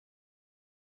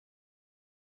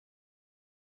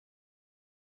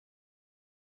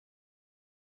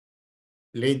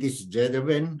Ladies and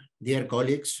gentlemen, dear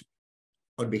colleagues,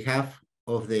 on behalf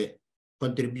of the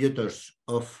contributors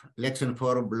of Lexen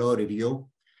Forum Law Review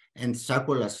and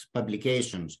Sakkoulas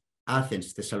publications,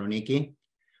 Athens, Thessaloniki,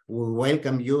 we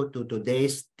welcome you to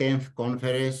today's 10th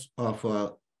conference of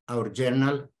our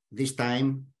journal, this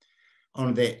time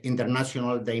on the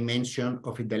international dimension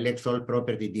of intellectual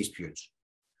property disputes.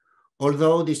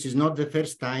 Although this is not the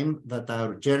first time that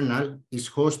our journal is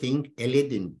hosting a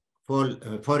leading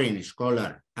foreign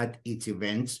scholar at its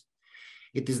events,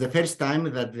 it is the first time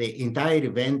that the entire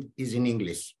event is in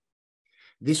English.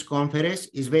 This conference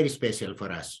is very special for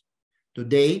us.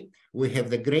 Today, we have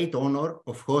the great honor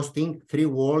of hosting three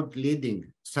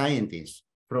world-leading scientists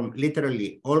from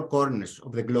literally all corners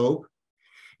of the globe,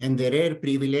 and the rare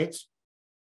privilege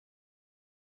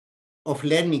of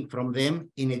learning from them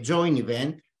in a joint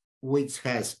event which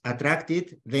has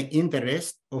attracted the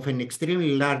interest of an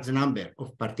extremely large number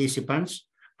of participants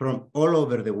from all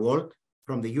over the world,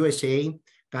 from the USA,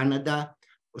 Canada,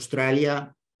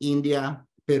 Australia, India,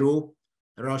 Peru,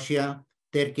 Russia,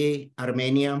 Turkey,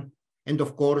 Armenia, and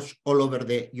of course, all over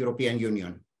the European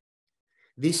Union.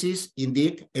 This is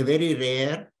indeed a very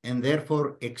rare and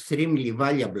therefore extremely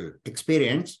valuable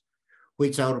experience,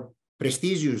 which our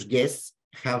prestigious guests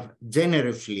have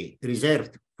generously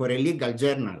reserved for a legal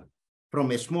journal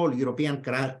from a small European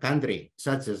country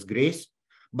such as Greece,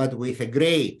 but with a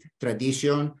great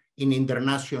tradition in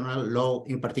international law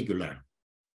in particular.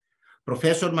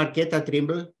 Professor Marketa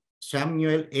Trimble,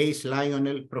 Samuel H.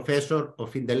 Lionel Professor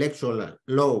of Intellectual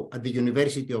Law at the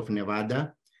University of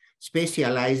Nevada,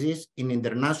 specializes in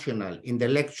international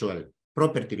intellectual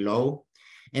property law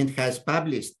and has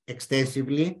published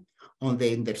extensively on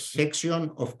the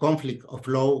intersection of conflict of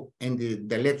law and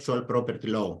intellectual property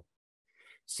law.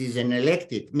 She is an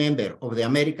elected member of the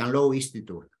American Law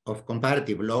Institute of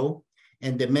Comparative Law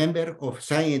and a member of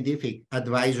Scientific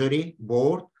Advisory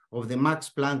Board of the Max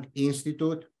Planck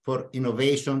Institute for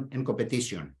Innovation and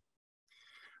Competition.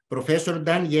 Professor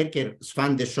Dan Jerker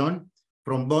Svantesson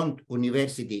from Bond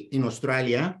University in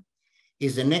Australia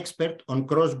is an expert on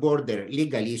cross-border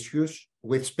legal issues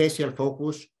with special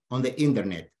focus on the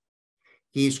internet.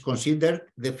 He is considered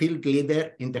the field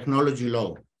leader in technology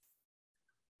law.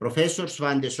 Professor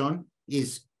Svantesson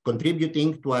is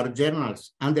contributing to our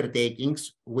journal's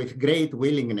undertakings with great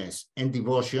willingness and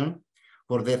devotion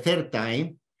for the third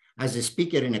time as a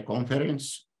speaker in a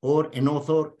conference or an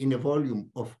author in a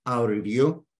volume of our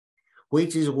review,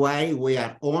 which is why we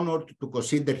are honored to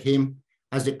consider him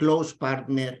as a close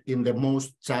partner in the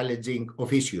most challenging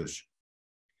of issues.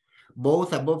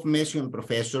 Both above-mentioned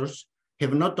professors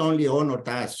have not only honored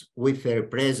us with their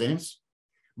presence,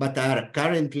 but are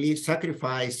currently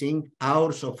sacrificing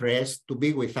hours of rest to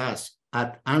be with us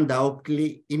at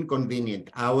undoubtedly inconvenient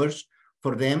hours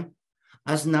for them,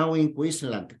 as now in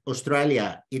Queensland,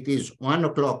 Australia, it is 1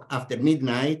 o'clock after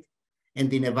midnight,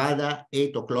 and in Nevada,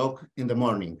 8 o'clock in the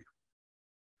morning.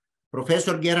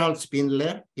 Professor Gerald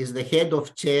Spindler is the head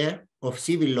of chair of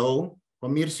civil law,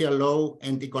 commercial law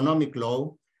and economic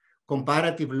law,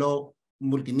 comparative law,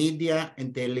 multimedia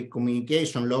and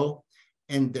telecommunication law,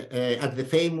 and at the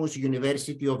famous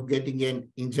University of Göttingen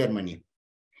in Germany.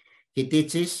 He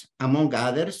teaches, among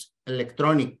others,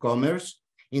 electronic commerce,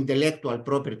 intellectual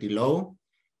property law,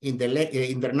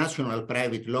 international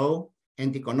private law,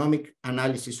 and economic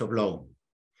analysis of law.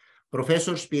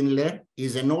 Professor Spindler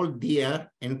is an old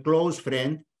dear and close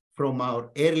friend from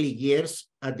our early years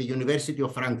at the University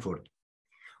of Frankfurt.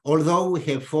 Although we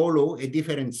have followed a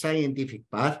different scientific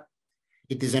path,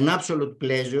 it is an absolute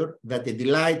pleasure that a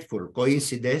delightful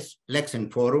coincidence,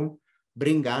 Lexen Forum,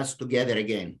 bring us together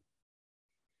again.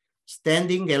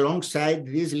 Standing alongside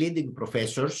these leading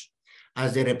professors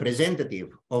as a representative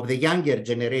of the younger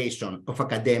generation of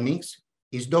academics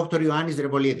is Dr. Ioannis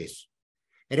Revolidis,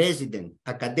 resident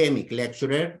academic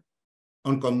lecturer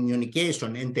on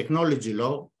communication and technology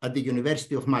law at the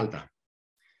University of Malta.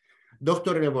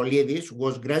 Dr. Revolidis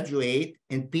was graduate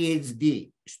and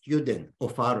PhD student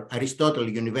of our Aristotle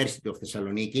University of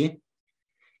Thessaloniki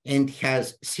and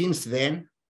has since then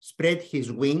spread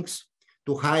his wings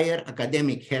to higher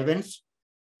academic heavens,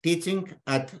 teaching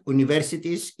at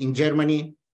universities in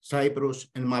Germany, Cyprus,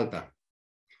 and Malta.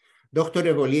 Dr.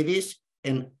 Revolidis,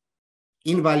 an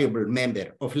invaluable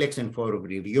member of Lexen Forum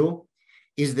Review,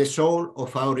 is the soul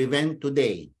of our event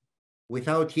today.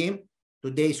 Without him,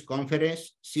 today's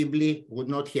conference simply would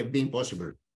not have been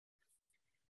possible.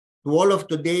 To all of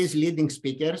today's leading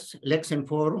speakers, Lexen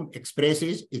Forum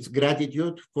expresses its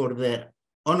gratitude for their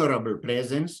honorable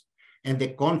presence and the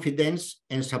confidence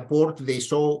and support they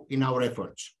saw in our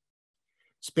efforts.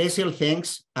 Special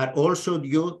thanks are also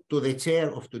due to the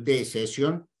chair of today's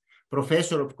session,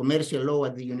 Professor of Commercial Law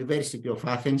at the University of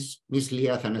Athens, Ms.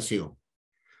 Athanasiou.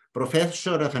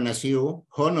 Professor Athanasiou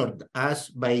honored us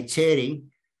by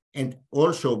chairing and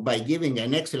also by giving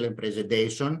an excellent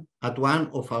presentation at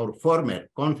one of our former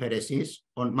conferences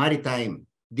on maritime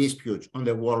disputes on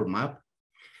the world map,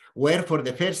 where for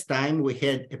the first time we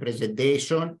had a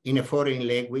presentation in a foreign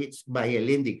language by a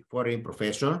leading foreign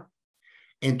professor,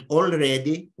 and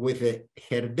already with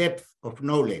her depth of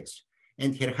knowledge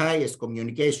and her highest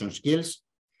communication skills,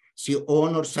 she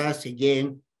honors us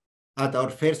again at our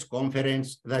first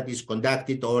conference that is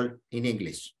conducted all in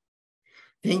English.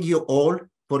 Thank you all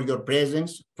for your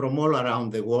presence from all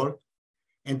around the world,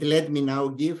 and let me now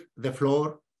give the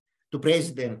floor to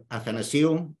President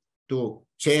Athanasiou to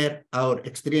chair our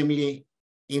extremely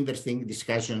interesting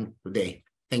discussion today.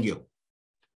 Thank you.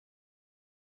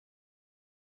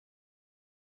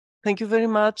 Thank you very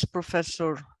much,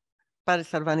 Professor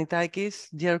Paris-Arvanitakis,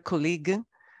 dear colleague.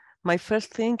 My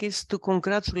first thing is to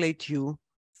congratulate you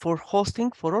for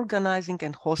organizing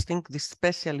and hosting this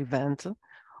special event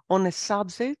on a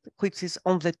subject which is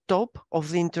on the top of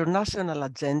the international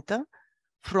agenda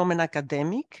from an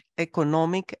academic,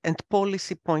 economic, and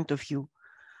policy point of view.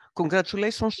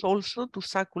 Congratulations also to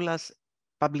Sakkoulas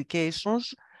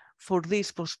Publications for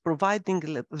this, for providing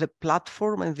the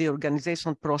platform and the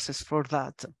organization process for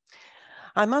that.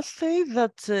 I must say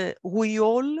that we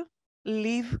all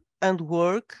live and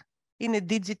work in a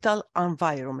digital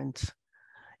environment.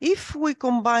 If we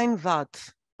combine that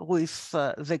with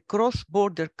the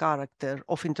cross-border character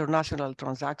of international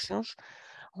transactions,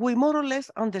 we more or less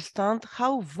understand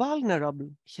how vulnerable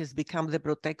has become the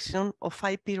protection of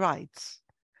IP rights.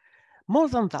 More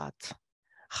than that,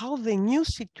 how the new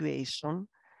situation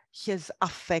has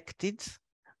affected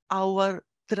our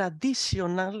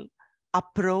traditional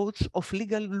approach of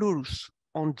legal rules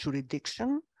on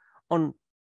jurisdiction, on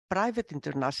private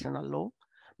international law,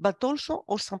 but also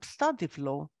on substantive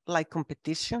law like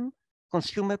competition,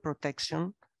 consumer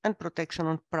protection, and protection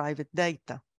on private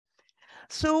data.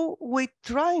 So we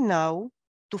try now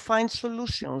to find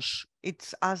solutions.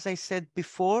 It's, as I said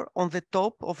before, on the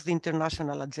top of the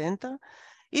international agenda.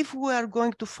 If we are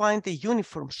going to find a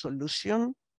uniform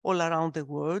solution all around the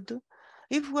world,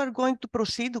 if we are going to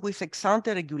proceed with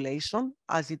ex-ante regulation,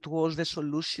 as it was the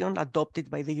solution adopted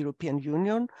by the European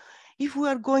Union, if we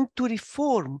are going to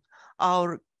reform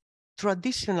our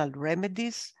traditional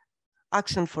remedies,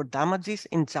 action for damages,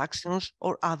 injunctions,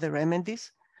 or other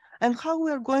remedies, and how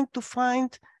we are going to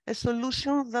find a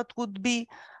solution that would be,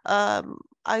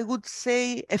 I would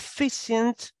say,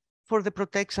 efficient for the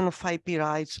protection of IP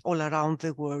rights all around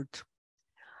the world.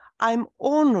 I'm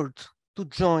honored to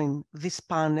join this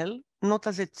panel, not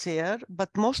as a chair, but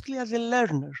mostly as a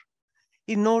learner,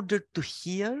 in order to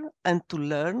hear and to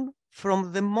learn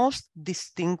from the most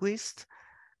distinguished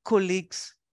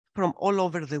colleagues from all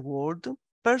over the world,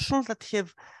 persons that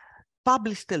have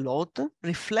published a lot,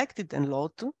 reflected a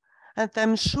lot, and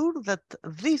I'm sure that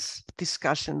this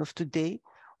discussion of today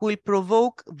will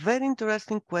provoke very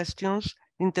interesting questions,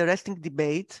 interesting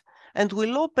debates, and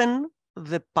will open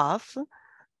the path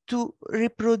to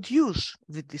reproduce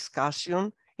the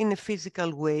discussion in a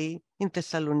physical way in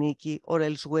Thessaloniki or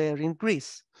elsewhere in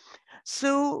Greece.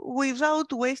 So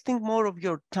without wasting more of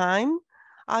your time,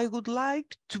 I would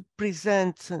like to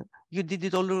present, you did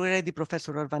it already,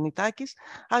 Professor Arvanitakis.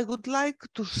 I would like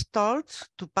to start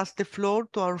to pass the floor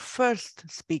to our first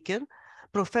speaker,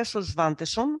 Professor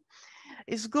Svantesson,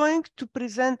 is going to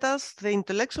present us the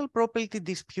intellectual property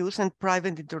disputes and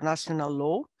private international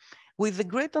law with the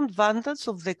great advantage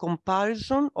of the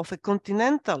comparison of a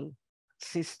continental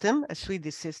system, a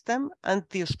Swedish system, and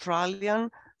the Australian,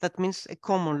 that means a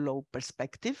common law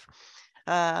perspective.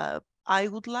 I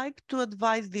would like to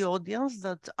advise the audience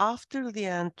that after the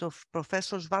end of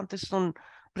Professor Svantesson's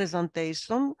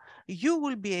presentation, you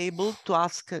will be able to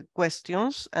ask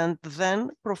questions, and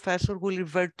then Professor will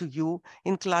revert to you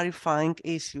in clarifying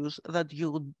issues that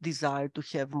you desire to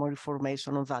have more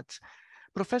information on that.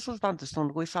 Professor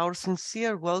Svantesson, with our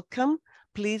sincere welcome,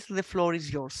 please, the floor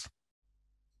is yours.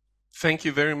 Thank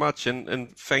you very much,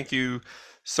 and thank you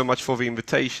so much for the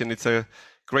invitation. It's a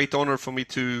great honor for me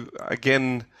to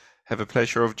again have a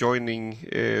pleasure of joining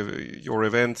your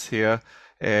events here.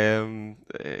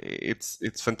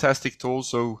 It's fantastic to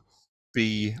also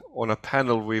be on a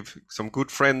panel with some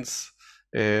good friends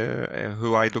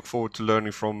who I look forward to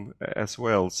learning from as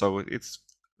well. So it's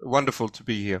wonderful to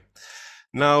be here.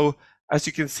 Now, as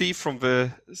you can see from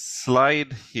the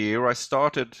slide here, I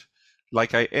started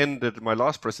like I ended my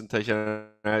last presentation.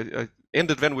 I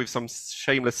ended then with some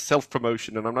shameless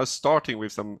self-promotion, and I'm now starting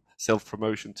with some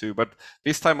self-promotion too. But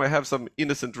this time I have some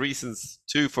innocent reasons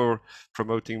too for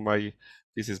promoting my.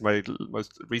 This is my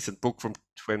most recent book from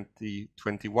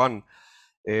 2021.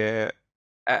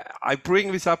 I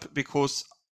bring this up because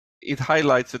it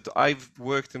highlights that I've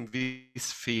worked in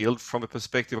this field from a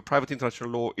perspective of private international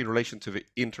law in relation to the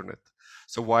internet.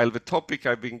 So while the topic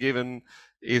I've been given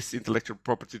is intellectual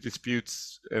property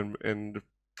disputes and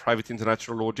private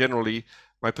international law generally,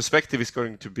 my perspective is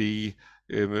going to be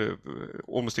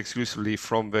almost exclusively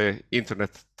from the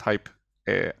internet type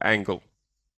angle.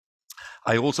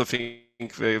 I also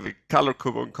think the color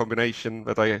combination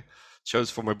that I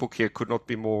chose for my book here could not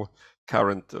be more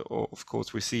current. Of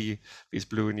course, we see this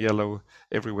blue and yellow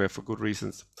everywhere for good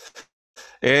reasons.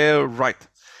 Right.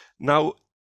 Now,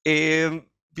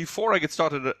 before I get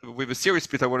started with a serious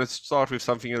bit, I want to start with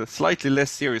something slightly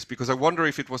less serious, because I wonder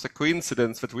if it was a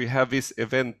coincidence that we have this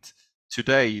event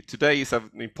today. Today is an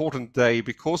important day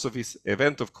because of this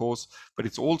event, of course, but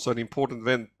it's also an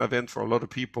important event for a lot of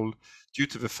people due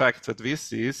to the fact that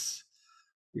this is,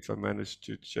 if I manage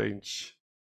to change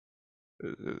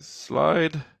the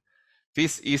slide,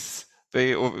 this is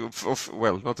the,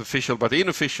 well, not official, but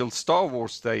unofficial Star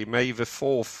Wars Day, May the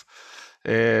 4th.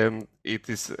 It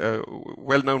is a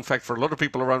well-known fact for a lot of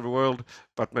people around the world,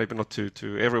 but maybe not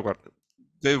to everyone.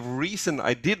 The reason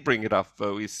I did bring it up,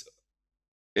 though, is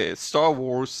Star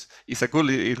Wars is a good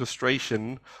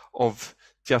illustration of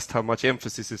just how much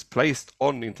emphasis is placed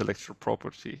on intellectual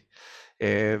property.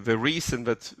 The reason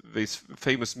that these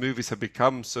famous movies have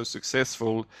become so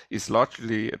successful is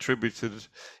largely attributed,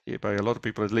 by a lot of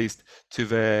people at least, to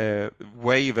the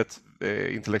way that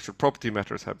intellectual property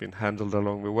matters have been handled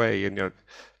along the way. And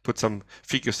put some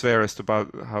figures there as to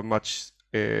about how much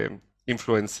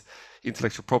influence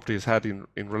intellectual property has had in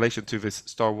relation to this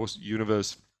Star Wars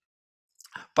universe.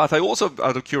 But I also,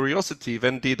 out of curiosity,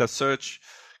 then did a search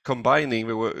combining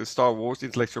the Star Wars,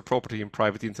 intellectual property, and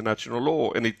private international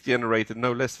law, and it generated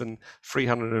no less than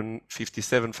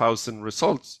 357,000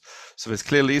 results. So there's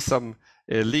clearly some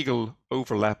legal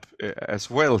overlap as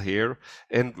well here.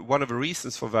 And one of the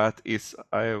reasons for that is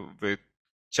the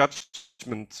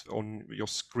judgment on your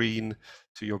screen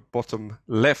to your bottom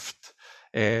left.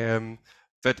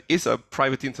 That is a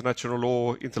private international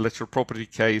law intellectual property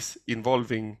case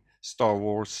involving Star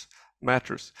Wars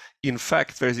matters. In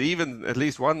fact, there's even at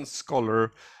least one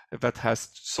scholar that has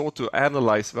sought to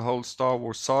analyze the whole Star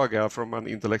Wars saga from an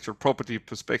intellectual property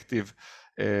perspective.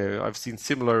 I've seen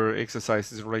similar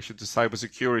exercises in relation to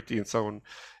cybersecurity and so on.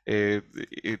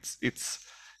 It's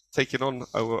taken on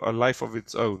a life of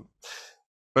its own.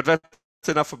 But that's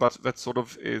enough about that sort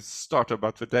of start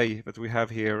about the day that we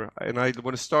have here. And I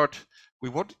want to start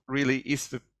with what really is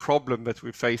the problem that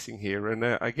we're facing here. And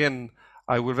again,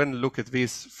 I will then look at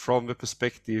this from the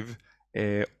perspective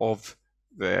of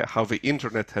how the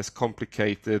internet has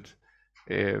complicated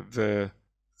the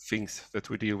things that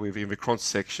we deal with in the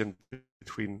cross-section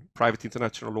between private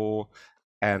international law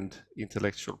and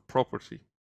intellectual property.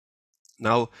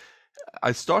 Now,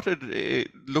 I started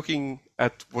looking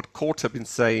at what courts have been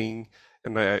saying,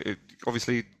 and I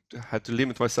obviously had to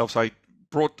limit myself, so I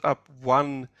brought up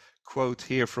one quote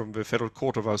here from the Federal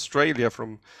Court of Australia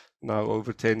from now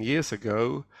over 10 years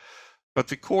ago. But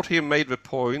the court here made the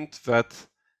point that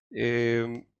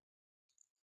the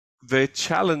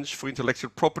challenge for intellectual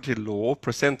property law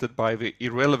presented by the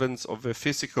irrelevance of the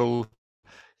physical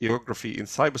geography in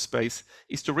cyberspace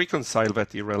is to reconcile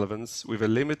that irrelevance with the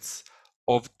limits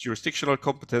of jurisdictional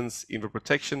competence in the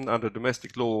protection under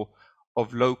domestic law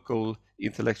of local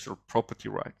intellectual property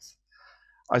rights.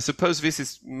 I suppose this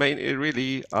is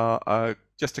really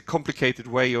just a complicated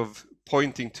way of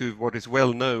pointing to what is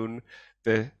well known,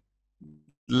 the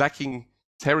lacking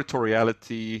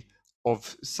territoriality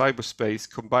of cyberspace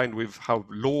combined with how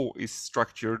law is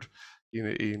structured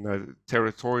in a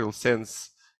territorial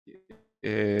sense,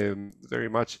 very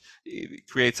much it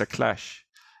creates a clash.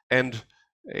 And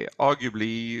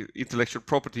arguably, intellectual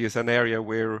property is an area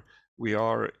where we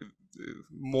are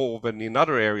more than in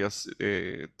other areas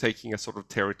taking a sort of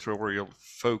territorial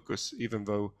focus, even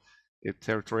though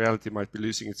territoriality might be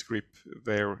losing its grip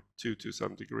there too, to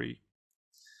some degree.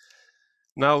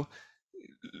 Now,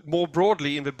 more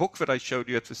broadly, in the book that I showed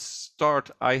you at the start,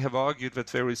 I have argued that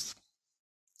there is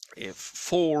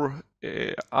 4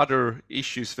 other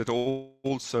issues that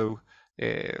also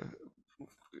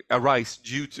arise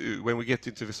due to when we get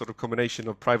into the sort of combination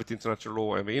of private international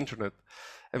law and the internet.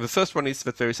 And the first one is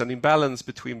that there is an imbalance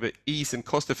between the ease and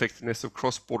cost effectiveness of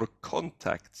cross-border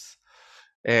contacts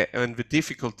and the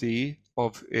difficulty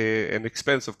of and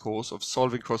expense, of course, of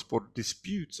solving cross-border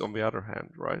disputes on the other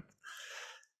hand, right?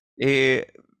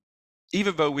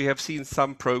 Even though we have seen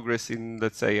some progress in,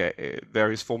 let's say,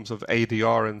 various forms of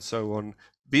ADR and so on,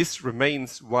 this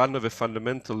remains one of the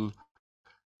fundamental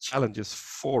challenges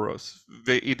for us.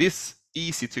 It is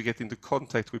easy to get into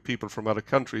contact with people from other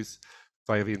countries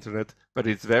via the internet, but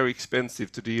it's very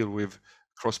expensive to deal with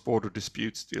cross-border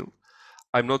disputes still.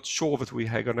 I'm not sure that we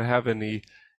are going to have any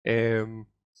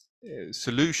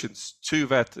solutions to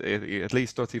that, at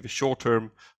least not in the short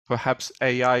term. Perhaps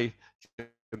AI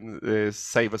can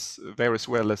save us very as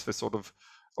well, as the sort of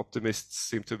optimists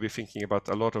seem to be thinking about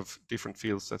a lot of different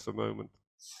fields at the moment.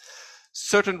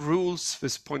 Certain rules,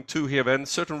 this point 2 here then,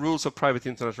 certain rules of private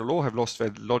international law have lost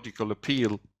their logical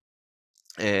appeal.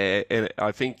 And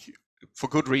I think for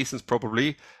good reasons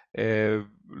probably.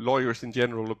 Lawyers in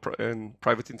general and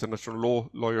private international law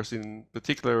lawyers in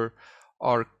particular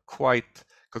are quite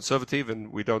conservative,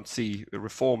 and we don't see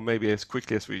reform maybe as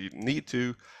quickly as we need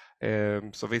to.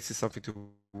 So this is something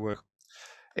to work.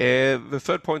 The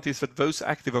third point is that those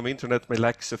active on the internet may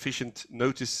lack sufficient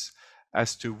notice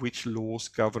as to which laws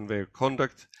govern their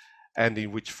conduct and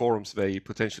in which forums they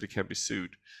potentially can be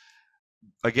sued.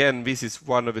 Again, this is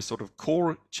one of the sort of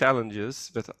core challenges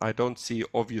that I don't see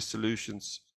obvious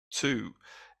solutions to,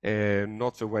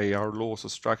 not the way our laws are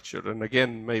structured. And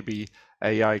again, maybe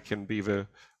AI can be the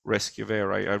rescue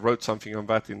there. I wrote something on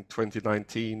that in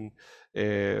 2019,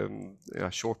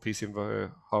 a short piece in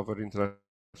the Harvard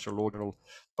International Law Journal,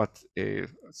 but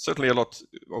certainly a lot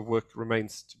of work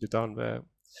remains to be done there.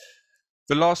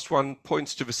 The last one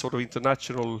points to the sort of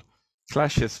international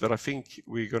clashes that I think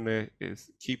we're going to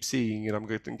keep seeing, and I'm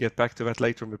going to get back to that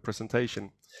later in the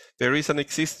presentation. There is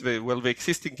the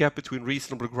existing gap between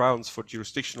reasonable grounds for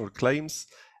jurisdictional claims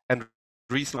and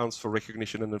reasonable grounds for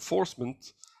recognition and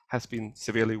enforcement has been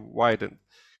severely widened.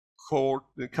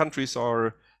 Countries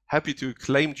are happy to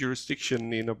claim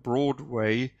jurisdiction in a broad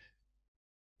way,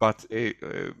 but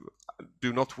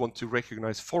do not want to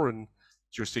recognize foreign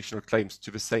jurisdictional claims to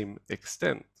the same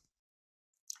extent.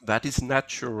 That is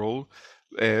natural,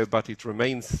 but it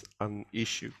remains an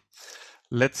issue.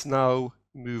 Let's now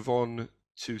move on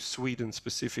to Sweden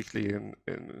specifically, and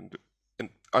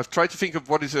I've tried to think of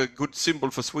what is a good symbol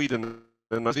for Sweden,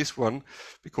 and this one,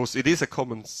 because it is a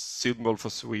common symbol for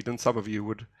Sweden. Some of you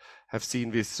would have seen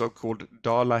this so-called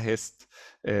Dalahäst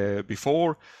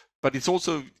before, but it's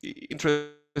also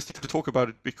interesting to talk about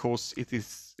it because it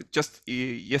is just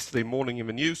yesterday morning in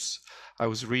the news, I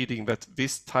was reading that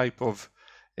this type of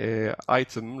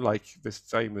item, like this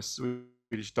famous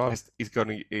Swedish Dalahäst, is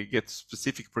going to get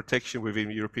specific protection within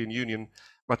the European Union,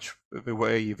 much the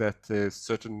way that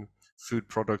certain food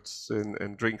products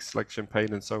and drinks like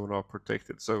champagne and so on are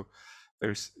protected. So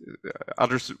there's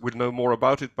others will know more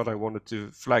about it, but I wanted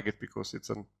to flag it because it's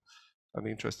an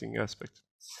interesting aspect.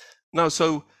 Now,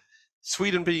 so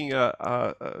Sweden being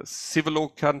a civil law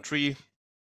country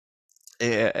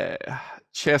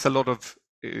shares a lot of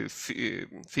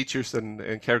features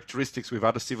and characteristics with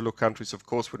other civil law countries, of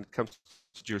course, when it comes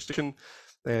to jurisdiction.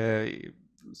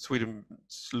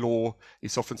 Sweden's law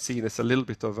is often seen as a little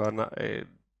bit of a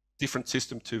different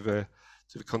system to the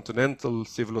continental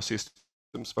civil law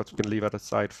systems, but we can leave that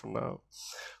aside for now.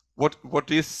 What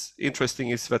is interesting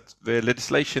is that the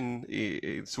legislation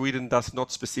in Sweden does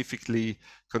not specifically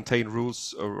contain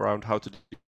rules around how to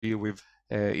deal with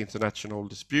international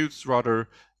disputes. Rather,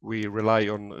 we rely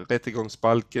on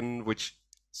Rättegångsbalken, which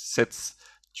sets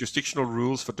jurisdictional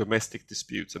rules for domestic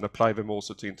disputes and apply them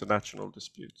also to international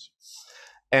disputes.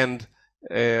 And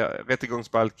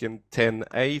Rättegångsbalken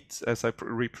 10.8, as I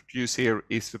reproduce here,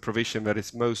 is the provision that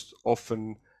is most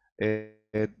often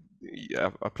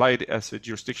applied as a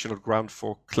jurisdictional ground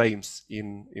for claims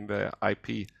in the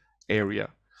IP area.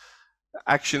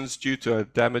 Actions due to a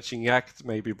damaging act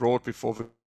may be brought before the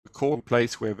court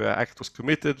place where the act was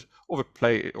committed or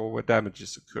where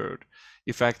damages occurred.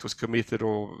 If act was committed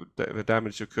or the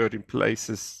damage occurred in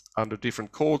places under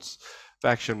different courts, the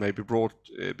action may be brought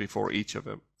before each of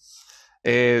them.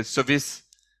 So this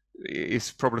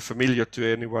is probably familiar to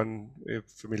anyone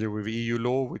familiar with EU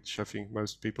law, which I think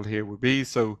most people here will be.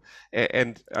 So,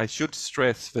 and I should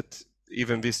stress that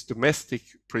even this domestic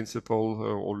principle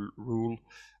or rule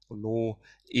or law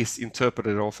is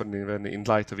interpreted often in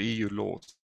light of EU law.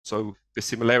 So the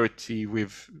similarity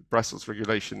with Brussels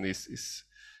regulation is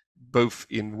both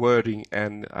in wording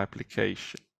and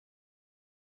application.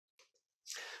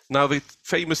 Now, the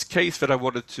famous case that I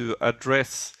wanted to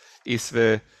address is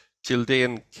the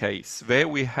Kildén case. There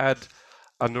we had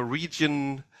a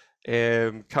Norwegian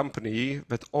company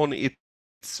that on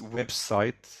its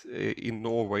website in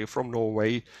Norway, from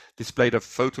Norway, displayed a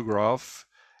photograph.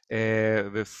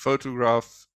 The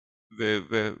photograph,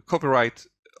 the copyright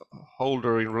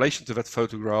holder in relation to that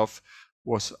photograph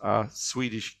was a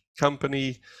Swedish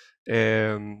company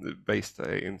based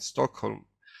in Stockholm.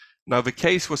 Now, the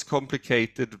case was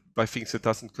complicated by things that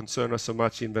doesn't concern us so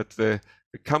much, in that the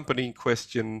company in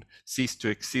question ceased to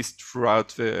exist throughout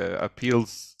the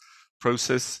appeals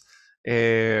process,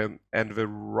 and the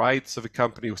rights of the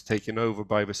company was taken over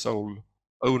by the sole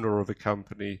owner of the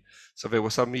company. So there were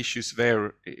some issues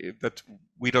there that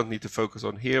we don't need to focus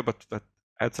on here, but that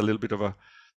adds a little bit of a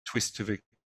twist to the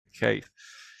case.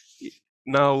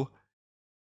 Now,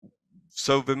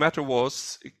 so the matter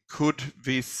was, could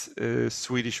this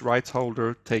Swedish rights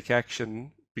holder take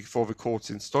action before the courts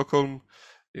in Stockholm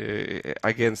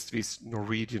against this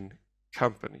Norwegian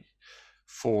company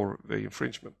for the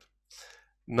infringement?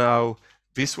 Now,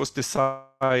 this was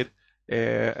decided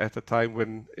at a time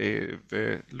when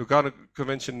the Lugano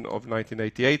Convention of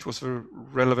 1988 was a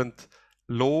relevant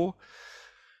law,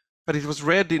 but it was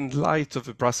read in light of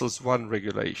the Brussels I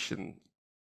regulation.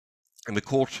 And the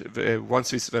court, once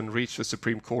this then reached the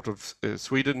Supreme Court of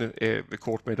Sweden, the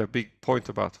court made a big point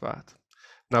about that.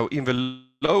 Now, in the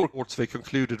lower courts, they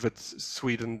concluded that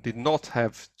Sweden did not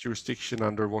have jurisdiction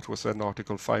under what was then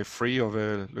Article 5.3 of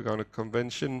the Lugano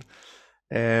Convention.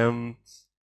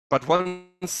 But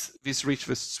once this reached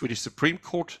the Swedish Supreme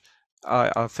Court,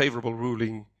 a favorable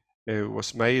ruling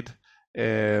was made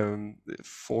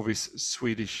for this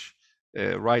Swedish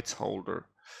rights holder.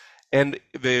 And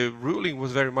the ruling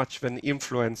was very much then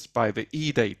influenced by the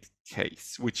E-Date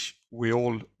case, which we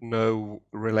all know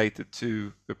related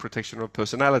to the protection of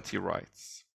personality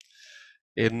rights.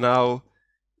 And now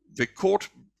the court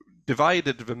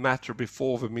divided the matter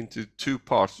before them into two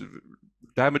parts: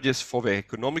 damages for the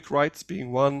economic rights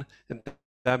being one, and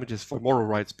damages for moral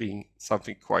rights being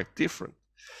something quite different.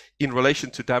 In relation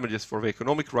to damages for the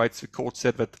economic rights, the court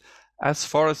said that as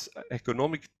far as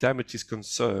economic damage is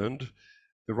concerned,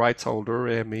 the rights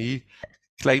holder, ME,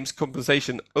 claims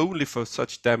compensation only for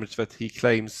such damage that he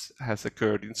claims has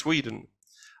occurred in Sweden.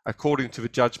 According to the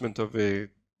judgment of the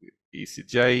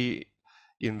ECJ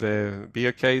in the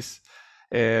beer case,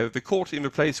 the court in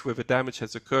the place where the damage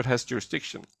has occurred has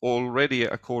jurisdiction. Already,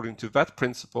 according to that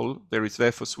principle, there is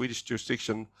therefore Swedish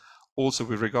jurisdiction also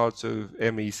with regard to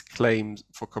ME's claims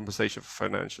for compensation for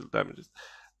financial damages.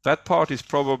 That part is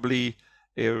probably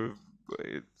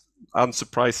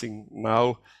unsurprising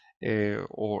now,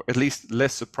 or at least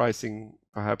less surprising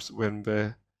perhaps when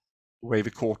the way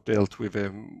the court dealt with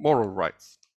moral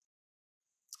rights.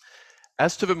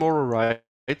 As to the moral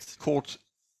rights, the court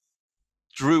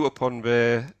drew upon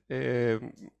the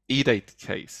E-Date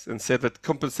case and said that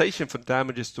compensation for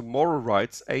damages to moral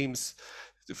rights aims,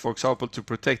 for example, to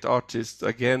protect artists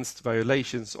against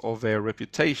violations of their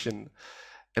reputation,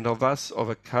 and are thus of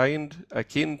a kind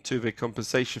akin to the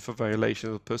compensation for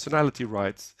violation of personality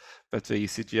rights that the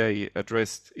ECJ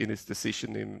addressed in its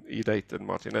decision in E-Date and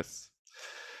Martinez.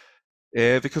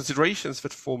 The considerations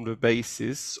that form the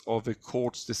basis of the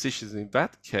court's decisions in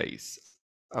that case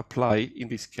apply in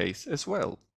this case as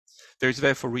well. There is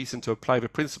therefore reason to apply the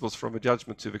principles from the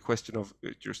judgment to the question of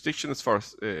jurisdiction as far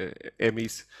as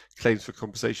ME's claims for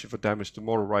compensation for damage to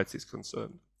moral rights is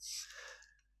concerned.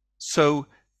 So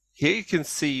here you can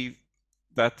see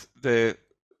that the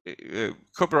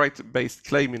copyright-based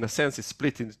claim, in a sense, is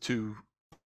split into two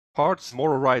parts.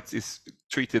 Moral rights is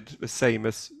treated the same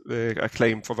as a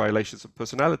claim for violations of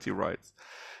personality rights.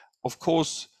 Of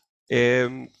course,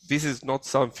 this is not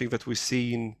something that we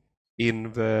see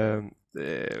in the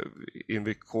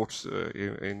courts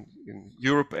in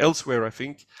Europe, elsewhere, I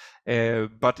think.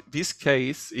 But this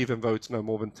case, even though it's now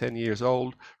more than 10 years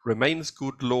old, remains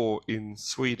good law in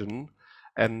Sweden.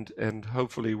 And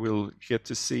hopefully we'll get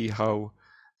to see how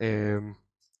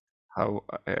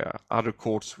other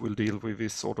courts will deal with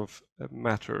this sort of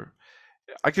matter.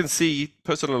 I can see,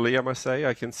 personally, I must say,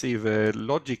 I can see the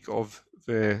logic of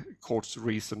the court's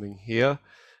reasoning here.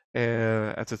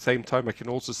 At the same time, I can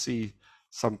also see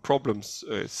some problems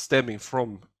stemming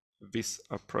from this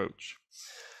approach.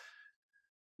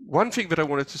 One thing that I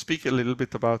wanted to speak a little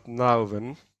bit about now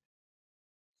then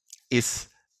is,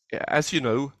 as you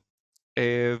know,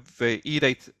 the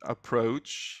E-Date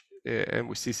approach, and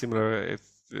we see similar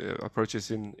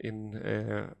approaches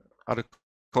in other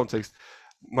contexts,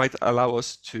 might allow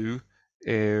us to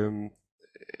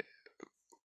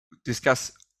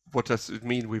discuss what does it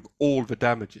mean with all the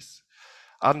damages.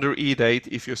 Under E-Date,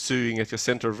 if you're suing at your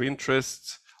center of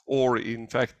interest, or in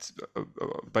fact,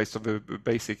 based on the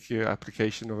basic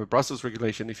application of a Brussels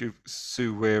regulation, if you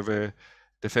sue where the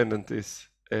defendant is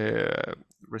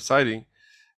residing,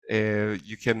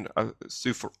 you can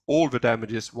sue for all the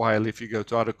damages, while if you go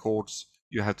to other courts,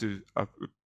 you have to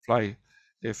apply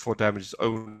for damages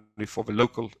only for the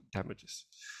local damages.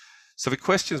 So the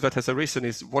questions that has arisen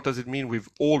is, what does it mean with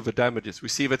all the damages? We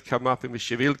see that come up in the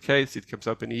Cheville case, it comes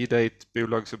up in E-date,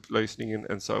 bolagsupplösningen,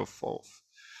 and so forth.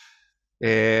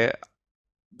 The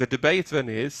debate then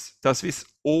is, does this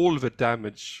all the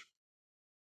damage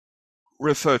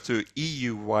refer to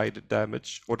EU-wide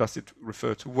damage, or does it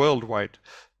refer to worldwide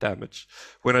damage?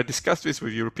 When I discuss this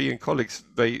with European colleagues,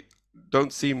 they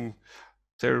don't seem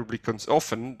terribly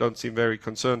often don't seem very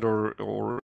concerned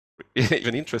or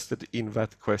even interested in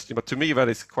that question. But to me, that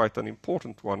is quite an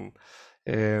important one.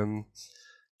 So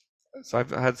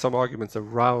I've had some arguments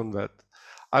around that.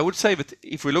 I would say that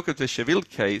if we look at the Cheville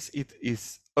case, it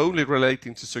is only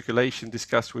relating to circulation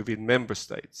discussed within member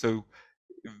states. So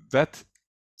that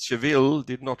Cheville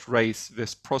did not raise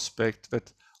this prospect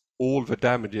that all the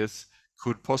damages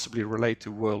could possibly relate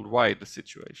to worldwide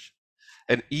situation.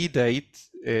 And E-date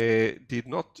did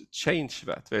not change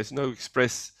that. There's no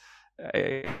express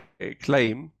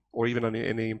claim or even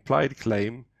any implied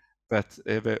claim that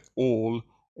the all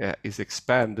is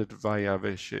expanded via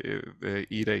the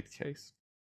E-date case.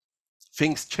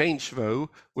 Things change though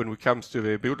when it comes to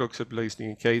the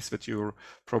bolagsupplösningen case that you're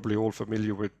probably all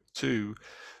familiar with too,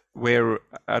 where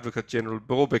Advocate General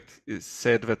Bobeck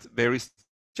said that there is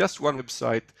just one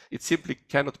website, it simply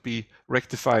cannot be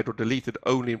rectified or deleted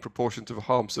only in proportion to the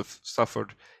harms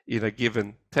suffered in a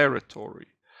given territory.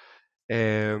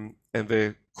 And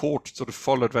the court sort of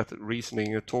followed that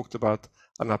reasoning and talked about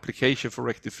an application for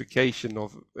rectification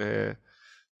of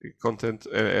content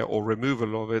or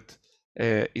removal of it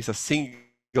is a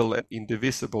single and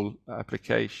indivisible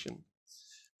application.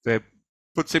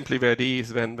 Put simply, the idea is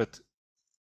then that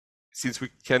since we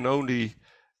can only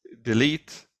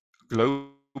delete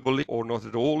globally or not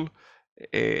at all,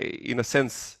 in a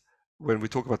sense, when we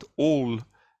talk about all,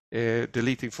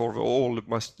 deleting for the all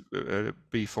must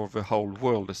be for the whole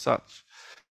world as such.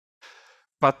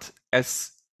 But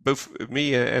as both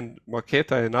me and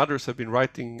Marketa and others have been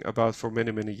writing about for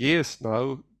many, many years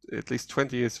now, at least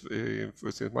 20 years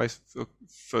since my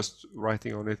first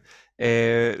writing on it,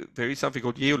 there is something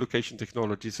called geolocation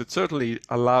technologies that certainly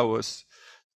allow us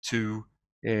to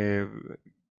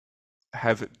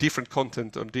have different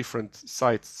content on different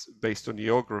sites based on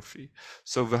geography.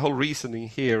 So the whole reasoning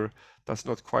here does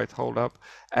not quite hold up.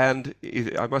 And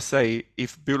I must say,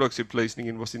 if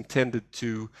bolagsupplösningen was intended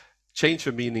to change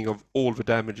the meaning of all the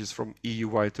damages from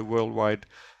EU-wide to worldwide,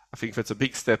 I think that's a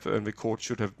big step, and the court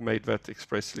should have made that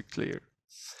expressly clear.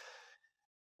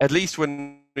 At least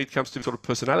when it comes to sort of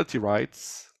personality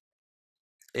rights,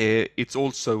 it's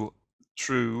also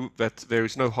true that there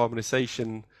is no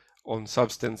harmonization on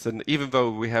substance, and even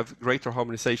though we have greater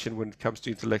harmonization when it comes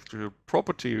to intellectual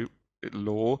property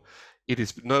law, it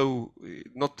is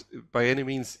not by any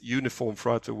means uniform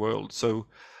throughout the world. So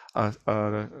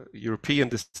a European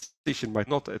decision might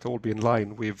not at all be in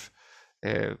line with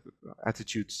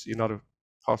attitudes in other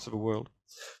parts of the world.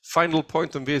 Final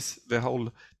point on this, the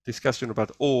whole discussion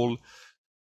about all,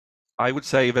 I would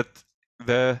say that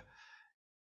the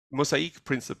mosaic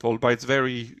principle, by its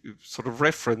very sort of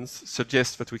reference,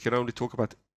 suggests that we can only talk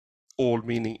about all,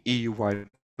 meaning EU-wide,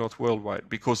 not worldwide,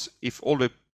 because if all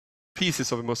the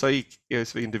pieces of a mosaic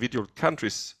is the individual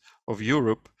countries of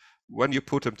Europe, when you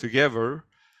put them together,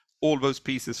 all those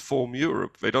pieces form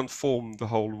Europe. They don't form the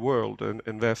whole world,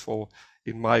 and therefore,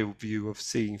 in my view of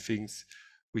seeing things,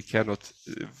 we cannot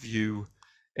view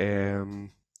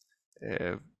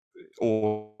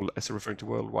all as referring to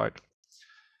worldwide.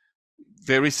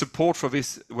 There is support for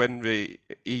this when the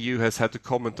EU has had to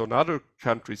comment on other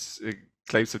countries'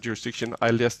 claims of jurisdiction.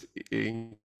 I'll just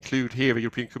include here the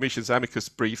European Commission's amicus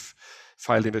brief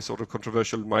filed in a sort of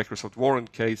controversial Microsoft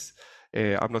warrant case.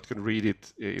 I'm not going to read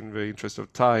it in the interest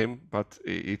of time, but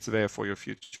it's there for your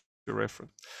future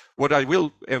reference. What I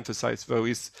will emphasize, though,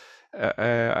 is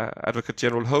Advocate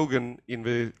General Hogan in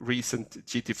the recent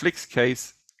GT Flix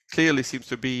case clearly seems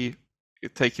to be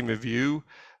taking the view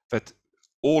that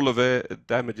all of the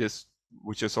damages,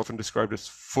 which is often described as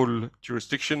full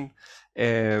jurisdiction,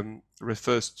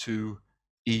 refers to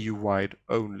EU-wide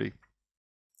only,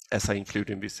 as I include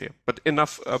in this here. But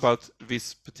enough about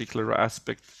this particular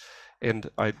aspect,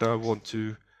 and I now want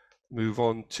to move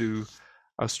on to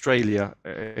Australia,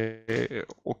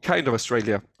 or kind of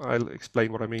Australia. I'll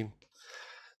explain what I mean.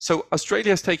 So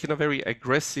Australia has taken a very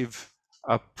aggressive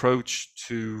approach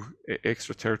to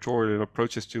extraterritorial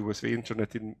approaches to the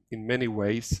internet in many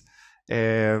ways.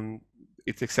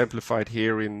 It's exemplified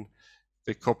here in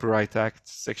the Copyright Act,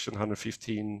 Section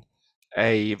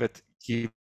 115A, that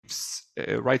gives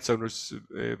rights owners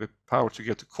the power to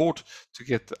get to court to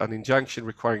get an injunction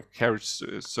requiring carriage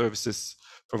services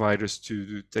providers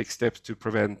to take steps to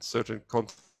prevent certain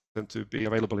content to be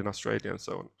available in Australia and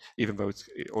so on, even though it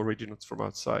originates from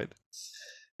outside.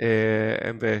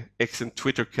 And the excellent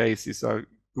Twitter case is a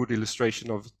good illustration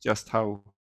of just how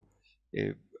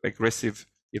aggressive,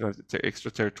 the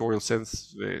extraterritorial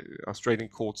sense the Australian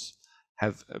courts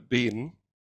have been.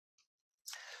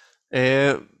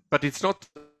 But it's not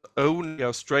only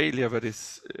Australia that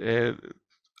is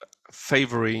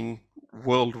favoring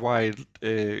worldwide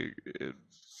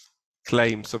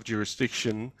claims of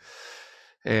jurisdiction.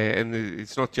 And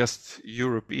it's not just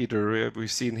Europe either.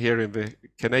 We've seen here in the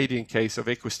Canadian case of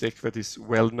Equistec that is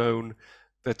well known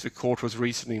that the court was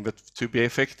reasoning that to be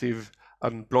effective,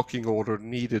 a blocking order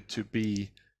needed to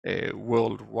be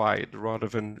worldwide rather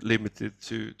than limited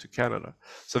to Canada.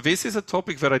 So this is a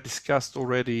topic that I discussed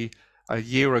already a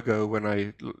year ago when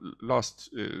I last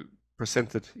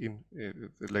presented in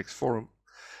the Lex Forum.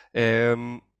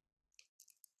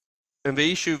 And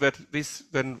the issue that this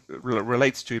then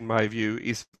relates to, in my view,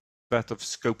 is that of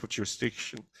scope of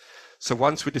jurisdiction. So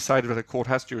once we decide that a court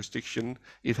has jurisdiction,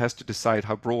 it has to decide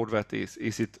how broad that is.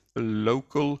 Is it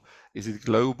local? Is it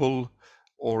global?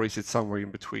 Or is it somewhere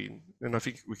in between? And I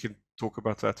think we can talk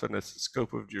about that when it's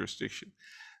scope of jurisdiction.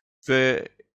 There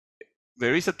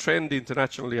is a trend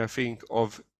internationally, I think,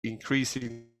 of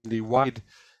increasingly wide,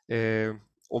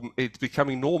 it's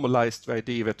becoming normalized, the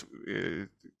idea that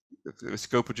the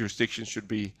scope of jurisdiction should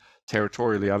be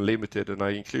territorially unlimited. And I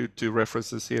include two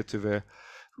references here to the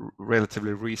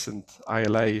relatively recent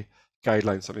ILA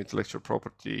guidelines on intellectual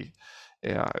property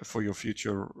for your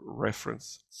future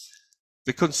reference.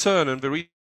 The concern and the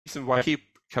reason why I keep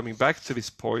coming back to this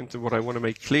point, and what I want to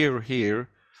make clear here,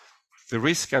 the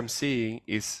risk I'm seeing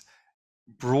is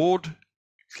broad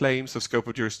claims of scope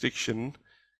of jurisdiction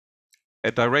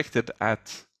directed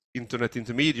at internet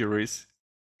intermediaries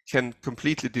can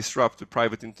completely disrupt the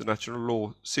private international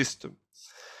law system.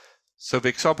 So the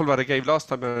example that I gave last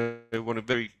time, I want to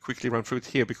very quickly run through it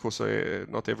here because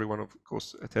not everyone, of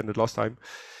course, attended last time,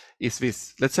 is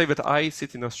this. Let's say that I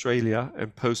sit in Australia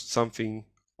and post something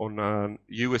on a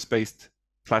US-based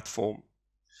platform.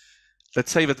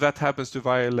 Let's say that that happens to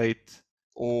violate,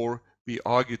 or we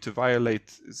argue to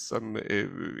violate, some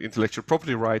intellectual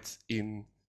property rights in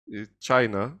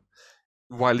China,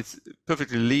 while it's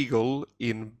perfectly legal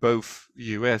in both the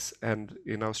US and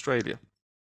in Australia.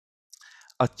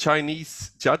 A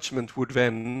Chinese judgment would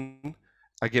then,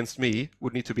 against me,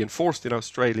 would need to be enforced in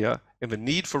Australia, and the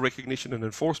need for recognition and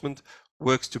enforcement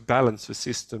works to balance the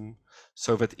system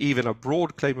so that even a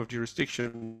broad claim of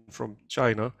jurisdiction from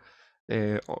China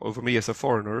over me as a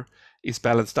foreigner is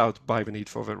balanced out by the need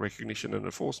for the recognition and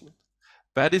enforcement.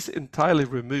 That is entirely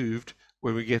removed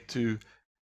when we get to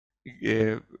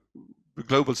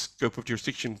global scope of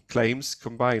jurisdiction claims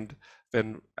combined,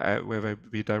 then where they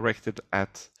be directed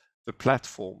at the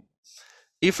platform.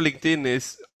 If LinkedIn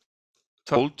is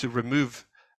told to remove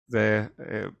the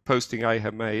posting I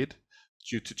have made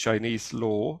due to Chinese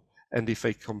law, and if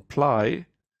they comply,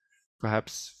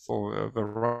 perhaps for a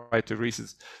variety of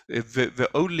reasons, the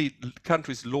only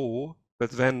country's law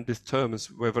that then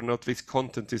determines whether or not this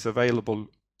content is available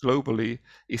globally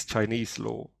is Chinese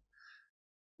law.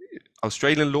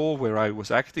 Australian law, where I was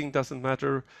acting, doesn't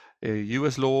matter.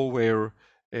 US law, where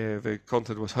the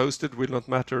content was hosted, will not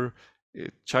matter.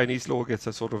 Chinese law gets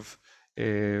a sort of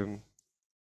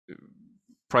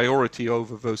priority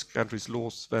over those countries'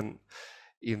 laws then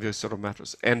in those sort of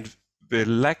matters. And the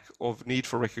lack of need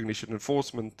for recognition and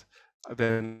enforcement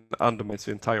then undermines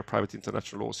the entire private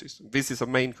international law system. This is a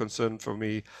main concern for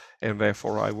me, and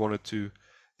therefore I wanted to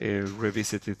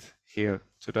revisit it here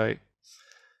today.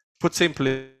 Put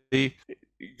simply,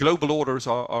 global orders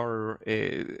are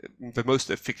the most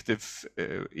effective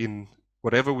in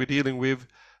whatever we're dealing with,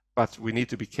 but we need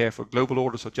to be careful. Global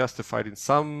orders are justified in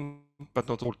some, but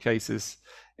not all cases,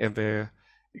 and the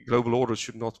global orders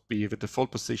should not be the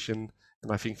default position,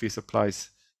 and I think this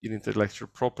applies in intellectual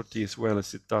property as well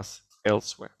as it does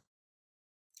elsewhere.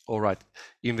 All right,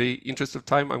 in the interest of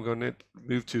time, I'm going to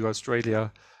move to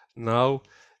Australia now,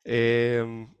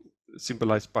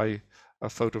 symbolized by a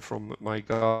photo from my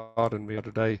garden the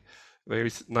other day.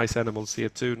 Very nice animals here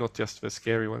too, not just the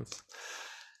scary ones.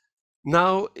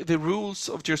 Now, the rules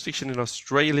of jurisdiction in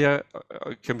Australia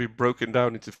can be broken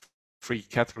down into three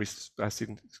categories, as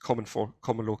in common for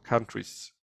common law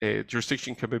countries.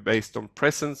 Jurisdiction can be based on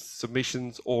presence,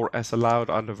 submissions, or as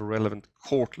allowed under the relevant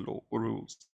court law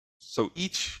rules. So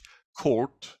each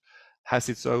court has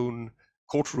its own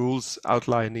court rules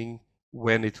outlining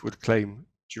when it would claim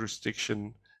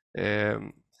jurisdiction,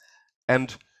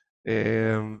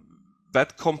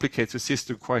 that complicates the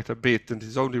system quite a bit, and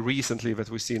it's only recently that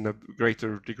we've seen a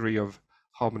greater degree of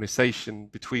harmonization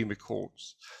between the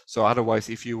courts. So otherwise,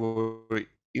 if you were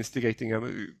instigating a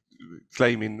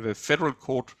claim in the federal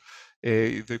court,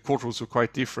 the court rules were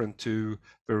quite different to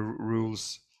the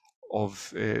rules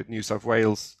of New South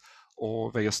Wales,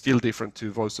 or they are still different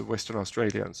to those of Western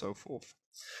Australia and so forth.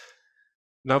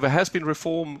 Now, there has been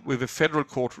reform with the federal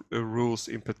court rules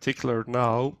in particular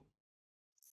now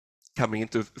coming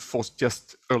into force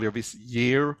just earlier this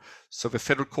year. So the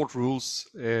federal court rules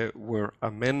were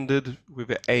amended with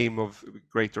the aim of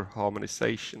greater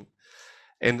harmonization.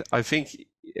 And I think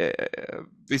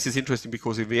this is interesting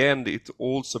because in the end, it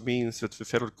also means that the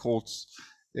federal court's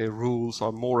rules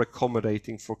are more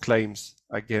accommodating for claims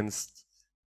against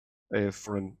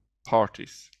foreign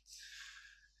parties.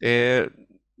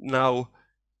 Now,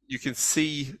 you can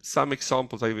see some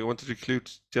examples. I wanted to include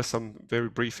just some very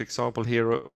brief example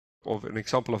here of an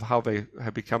example of how they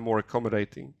have become more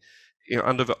accommodating.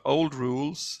 Under the old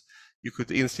rules, you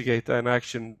could instigate an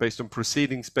action based on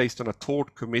proceedings based on a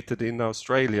tort committed in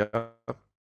Australia.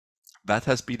 That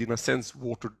has been, in a sense,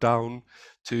 watered down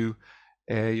to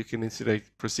you can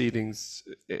instigate proceedings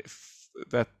if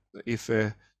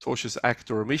a tortious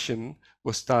act or omission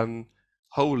was done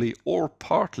wholly or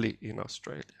partly in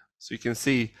Australia. So you can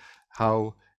see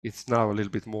how it's now a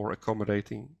little bit more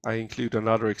accommodating. I include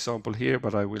another example here,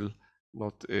 but I will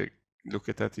not look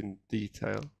at that in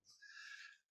detail.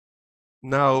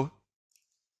 Now,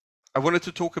 I wanted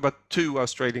to talk about two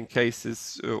Australian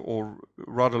cases, or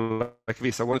rather like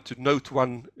this. I wanted to note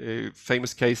one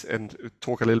famous case and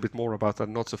talk a little bit more about a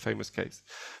not so famous case.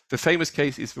 The famous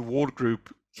case is the Ward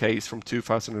Group case from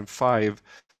 2005,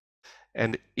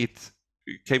 and it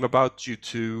came about due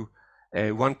to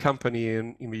one company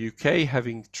in the UK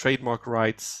having trademark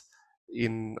rights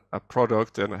in a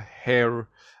product, and a hair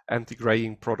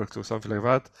anti-graying product or something like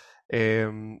that,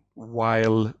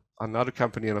 while another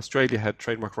company in Australia had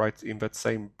trademark rights in that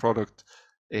same product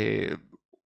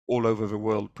all over the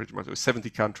world, pretty much 70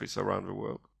 countries around the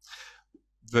world.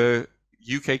 The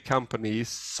UK companies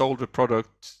sold the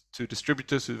product to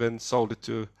distributors who then sold it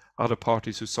to other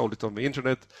parties who sold it on the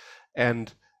internet,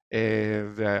 and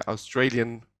the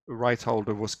Australian right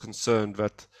holder was concerned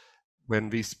that when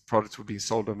these products were being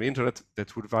sold on the internet,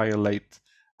 that would violate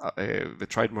the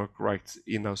trademark rights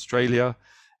in Australia,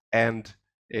 and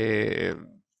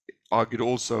argued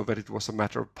also that it was a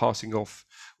matter of passing off,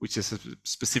 which is a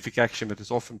specific action that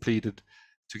is often pleaded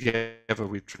together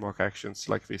with trademark actions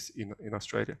like this in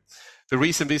Australia. The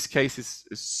reason this case is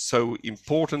so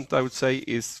important, I would say,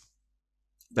 is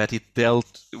that it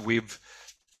dealt with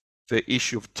the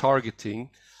issue of targeting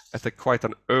at quite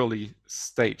an early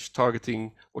stage.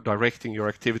 Targeting or directing your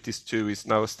activities to is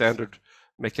now a standard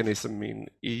mechanism in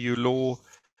EU law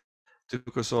to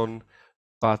focus on,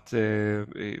 but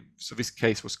so this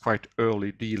case was quite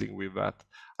early dealing with that.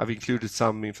 I've included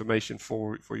some information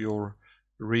for your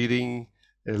reading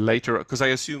later, because I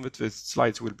assume that the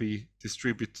slides will be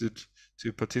distributed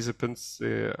to participants.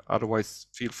 Otherwise,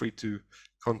 feel free to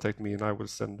contact me and I will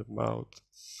send them out.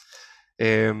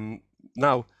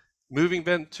 Now, moving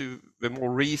then to the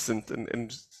more recent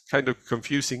and kind of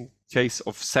confusing case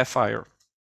of Sapphire.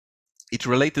 It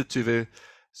related to the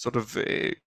sort of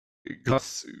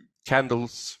glass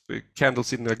candles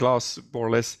in a glass, more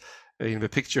or less, in the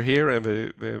picture here, and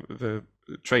the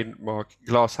trademark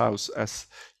glass house as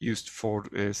used for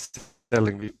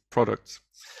selling the products.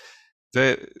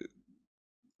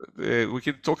 We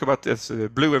can talk about this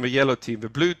blue and the yellow team. The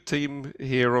blue team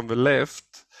here on the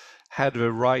left had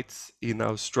the rights in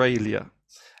Australia,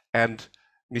 and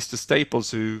Mr.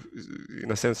 Staples, who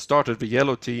in a sense started the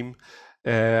yellow team,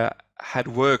 had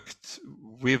worked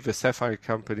with the Sapphire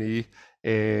company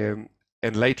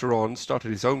and later on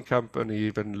started his own company,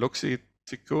 even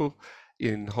Luxitico,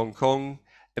 in Hong Kong,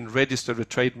 and registered the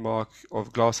trademark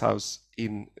of Glasshouse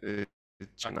in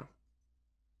China.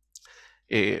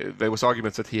 There was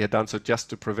arguments that he had done so just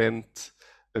to prevent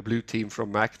the blue team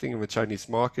from acting in the Chinese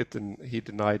market, and he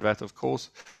denied that, of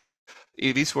course.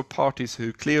 These were parties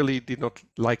who clearly did not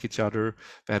like each other.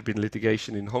 There had been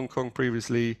litigation in Hong Kong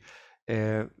previously.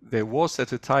 There was, at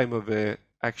the time of the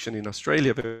action in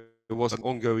Australia, there was an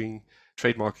ongoing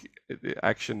trademark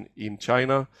action in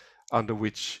China, under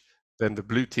which then the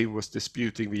blue team was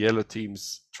disputing the yellow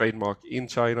team's trademark in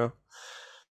China.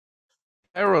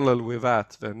 Parallel with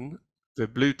that, then, the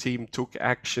blue team took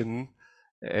action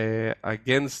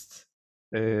against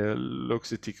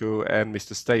Luxitico and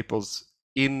Mr. Staples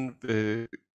in the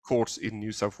courts in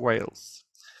New South Wales.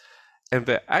 And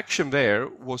the action there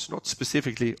was not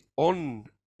specifically on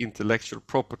intellectual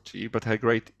property, but had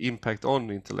great impact on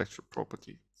intellectual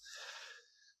property.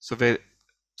 So the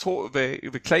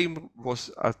the claim was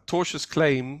a tortious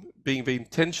claim, being the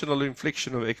intentional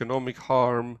infliction of economic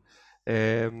harm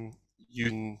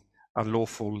using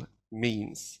unlawful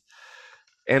means.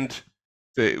 And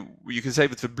you can say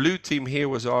that the blue team here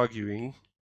was arguing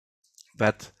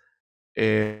that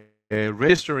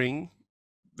registering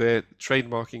the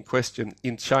trademark in question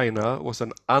in China was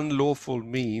an unlawful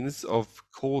means of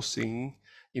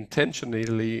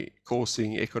intentionally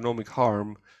causing economic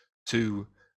harm to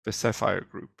the Sapphire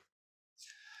Group.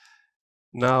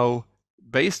 Now,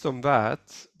 based on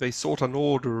that, they sought an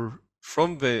order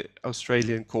from the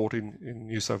Australian court in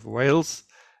New South Wales,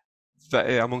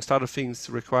 amongst other things,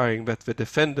 requiring that the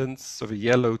defendants of the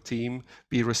yellow team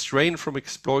be restrained from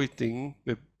exploiting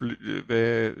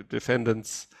the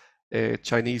defendants'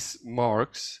 Chinese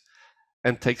marks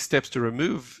and take steps to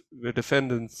remove the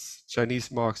defendants'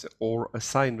 Chinese marks or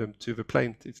assign them to the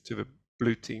plaintiff, to the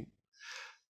blue team.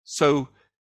 So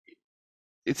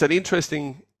it's an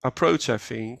interesting approach, I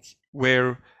think,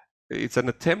 where it's an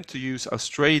attempt to use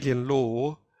Australian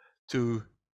law to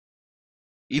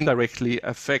indirectly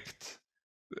affect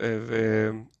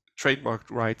the trademark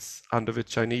rights under the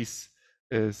Chinese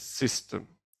system.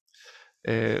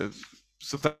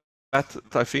 So that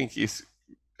I think is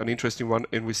an interesting one,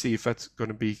 and we see if that's going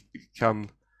to become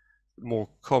more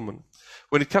common.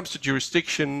 When it comes to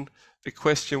jurisdiction, the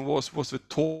question was the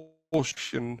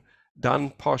tortious done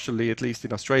partially, at least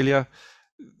in Australia?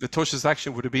 The tortious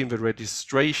action would have been the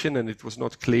registration, and it was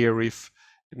not clear if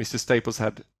Mr. Staples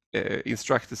had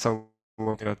instructed someone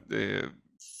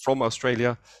from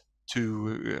Australia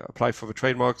to apply for the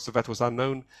trademark, so that was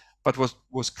unknown. But what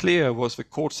was clear was the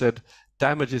court said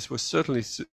damages were certainly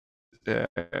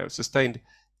sustained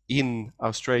in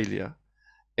Australia.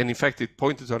 And in fact, it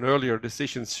pointed to an earlier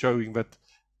decision showing that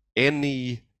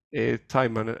any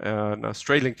time an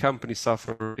Australian company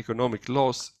suffers economic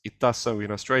loss, it does so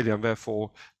in Australia, and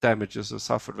therefore damages are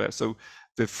suffered there. So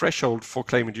the threshold for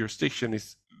claiming jurisdiction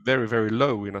is very, very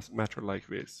low in a matter like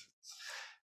this.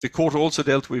 The court also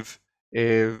dealt with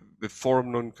the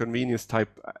forum non-convenience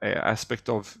type aspect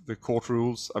of the court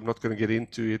rules. I'm not going to get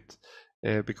into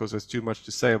it because there's too much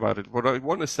to say about it. What I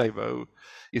want to say, though,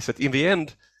 is that in the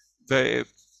end, the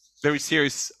very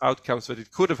serious outcomes that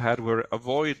it could have had were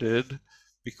avoided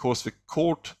because the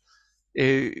court,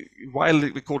 while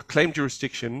the court claimed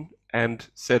jurisdiction and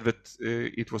said that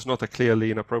it was not a clearly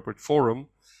inappropriate forum,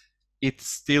 it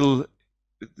still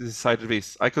decided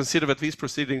this. I consider that these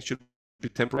proceedings should be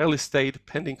temporarily stayed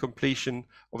pending completion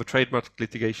of a trademark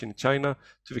litigation in China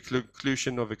to the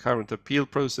conclusion of the current appeal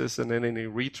process and then any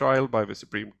retrial by the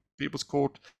Supreme People's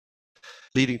Court,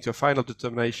 leading to a final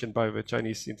determination by the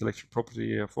Chinese Intellectual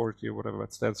Property Authority, or whatever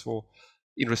that stands for,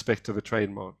 in respect of the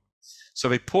trademark. So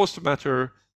they paused the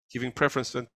matter, giving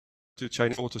preference to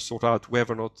Chinese law to sort out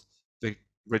whether or not the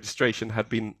registration had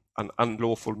been an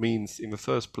unlawful means in the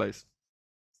first place.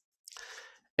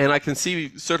 And I can see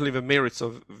certainly the merits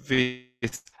of this.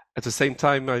 At the same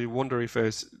time, I wonder if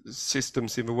there's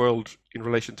systems in the world in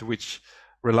relation to which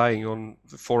relying on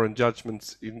the foreign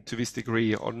judgments to this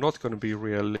degree are not going to be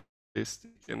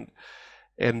realistic.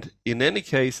 And in any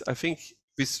case, I think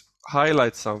this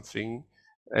highlights something,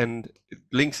 and it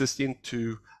links us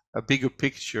into a bigger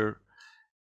picture.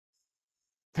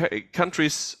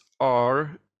 Countries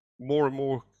are more and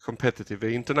more competitive.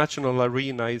 The international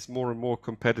arena is more and more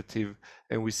competitive,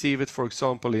 and we see it, for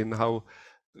example, in how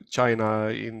China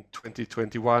in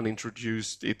 2021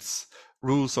 introduced its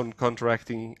rules on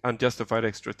counteracting unjustified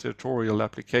extraterritorial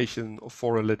application of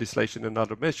foreign legislation and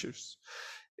other measures,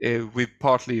 with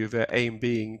partly the aim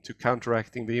being to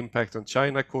counteracting the impact on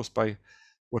China caused by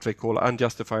what they call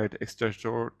unjustified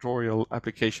extraterritorial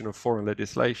application of foreign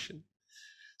legislation.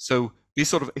 So these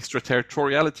sort of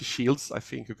extraterritoriality shields, I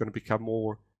think, are going to become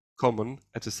more common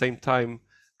at the same time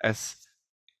as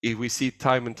we see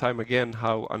time and time again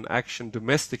how an action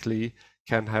domestically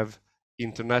can have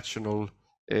international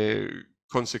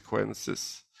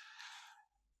consequences.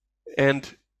 And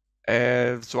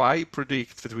so I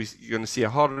predict that we're going to see a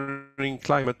hardening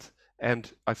climate,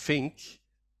 and I think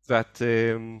that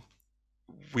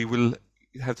we will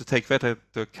have to take that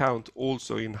into account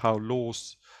also in how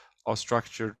laws are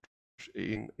structured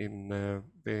in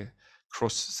the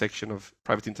cross-section of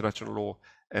private international law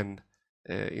and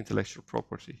intellectual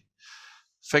property.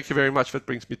 Thank you very much. That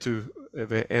brings me to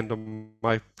the end of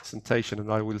my presentation,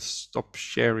 and I will stop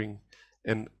sharing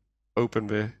and open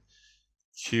the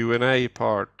Q&A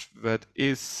part that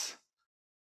is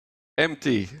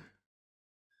empty.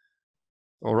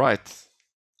 All right.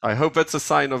 I hope that's a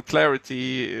sign of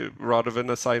clarity rather than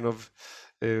a sign of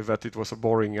that it was a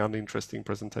boring, uninteresting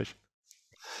presentation.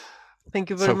 Thank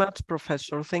you very much,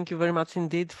 Professor. Thank you very much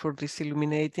indeed for this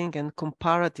illuminating and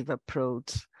comparative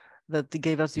approach that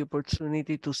gave us the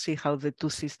opportunity to see how the two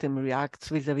systems react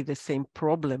vis-a-vis the same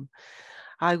problem.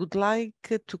 I would like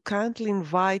to kindly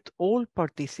invite all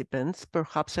participants,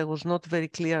 perhaps I was not very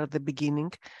clear at the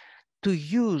beginning,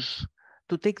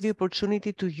 to take the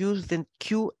opportunity to use the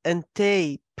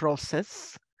Q&A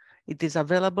process. It is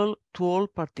available to all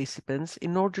participants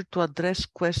in order to address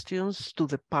questions to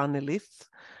the panelists.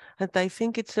 And I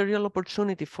think it's a real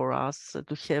opportunity for us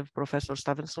to have Professor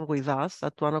Svantesson with us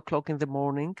at 1 o'clock in the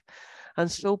morning. And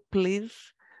so please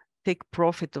take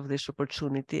profit of this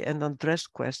opportunity and address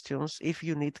questions if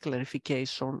you need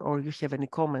clarification or you have any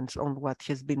comments on what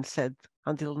has been said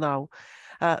until now.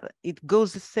 It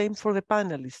goes the same for the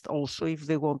panelists also if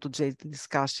they want to join the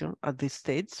discussion at this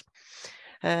stage.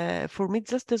 For me,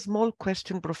 just a small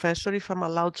question, Professor, if I'm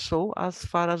allowed so, as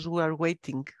far as we are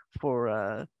waiting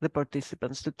for the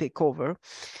participants to take over.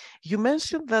 You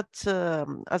mentioned that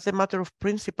as a matter of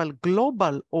principle,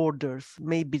 global orders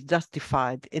may be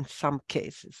justified in some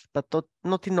cases, but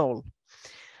not in all.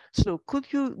 So could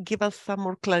you give us some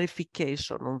more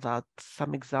clarification on that,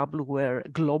 some example where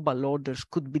global orders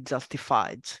could be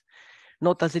justified,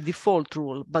 not as a default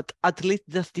rule, but at least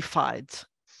justified?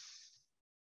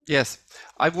 Yes,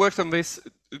 I've worked on this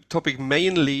topic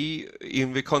mainly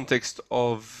in the context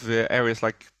of areas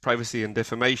like privacy and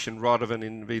defamation rather than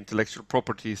in the intellectual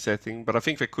property setting, but I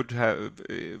think they could have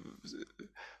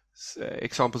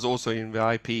examples also in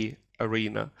the IP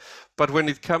arena. But when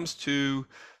it comes to,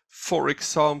 for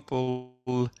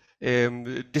example,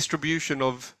 distribution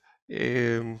of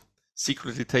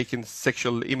secretly taken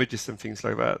sexual images and things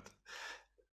like that,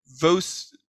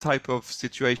 those type of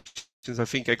situations, I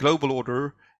think a global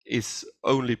order is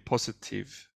only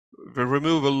positive. The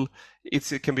removal,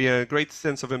 it can be a great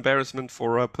sense of embarrassment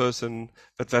for a person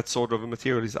that sort of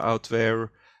material is out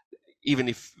there, even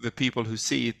if the people who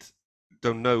see it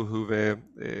don't know who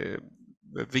the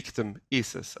victim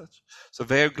is as such. So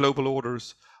their global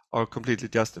orders are completely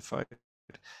justified.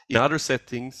 In other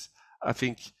settings, I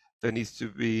think there needs to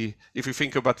be, if you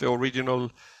think about the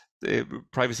original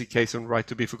privacy case on right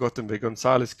to be forgotten, the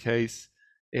Gonzalez case,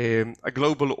 a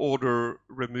global order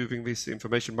removing this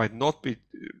information might not be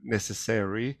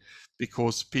necessary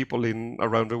because people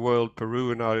around the world,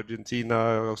 Peru and Argentina,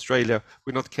 Australia,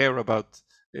 will not care about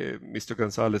Mr.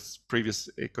 Gonzalez's previous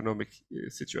economic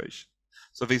situation.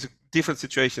 So these are different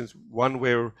situations, one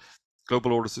where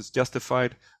global orders is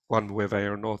justified, one where they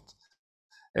are not.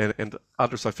 And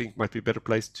others, I think, might be better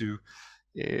placed to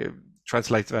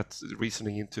translate that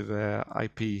reasoning into the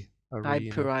IP arena.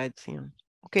 IP rights, yeah.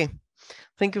 Okay.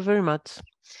 Thank you very much.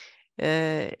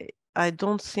 I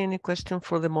don't see any question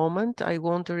for the moment. I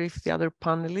wonder if the other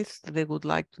panelists, they would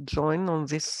like to join on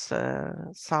this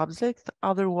subject.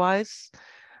 Otherwise,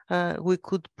 we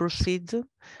could proceed.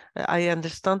 I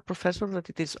understand, Professor, that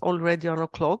it is already 1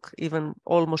 o'clock, even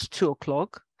almost 2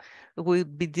 o'clock.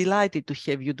 We'd be delighted to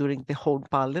have you during the whole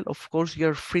panel. Of course,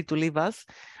 you're free to leave us,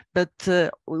 but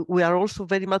we are also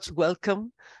very much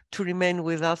welcome to remain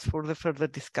with us for the further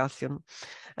discussion.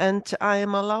 And I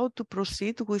am allowed to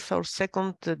proceed with our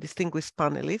second distinguished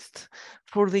panelist.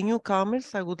 For the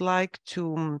newcomers, I would like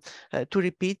to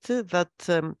repeat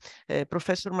that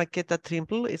Professor Marketa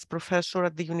Trimble is professor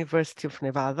at the University of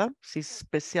Nevada. She's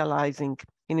specializing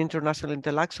in international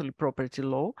intellectual property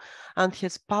law and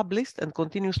has published and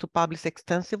continues to publish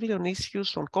extensively on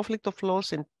issues on conflict of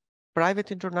laws in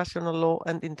private international law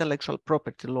and intellectual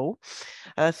property law.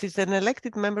 She's an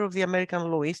elected member of the American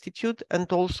Law Institute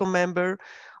and also member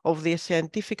of the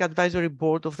Scientific Advisory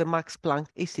Board of the Max Planck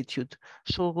Institute.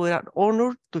 So we are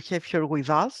honored to have her with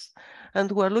us,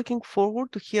 and we are looking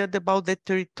forward to hear about the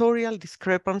territorial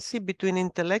discrepancy between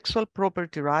intellectual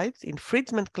property rights,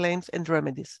 infringement claims, and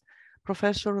remedies.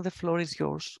 Professor, the floor is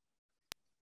yours.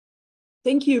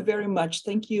 Thank you very much.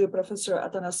 Thank you, Professor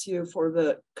Athanasiou, for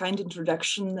the kind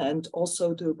introduction, and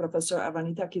also to Professor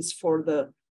Ioannis for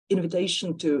the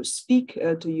invitation to speak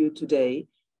to you today.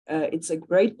 It's a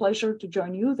great pleasure to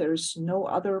join you. There's no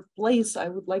other place I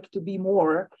would like to be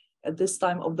more at this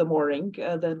time of the morning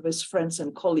than with friends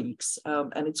and colleagues.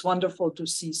 And it's wonderful to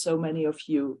see so many of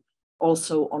you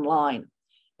also online.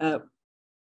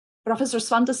 Professor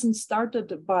Svantesson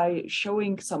started by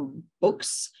showing some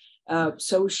books.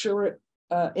 So sure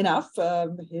enough,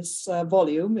 his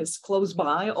volume is close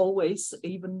by, always,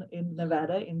 even in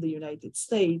Nevada, in the United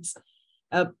States.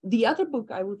 The other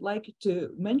book I would like to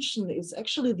mention is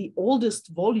actually the oldest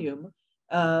volume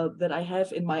that I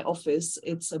have in my office.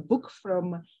 It's a book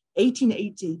from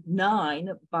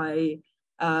 1889 by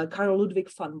Karl Ludwig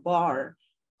van Baar,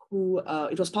 who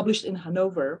it was published in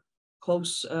Hanover.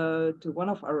 close to one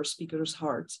of our speakers'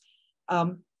 hearts.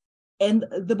 And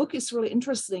the book is really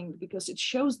interesting because it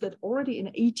shows that already in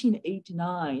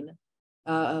 1889,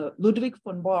 Ludwig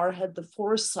von Baer had the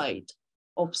foresight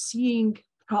of seeing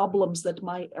problems that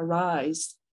might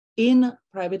arise in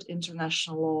private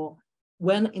international law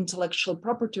when intellectual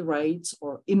property rights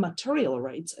or immaterial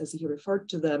rights, as he referred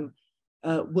to them,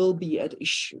 will be at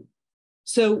issue.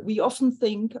 So we often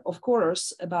think, of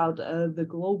course, about the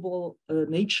global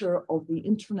nature of the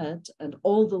internet and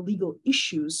all the legal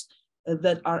issues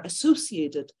that are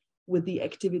associated with the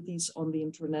activities on the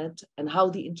internet and how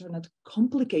the internet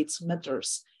complicates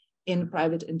matters in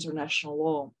private international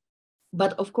law.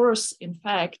 But of course, in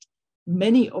fact,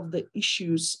 many of the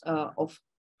issues of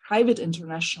private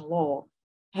international law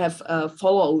have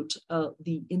followed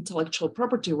the intellectual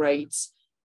property rights,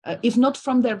 if not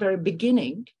from their very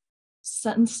beginning,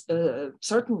 since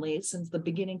certainly since the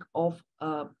beginning of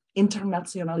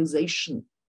internationalization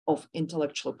of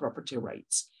intellectual property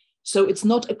rights. So it's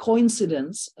not a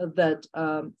coincidence that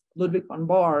Ludwig von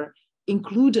Baer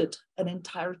included an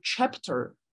entire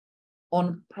chapter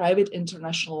on private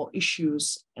international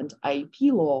issues and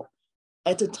IP law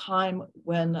at a time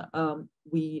when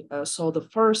we saw the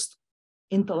first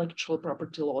intellectual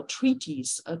property law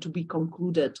treaties to be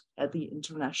concluded at the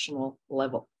international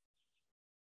level.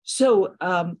 So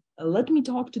let me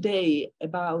talk today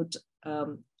about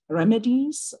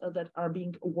remedies that are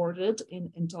being awarded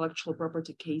in intellectual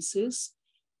property cases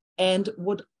and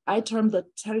what I term the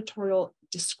territorial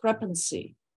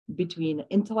discrepancy between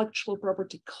intellectual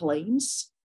property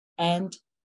claims and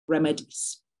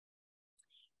remedies.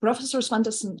 Professor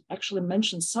Svantesson actually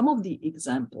mentioned some of the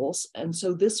examples, and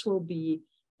so this will be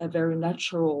a very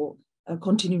natural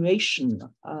continuation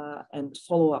and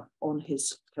follow-up on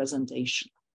his presentation.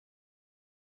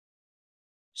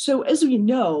 So as we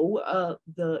know,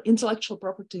 the intellectual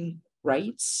property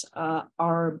rights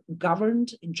are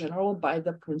governed in general by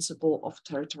the principle of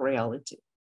territoriality.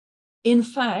 In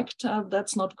fact,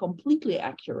 that's not completely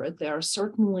accurate. There are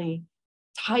certainly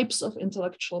types of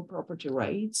intellectual property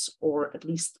rights, or at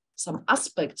least some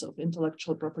aspects of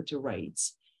intellectual property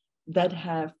rights that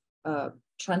have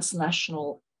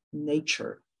transnational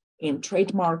nature. In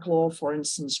trademark law, for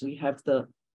instance, we have the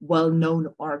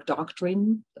well-known mark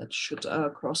doctrine that should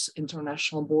cross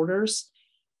international borders.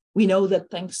 We know that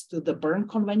thanks to the Berne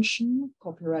Convention,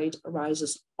 copyright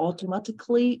arises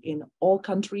automatically in all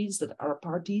countries that are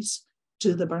parties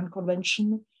to the Berne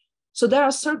Convention. So there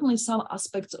are certainly some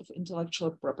aspects of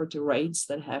intellectual property rights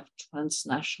that have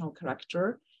transnational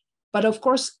character. But of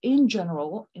course, in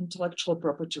general, intellectual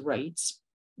property rights,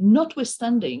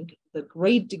 notwithstanding the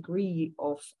great degree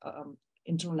of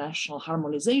international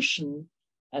harmonization,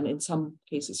 and in some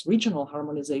cases regional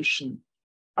harmonization,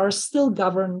 are still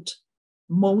governed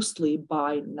mostly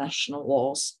by national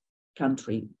laws,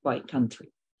 country by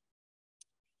country.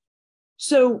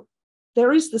 So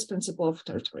there is this principle of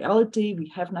territoriality.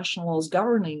 We have national laws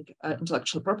governing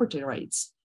intellectual property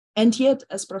rights. And yet,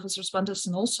 as Professor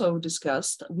Svantesson also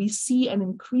discussed, we see an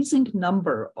increasing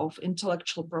number of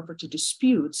intellectual property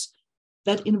disputes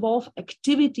that involve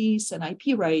activities and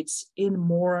IP rights in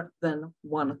more than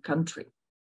one country.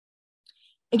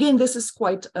 Again, this is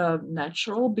quite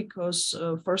natural because,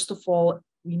 first of all,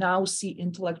 we now see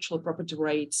intellectual property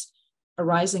rights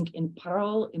arising in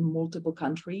parallel in multiple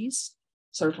countries.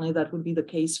 Certainly that would be the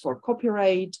case for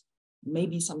copyright,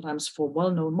 maybe sometimes for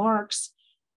well-known marks.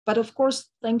 But of course,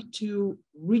 thanks to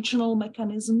regional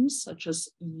mechanisms such as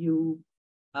EU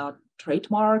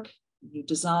trademark, EU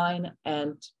design,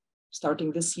 and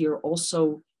starting this year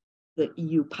also the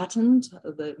EU patent,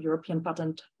 the European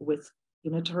patent with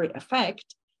unitary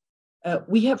effect,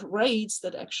 we have rights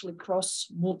that actually cross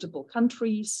multiple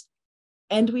countries.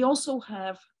 And we also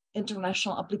have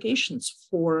international applications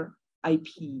for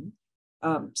IP,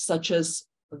 such as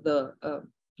the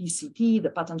PCT,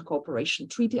 the Patent Cooperation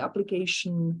Treaty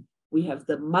application. We have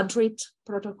the Madrid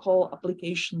Protocol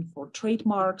application for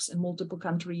trademarks in multiple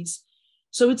countries.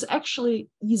 So it's actually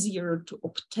easier to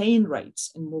obtain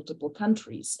rights in multiple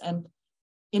countries. And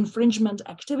infringement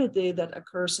activity that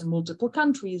occurs in multiple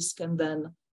countries can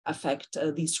then affect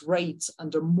these rights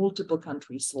under multiple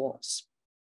countries' laws.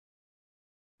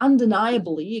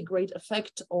 Undeniably, a great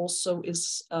effect also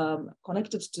is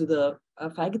connected to the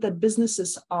fact that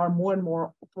businesses are more and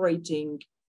more operating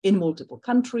in multiple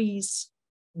countries,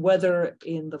 whether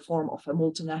in the form of a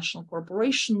multinational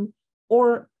corporation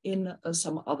or in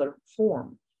some other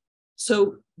form.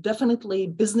 So definitely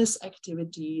business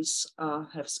activities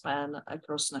have span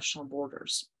across national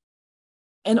borders.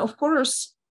 And of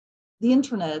course, the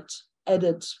internet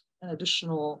added an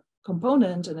additional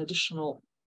component, an additional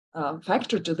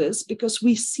factor to this, because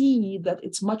we see that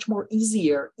it's much more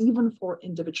easier, even for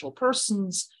individual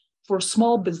persons, for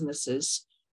small businesses,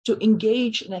 to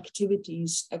engage in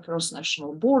activities across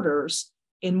national borders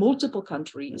in multiple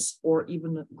countries or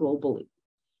even globally.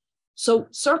 So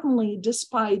certainly,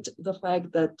 despite the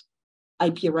fact that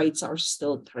IP rights are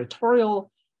still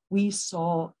territorial, we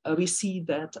see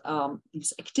that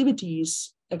these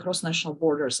activities across national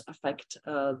borders affect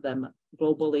them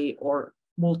globally or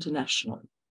multinationally.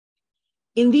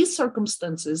 In these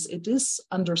circumstances, it is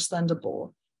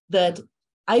understandable that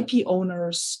IP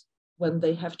owners, when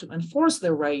they have to enforce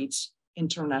their rights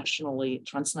internationally,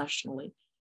 transnationally,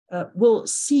 will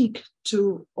seek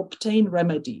to obtain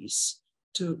remedies,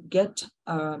 to get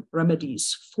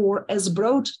remedies for as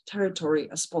broad territory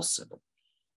as possible.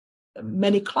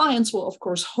 Many clients will, of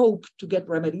course, hope to get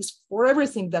remedies for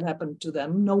everything that happened to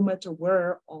them, no matter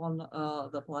where on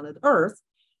the planet Earth,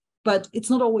 but it's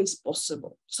not always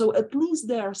possible. So at least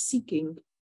they are seeking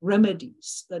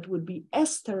remedies that would be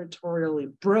as territorially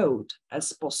broad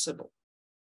as possible.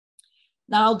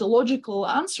 Now, the logical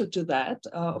answer to that,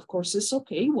 of course, is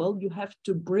okay, well, you have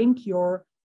to bring your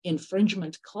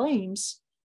infringement claims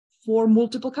for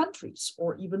multiple countries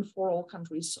or even for all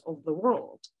countries of the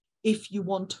world, if you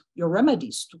want your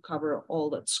remedies to cover all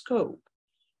that scope.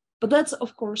 But that's,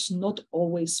 of course, not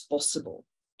always possible.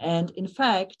 And in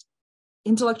fact,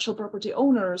 intellectual property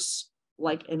owners,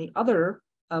 like any other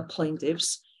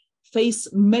plaintiffs, face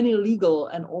many legal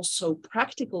and also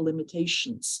practical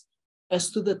limitations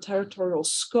as to the territorial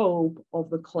scope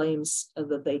of the claims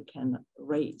that they can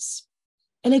raise.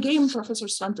 And again, Professor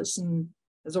Svantesson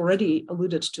has already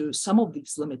alluded to some of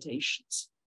these limitations.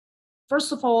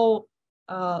 First of all,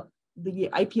 the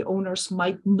IP owners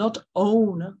might not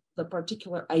own the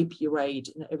particular IP right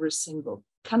in every single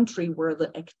country where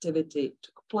the activity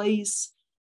took place.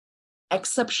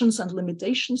 Exceptions and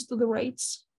limitations to the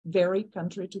rights vary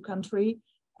country to country,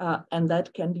 and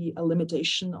that can be a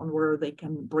limitation on where they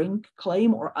can bring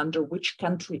claim or under which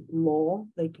country law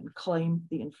they can claim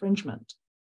the infringement.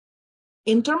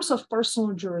 In terms of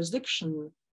personal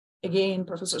jurisdiction, again,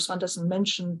 Professor Svantesson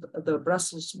mentioned the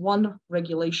Brussels I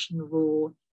regulation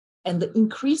rule and the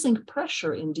increasing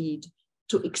pressure, indeed,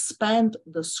 to expand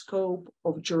the scope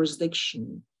of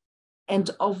jurisdiction and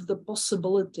of the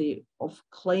possibility of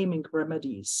claiming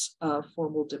remedies for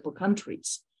multiple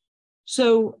countries.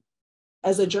 So,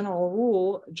 as a general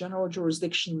rule, general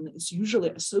jurisdiction is usually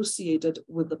associated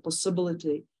with the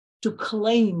possibility to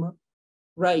claim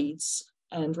rights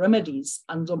and remedies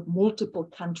under multiple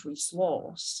countries'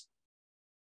 laws.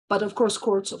 But of course,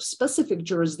 courts of specific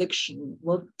jurisdiction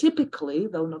will typically,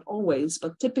 though not always,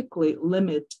 but typically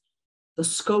limit the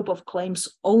scope of claims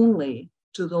only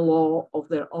to the law of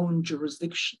their own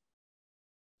jurisdiction.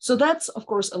 So that's, of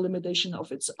course, a limitation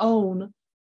of its own.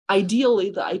 Ideally,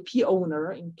 the IP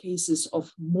owner, in cases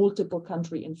of multiple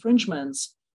country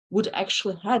infringements, would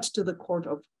actually head to the court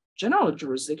of general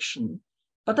jurisdiction,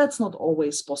 but that's not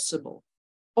always possible.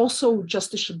 Also,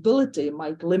 justiciability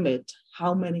might limit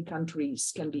how many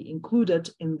countries can be included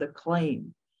in the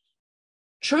claim.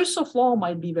 Choice of law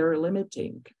might be very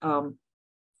limiting.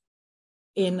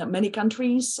 In many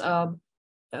countries,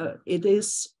 it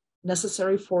is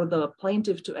necessary for the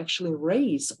plaintiff to actually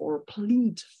raise or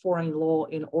plead foreign law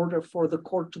in order for the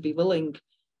court to be willing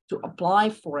to apply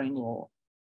foreign law.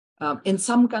 In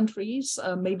some countries,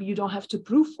 maybe you don't have to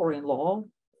prove foreign law,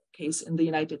 case in the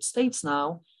United States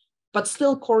now, but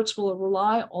still courts will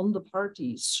rely on the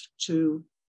parties to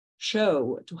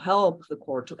show, to help the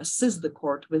court, to assist the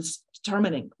court with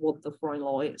determining what the foreign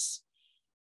law is.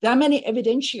 There are many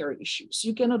evidentiary issues.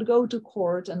 You cannot go to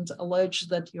court and allege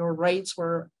that your rights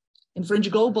were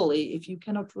infringed globally if you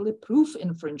cannot really prove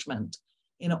infringement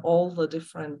in all the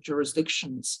different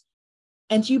jurisdictions.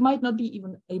 And you might not be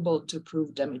even able to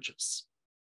prove damages.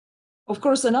 Of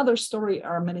course, another story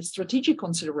are many strategic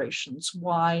considerations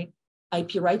why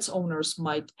IP rights owners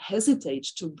might hesitate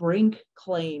to bring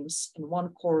claims in one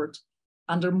court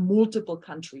under multiple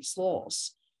countries'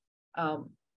 laws.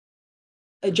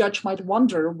 A judge might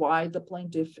wonder why the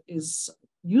plaintiff is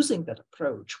using that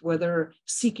approach, whether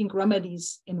seeking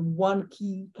remedies in one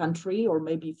key country or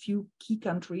maybe few key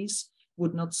countries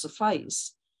would not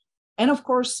suffice. And of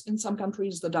course, in some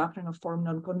countries, the doctrine of forum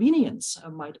nonconvenience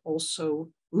might also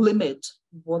limit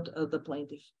what the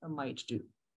plaintiff might do.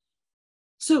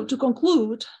 So to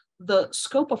conclude, the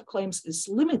scope of claims is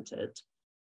limited,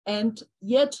 and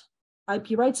yet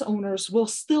IP rights owners will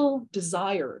still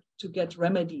desire to get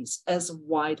remedies as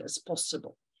wide as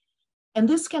possible. And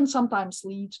this can sometimes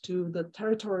lead to the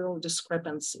territorial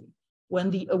discrepancy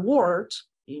when the award,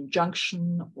 the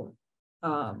injunction or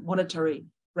monetary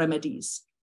remedies,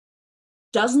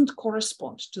 doesn't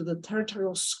correspond to the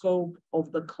territorial scope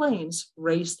of the claims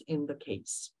raised in the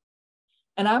case.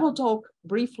 And I will talk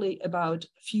briefly about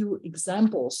a few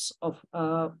examples of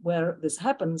where this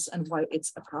happens and why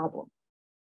it's a problem.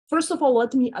 First of all,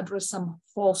 let me address some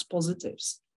false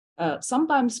positives.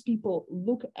 Sometimes people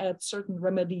look at certain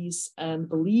remedies and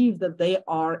believe that they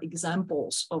are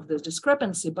examples of this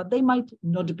discrepancy, but they might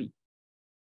not be.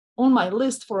 On my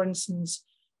list, for instance,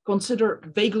 consider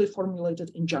vaguely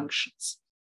formulated injunctions.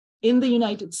 In the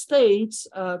United States,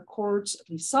 courts, at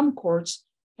least some courts,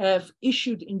 have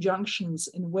issued injunctions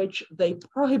in which they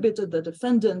prohibited the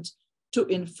defendant to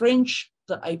infringe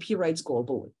the IP rights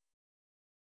globally.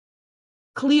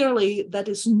 Clearly, that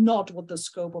is not what the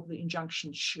scope of the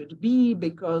injunction should be,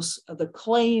 because the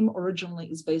claim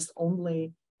originally is based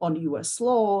only on US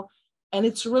law, and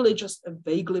it's really just a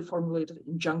vaguely formulated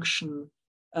injunction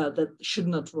that should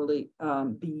not really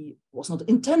was not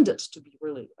intended to be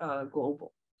really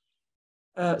global.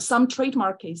 Some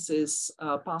trademark cases,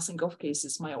 passing off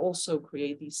cases, might also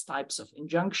create these types of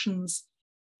injunctions.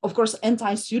 Of course,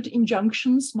 anti-suit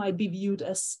injunctions might be viewed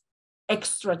as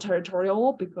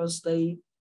extraterritorial because they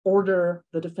order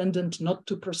the defendant not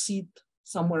to proceed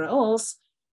somewhere else,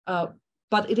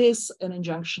 but it is an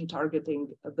injunction targeting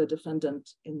the defendant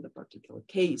in the particular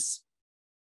case.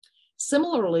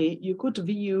 Similarly, you could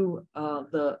view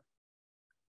the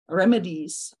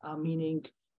remedies, meaning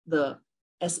the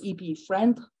SEP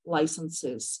friend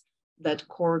licenses that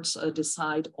courts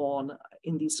decide on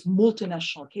in these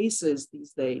multinational cases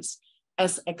these days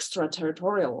as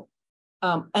extraterritorial.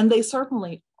 And they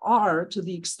certainly are, to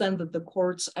the extent that the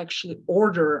courts actually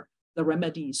order the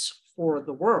remedies for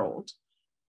the world.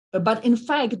 But in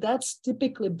fact, that's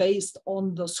typically based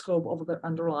on the scope of the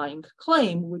underlying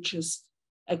claim, which is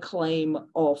a claim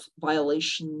of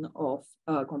violation of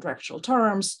contractual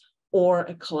terms or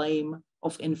a claim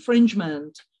of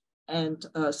infringement, and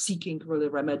seeking really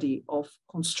remedy of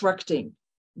constructing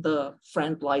the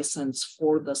friend license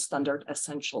for the standard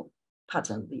essential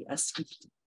patent, the SEP.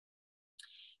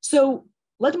 So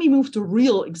let me move to a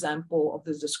real example of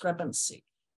this discrepancy.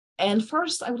 And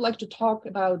first, I would like to talk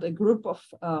about a group of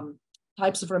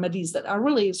types of remedies that are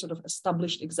really sort of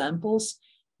established examples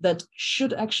that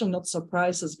should actually not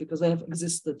surprise us because they have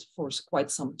existed for quite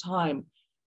some time.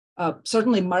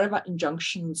 Certainly, Mareva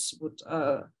injunctions would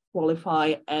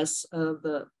qualify as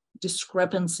the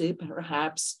discrepancy,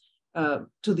 perhaps,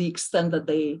 to the extent that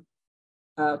they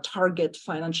target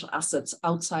financial assets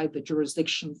outside the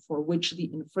jurisdiction for which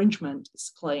the infringement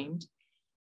is claimed.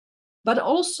 But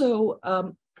also,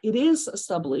 it is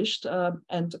established,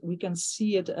 and we can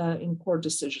see it in court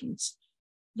decisions,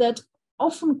 that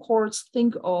often courts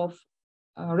think of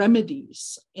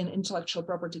remedies in intellectual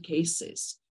property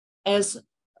cases as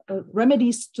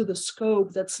remedies to the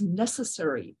scope that's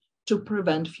necessary to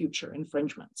prevent future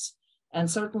infringements.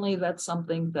 And certainly that's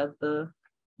something that the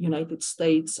United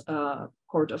States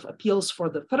Court of Appeals for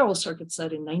the Federal Circuit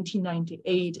said in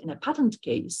 1998 in a patent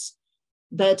case,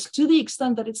 that to the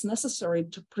extent that it's necessary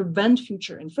to prevent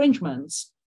future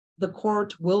infringements, the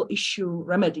court will issue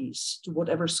remedies to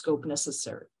whatever scope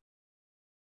necessary.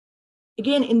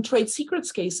 Again, in trade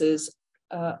secrets cases,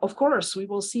 of course, we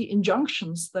will see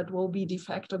injunctions that will be de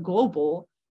facto global,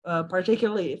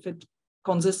 particularly if it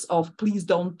consists of please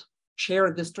don't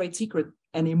share this trade secret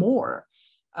anymore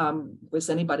with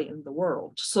anybody in the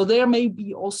world. So there may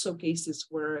be also cases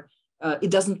where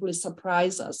it doesn't really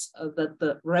surprise us that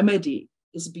the remedy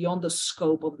is beyond the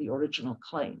scope of the original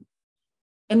claim.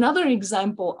 Another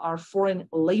example are foreign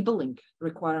labeling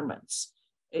requirements.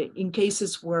 In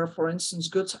cases where, for instance,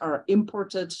 goods are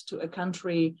imported to a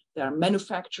country, they are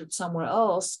manufactured somewhere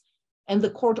else, and the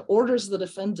court orders the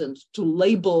defendant to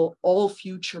label all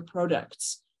future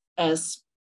products as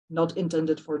not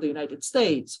intended for the United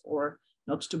States or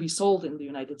not to be sold in the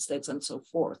United States and so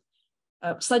forth.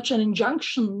 Such an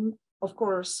injunction, of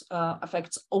course,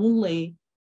 affects only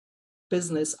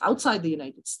business outside the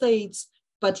United States,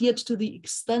 but yet to the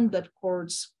extent that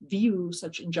courts view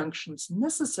such injunctions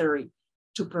necessary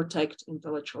to protect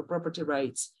intellectual property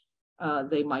rights,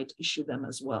 they might issue them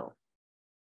as well.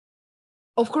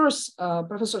 Of course,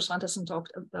 Professor Svantesson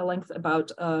talked at length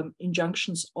about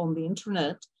injunctions on the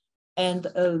internet, and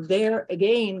there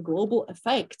again, global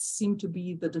effects seem to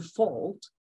be the default,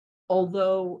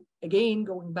 although again,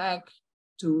 going back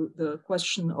to the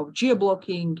question of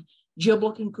geo-blocking,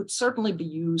 geo-blocking could certainly be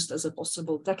used as a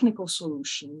possible technical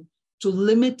solution to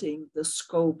limiting the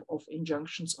scope of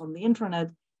injunctions on the internet.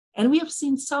 And we have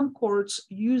seen some courts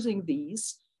using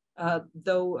these,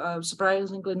 though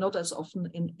surprisingly not as often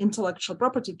in intellectual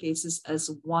property cases as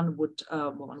one would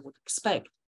expect.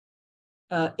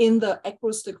 In the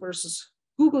acoustic versus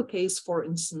Google case, for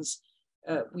instance,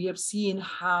 we have seen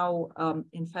how,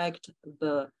 in fact,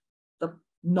 the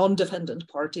non-defendant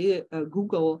party,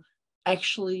 Google,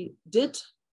 actually did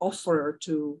offer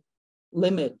to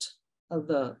limit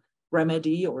the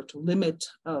remedy or to limit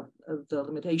the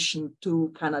limitation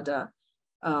to Canada,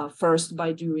 first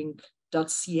by doing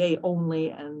 .ca only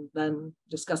and then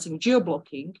discussing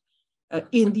geo-blocking.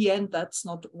 In the end, that's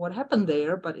not what happened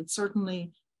there, but it's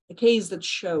certainly a case that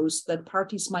shows that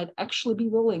parties might actually be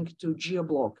willing to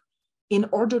geo-block in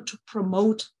order to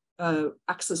promote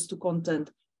access to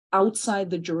content outside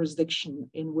the jurisdiction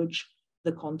in which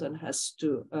the content has to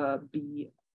be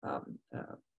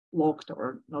locked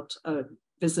or not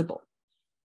visible.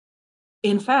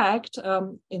 In fact,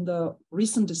 in the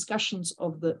recent discussions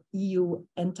of the EU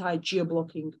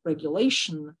anti-geo-blocking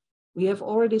regulation, we have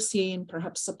already seen,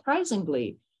 perhaps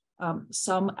surprisingly,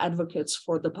 some advocates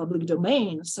for the public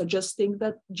domain suggesting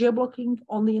that geo-blocking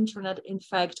on the internet, in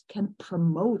fact, can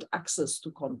promote access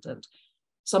to content,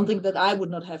 something that I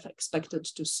would not have expected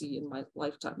to see in my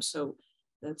lifetime. So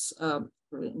that's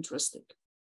really interesting.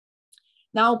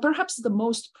 Now, perhaps the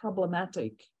most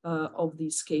problematic of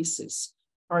these cases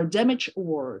are damage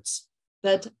awards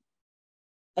that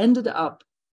ended up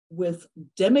with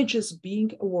damages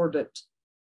being awarded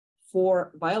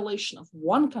for violation of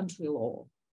one country law,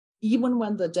 even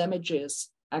when the damages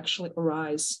actually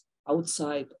arise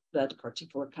outside that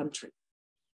particular country.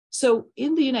 So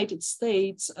in the United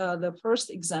States, the first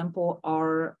example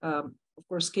are, of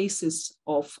course, cases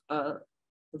of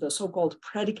the so-called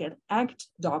predicate act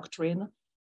doctrine,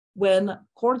 when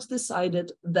courts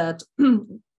decided that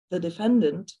the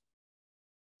defendant,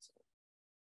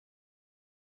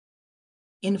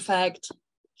 in fact,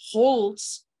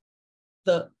 holds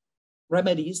the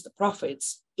remedies, the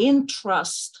profits, in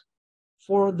trust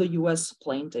for the US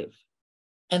plaintiff,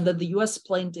 and that the US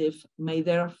plaintiff may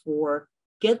therefore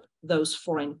get those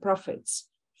foreign profits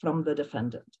from the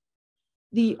defendant.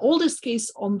 The oldest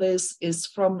case on this is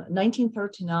from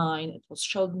 1939. It was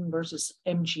Sheldon versus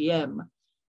MGM.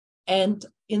 And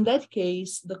in that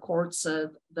case, the court said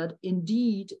that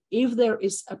indeed, if there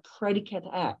is a predicate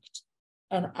act,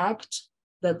 an act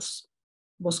that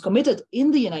was committed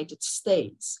in the United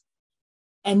States,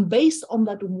 and based on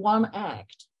that one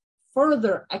act,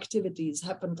 further activities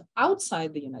happened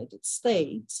outside the United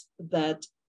States that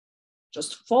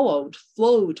just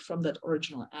flowed from that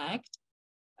original act,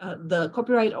 the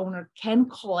copyright owner can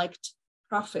collect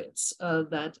profits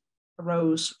that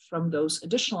arose from those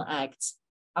additional acts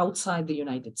outside the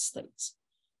United States.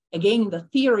 Again, the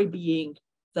theory being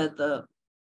that the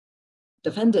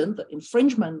defendant,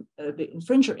 the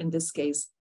infringer in this case,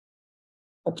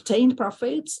 obtained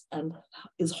profits and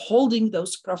is holding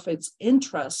those profits in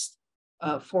trust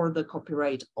for the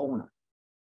copyright owner.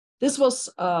 This was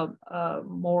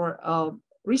more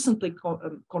recently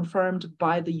confirmed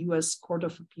by the US Court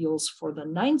of Appeals for the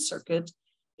Ninth Circuit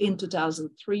in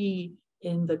 2003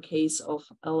 in the case of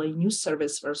LA News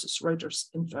Service versus Reuters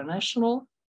International.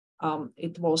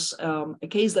 It was a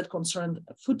case that concerned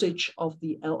footage of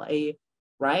the LA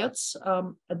riots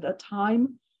at that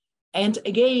time. And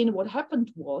again, what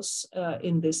happened was,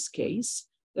 in this case,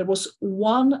 there was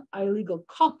one illegal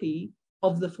copy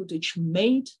of the footage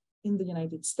made in the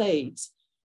United States,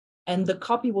 and the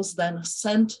copy was then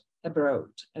sent abroad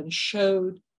and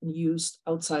showed and used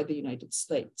outside the United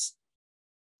States.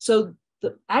 So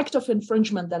the act of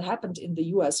infringement that happened in the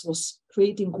US was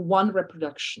creating one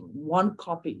reproduction, one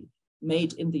copy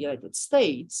made in the United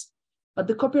States, but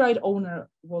the copyright owner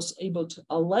was able to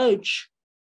allege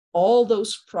all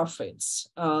those profits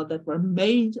that were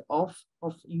made of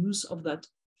use of that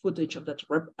footage, of that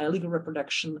illegal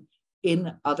reproduction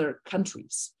in other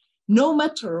countries. No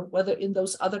matter whether in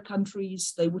those other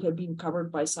countries they would have been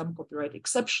covered by some copyright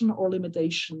exception or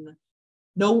limitation,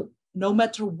 no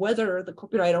matter whether the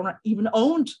copyright owner even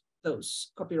owned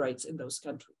those copyrights in those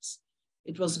countries.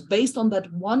 It was based on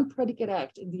that one predicate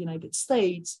act in the United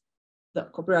States, the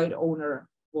copyright owner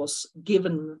was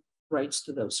given rights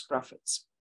to those profits.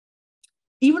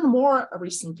 Even more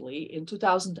recently, in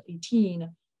 2018,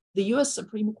 the US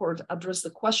Supreme Court addressed the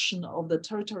question of the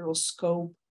territorial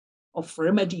scope of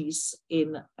remedies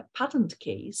in a patent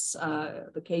case.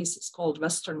 The case is called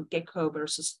Western Gecko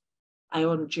versus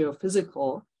Ion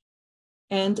Geophysical.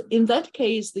 And in that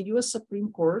case, the US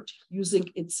Supreme Court, using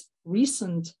its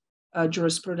recent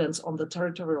jurisprudence on the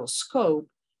territorial scope,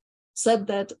 said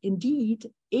that indeed,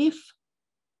 if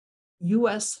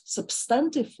US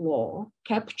substantive law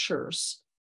captures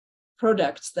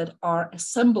products that are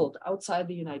assembled outside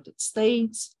the United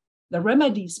States, the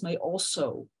remedies may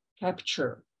also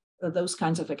capture those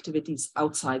kinds of activities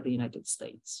outside the United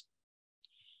States.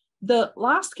 The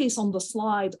last case on the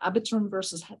slide, Abitron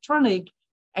versus Hetronic,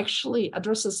 actually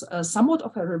addresses somewhat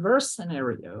of a reverse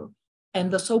scenario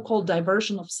and the so-called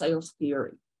diversion of sales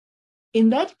theory. In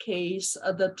that case,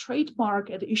 the trademark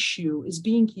at issue is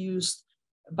being used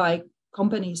by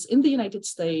companies in the United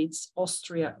States,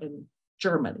 Austria, and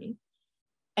Germany.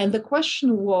 And the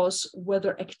question was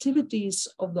whether activities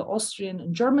of the Austrian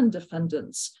and German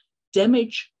defendants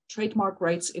damage trademark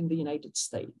rights in the United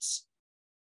States.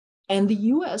 And the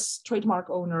US trademark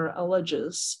owner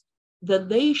alleges that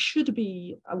they should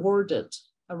be awarded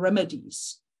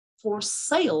remedies for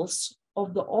sales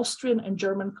of the Austrian and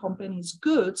German companies'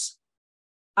 goods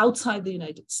outside the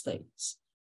United States.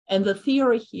 And the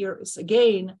theory here is,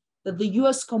 again, that the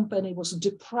US company was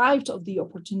deprived of the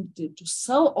opportunity to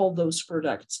sell all those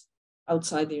products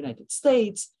outside the United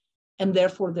States, and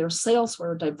therefore their sales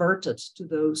were diverted to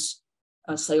those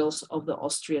sales of the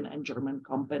Austrian and German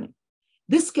company.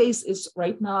 This case is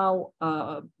right now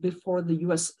before the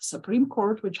US Supreme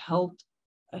Court, which held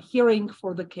a hearing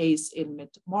for the case in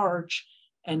mid-March,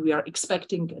 and we are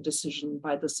expecting a decision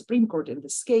by the Supreme Court in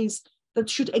this case that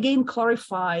should again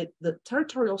clarify the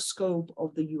territorial scope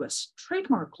of the US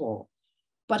trademark law,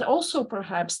 but also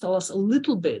perhaps tell us a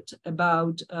little bit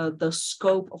about the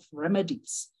scope of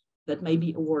remedies that may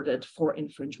be awarded for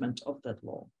infringement of that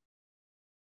law.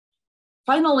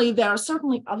 Finally, there are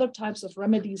certainly other types of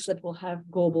remedies that will have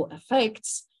global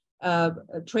effects.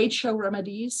 Trade show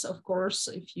remedies, of course,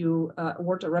 if you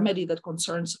award a remedy that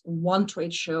concerns one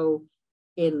trade show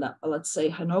in, let's say,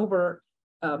 Hanover,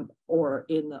 or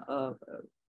in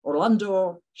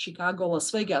Orlando, Chicago,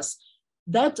 Las Vegas,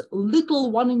 that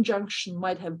little one injunction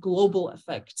might have global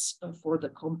effects for the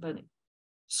company.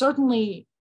 Certainly,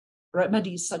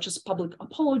 remedies such as public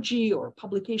apology or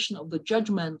publication of the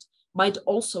judgment might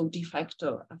also de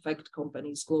facto affect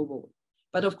companies globally.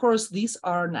 But of course, these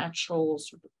are natural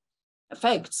sort of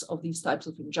effects of these types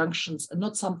of injunctions and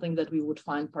not something that we would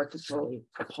find particularly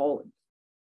appalling.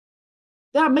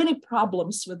 There are many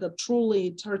problems with the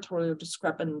truly territorial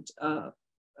discrepant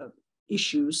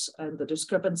issues and the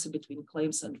discrepancy between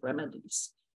claims and remedies.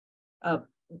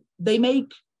 They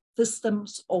make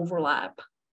systems overlap.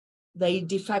 They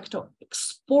de facto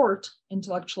export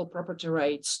intellectual property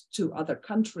rights to other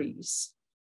countries.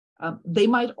 They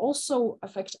might also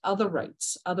affect other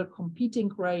rights, other competing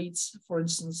rights, for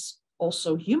instance,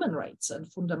 also human rights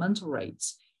and fundamental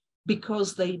rights,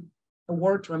 because they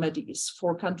award remedies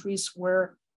for countries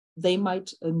where they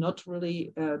might not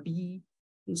really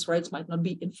these rights might not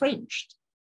be infringed.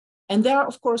 And there are,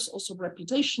 of course, also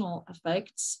reputational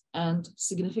effects and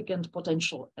significant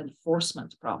potential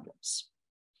enforcement problems.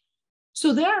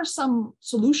 So there are some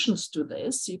solutions to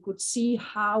this. You could see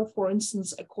how, for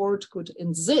instance, a court could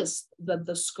insist that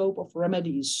the scope of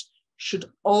remedies should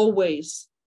always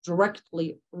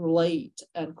directly relate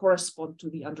and correspond to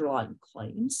the underlying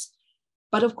claims.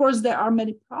 But of course, there are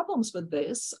many problems with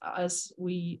this, as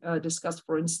we discussed,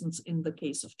 for instance, in the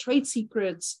case of trade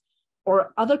secrets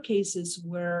or other cases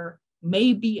where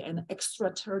maybe an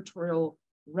extraterritorial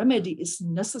remedy is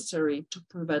necessary to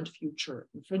prevent future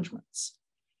infringements.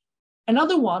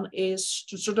 Another one is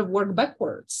to sort of work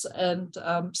backwards and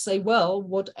say, well,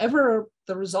 whatever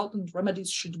the resultant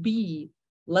remedies should be,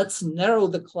 let's narrow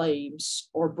the claims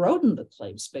or broaden the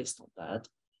claims based on that.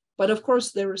 But of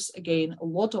course, there is, again, a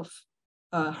lot of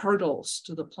hurdles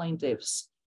to the plaintiffs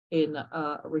in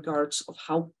regards of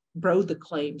how broad the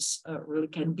claims really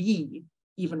can be,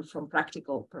 even from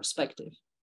practical perspective.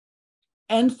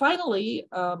 And finally,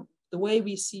 the way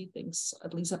we see things,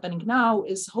 at least happening now,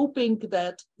 is hoping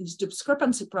that these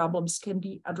discrepancy problems can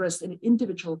be addressed in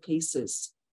individual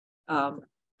cases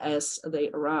as they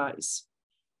arise.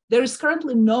 There is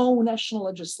currently no national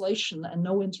legislation and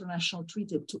no international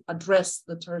treaty to address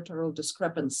the territorial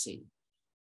discrepancy.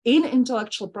 In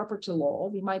intellectual property law,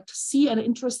 we might see an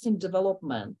interesting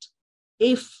development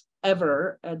if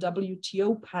ever a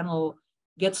WTO panel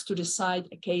gets to decide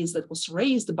a case that was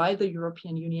raised by the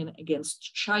European Union against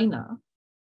China.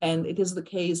 And it is the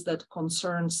case that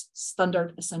concerns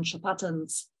standard essential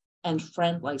patents and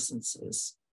friend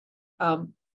licenses.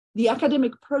 The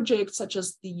academic projects such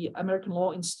as the American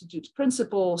Law Institute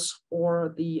Principles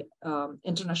or the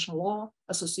International Law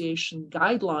Association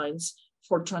guidelines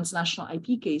for transnational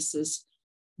IP cases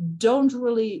don't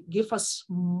really give us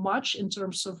much in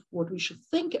terms of what we should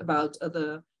think about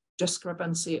the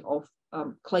discrepancy of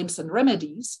claims and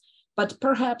remedies, but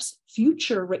perhaps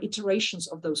future reiterations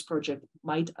of those projects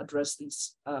might address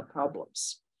these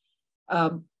problems.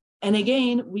 And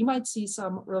again, we might see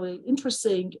some really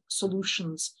interesting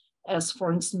solutions as,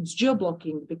 for instance,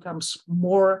 geo-blocking becomes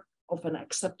more of an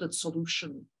accepted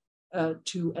solution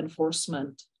to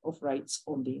enforcement of rights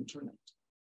on the internet.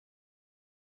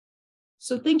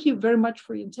 So thank you very much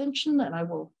for your attention, and I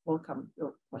will welcome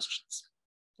your questions.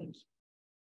 Thank you.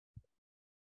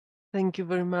 Thank you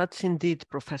very much indeed,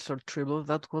 Professor Trimble.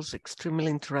 That was extremely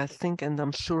interesting, and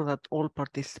I'm sure that all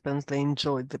participants, they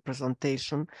enjoyed the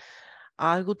presentation.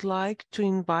 I would like to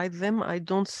invite them. I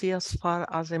don't see, as far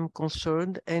as I'm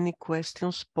concerned, any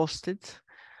questions posted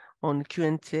on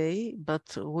Q&A,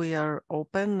 but we are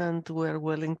open and we're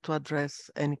willing to address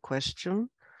any question.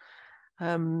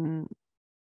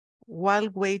 While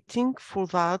waiting for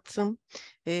that,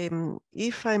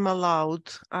 if I'm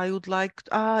allowed, I would like,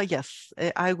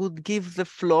 I would give the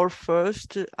floor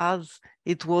first, as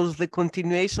it was the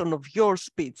continuation of your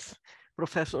speech,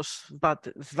 Professor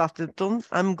Svantesson.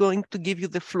 I'm going to give you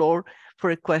the floor for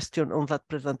a question on that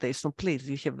presentation. Please,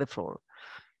 you have the floor.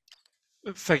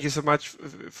 Thank you so much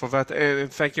for that.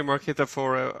 And thank you, Marketa,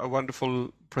 for a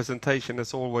wonderful presentation,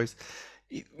 as always.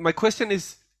 My question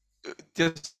is,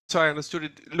 just so I understood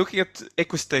it, looking at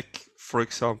Equistec, for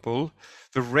example,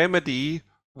 the remedy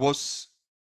was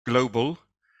global.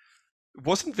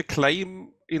 Wasn't the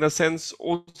claim, in a sense,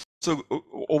 also,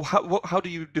 or how do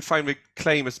you define the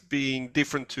claim as being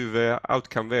different to the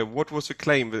outcome there? What was the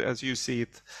claim, as you see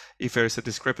it, if there is a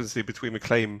discrepancy between the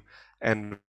claim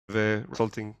and the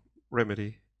resulting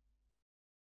remedy?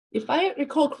 If I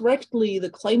recall correctly, the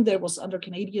claim there was under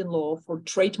Canadian law for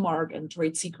trademark and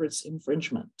trade secrets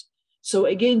infringement. So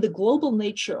again, the global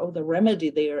nature of the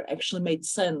remedy there actually made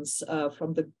sense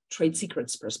from the trade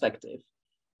secrets perspective,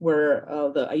 where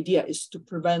the idea is to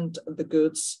prevent the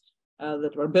goods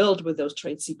that were built with those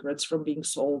trade secrets from being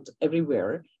sold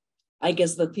everywhere. I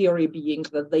guess the theory being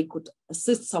that they could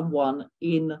assist someone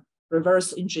in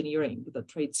reverse engineering the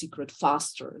trade secret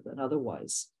faster than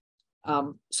otherwise.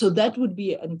 So that would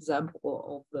be an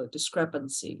example of the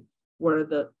discrepancy, where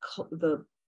the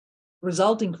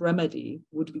resulting remedy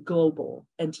would be global,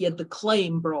 and yet the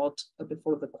claim brought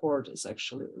before the court is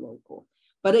actually local.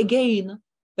 But again,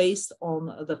 based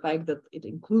on the fact that it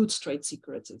includes trade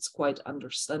secrets, it's quite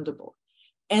understandable.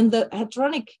 And the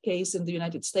Hadronic case in the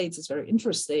United States is very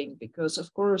interesting because,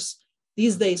 of course,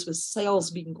 these days with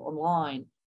sales being online,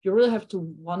 you really have to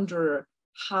wonder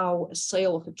how a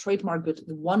sale of a trademark good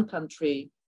in one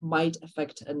country might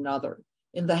affect another.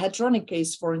 In the Hadronic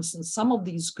case, for instance, some of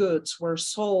these goods were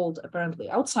sold apparently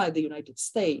outside the United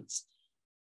States,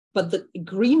 but the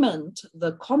agreement,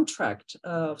 the contract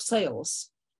of sales,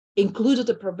 included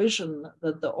a provision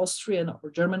that the Austrian or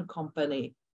German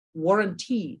company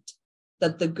warranted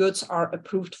that the goods are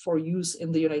approved for use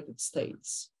in the United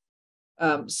States.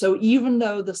 So even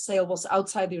though the sale was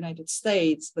outside the United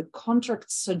States, the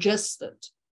contract suggested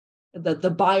that the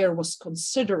buyer was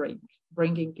considering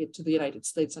bringing it to the United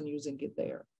States and using it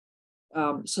there.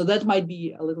 So that might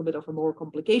be a little bit of a more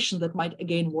complication that might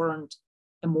again warrant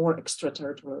a more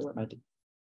extraterritorial remedy.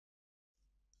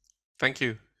 Thank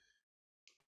you.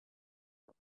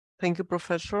 Thank you,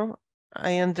 Professor.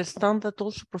 I understand that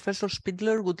also Professor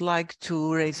Spindler would like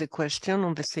to raise a question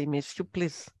on the same issue.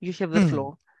 Please, you have the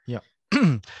floor. Yeah.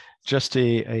 Just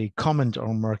a comment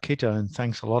on Marketa, and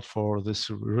thanks a lot for this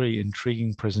really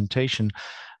intriguing presentation.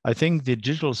 I think the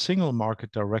Digital Single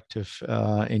Market Directive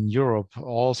in Europe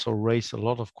also raised a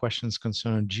lot of questions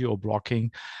concerning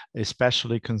geo-blocking,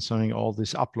 especially concerning all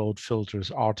these upload filters,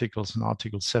 articles in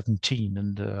Article 17.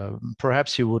 And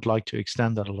perhaps you would like to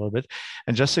extend that a little bit.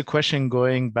 And just a question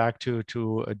going back to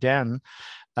Dan.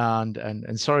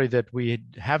 And sorry that we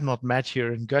have not met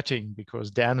here in Göttingen, because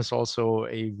Dan is also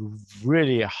a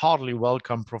really heartily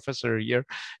welcome professor here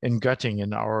in Göttingen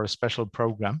in our special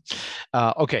program.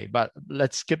 Okay, but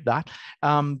let's skip that.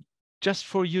 Just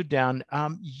for you, Dan,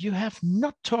 you have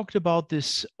not talked about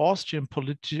this Austrian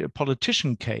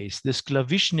politician case, this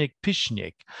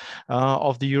Glavischnik-Pischnik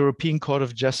of the European Court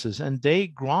of Justice, and they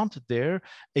granted there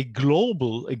a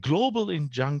global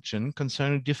injunction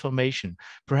concerning defamation.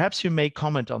 Perhaps you may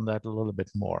comment on that a little bit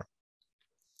more.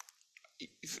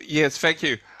 Yes, thank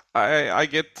you. I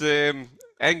get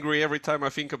angry every time I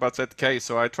think about that case,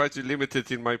 so I try to limit it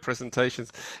in my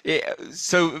presentations.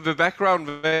 So the background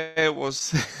there was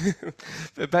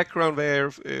the background there.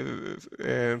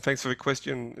 Thanks for the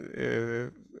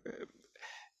question.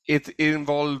 It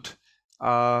involved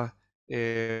Austrian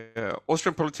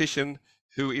politician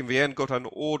who, in the end, got an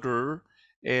order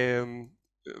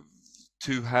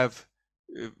to have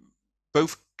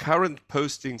both current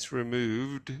postings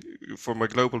removed from a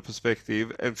global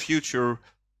perspective and future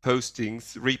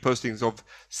postings, repostings of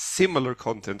similar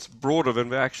content, broader than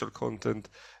the actual content,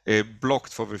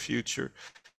 blocked for the future.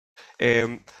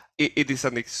 It is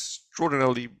an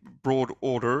extraordinarily broad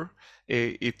order.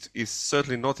 It is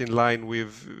certainly not in line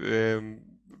with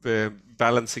the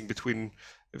balancing between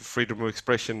freedom of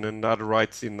expression and other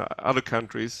rights in other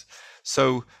countries.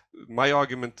 So my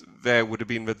argument there would have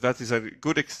been that that is a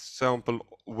good example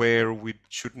where we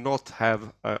should not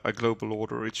have a global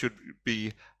order. It should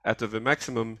be at the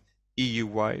maximum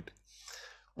EU-wide.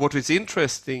 What is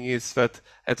interesting is that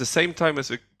at the same time as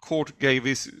the court gave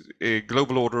this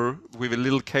global order with a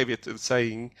little caveat of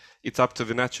saying it's up to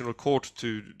the national court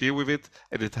to deal with it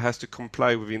and it has to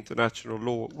comply with international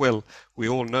law. Well, we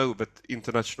all know that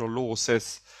international law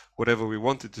says whatever we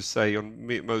wanted to say on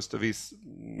most of these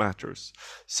matters.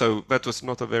 So that was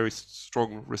not a very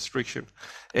strong restriction.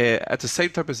 At the same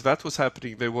time as that was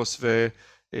happening, there was the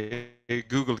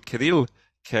Google Canil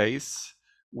case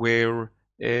where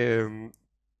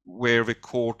the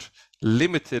court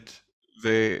limited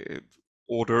the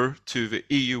order to the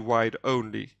EU-wide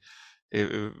only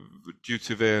due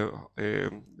to the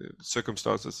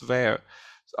circumstances there.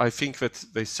 I think that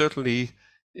they certainly,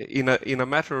 in a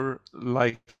matter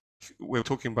like we're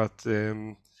talking about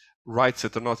rights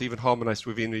that are not even harmonized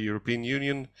within the European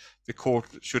Union, the court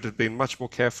should have been much more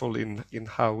careful in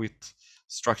how it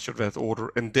structured that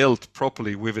order and dealt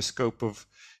properly with the scope of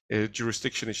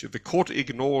jurisdiction issue. The court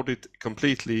ignored it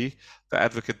completely. The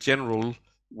Advocate General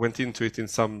went into it in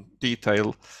some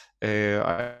detail.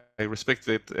 I respect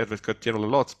the Advocate General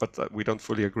a lot, but we don't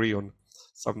fully agree on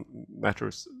some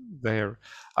matters there.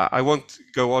 I won't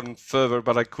go on further,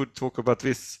 but I could talk about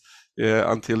this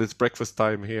until it's breakfast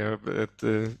time here. But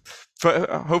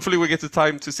hopefully we get the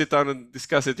time to sit down and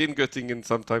discuss it in Göttingen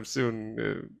sometime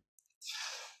soon.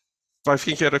 But I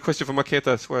think you had a question for Marketa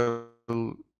as well.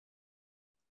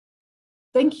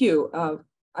 Thank you.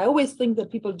 I always think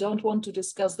that people don't want to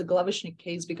discuss the Glavishnik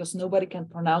case because nobody can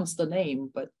pronounce the name,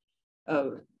 but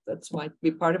that might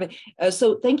be part of it.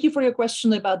 So thank you for your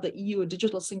question about the EU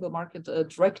Digital Single Market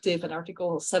Directive and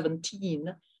Article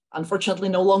 17. Unfortunately,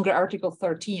 no longer Article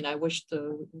 13. I wish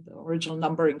the original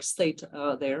numbering stayed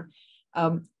there.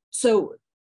 So,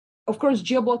 of course,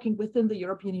 geo-blocking within the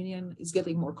European Union is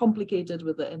getting more complicated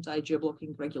with the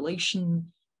anti-geo-blocking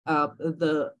regulation.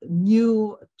 The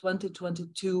new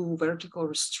 2022 vertical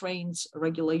restraints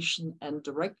regulation and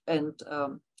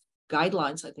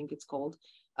guidelines, I think it's called,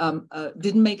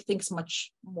 didn't make things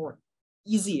much more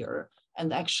easier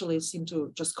and actually seem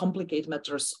to just complicate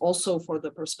matters also for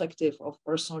the perspective of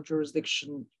personal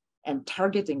jurisdiction and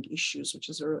targeting issues, which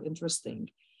is very interesting.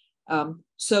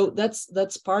 So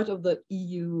that's part of the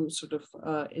EU sort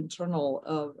of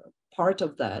internal part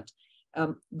of that.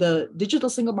 The Digital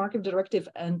Single Market Directive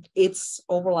and its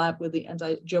overlap with the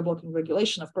anti-geo-blocking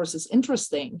regulation, of course, is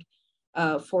interesting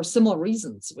for similar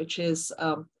reasons, which is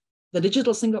the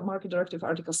Digital Single Market Directive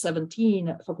Article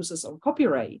 17 focuses on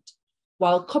copyright,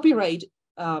 while copyright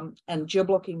and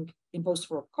geo-blocking imposed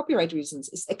for copyright reasons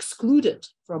is excluded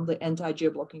from the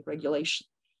anti-geo-blocking regulation.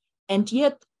 And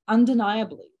yet,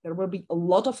 undeniably, there will be a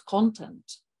lot of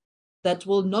content that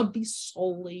will not be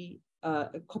solely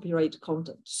copyright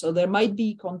content. So there might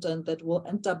be content that will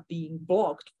end up being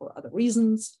blocked for other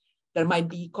reasons. There might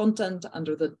be content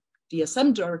under the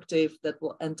DSM directive that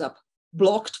will end up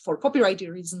blocked for copyright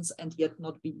reasons and yet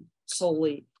not be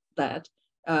solely that.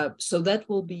 So that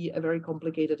will be a very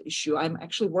complicated issue. I'm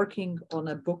actually working on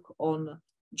a book on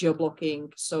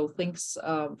geo-blocking. So things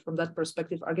from that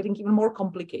perspective are getting even more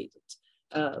complicated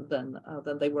than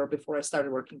they were before I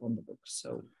started working on the book.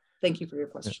 So thank you for your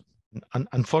question.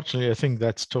 Unfortunately, I think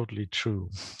that's totally true.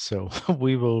 So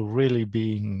we will really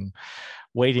be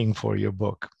waiting for your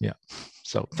book. Yeah.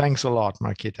 So thanks a lot,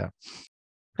 Marketa.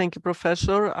 Thank you,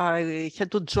 Professor. I had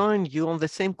to join you on the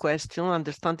same question. I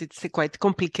understand it's a quite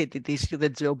complicated issue, the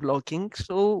geo-blocking.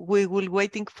 So we will be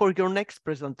waiting for your next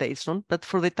presentation. But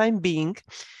for the time being,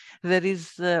 there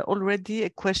is already a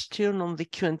question on the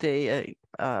Q&A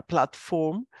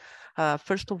platform.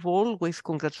 First of all, with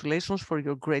congratulations for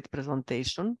your great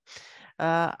presentation.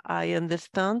 I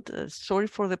understand, sorry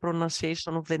for the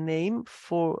pronunciation of the name,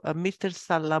 for Mr.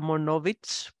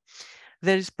 Salamonovich.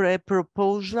 There is a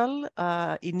proposal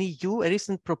in EU, a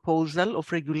recent proposal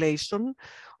of regulation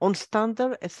on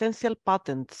standard essential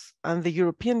patents, and the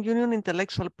European Union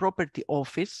Intellectual Property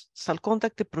Office shall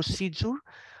conduct a procedure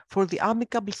for the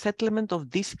amicable settlement of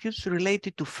disputes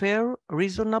related to fair,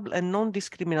 reasonable, and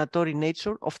non-discriminatory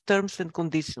nature of terms and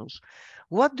conditions.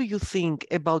 What do you think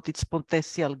about its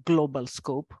potential global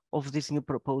scope of this new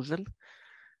proposal?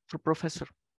 For Professor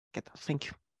Marketa, thank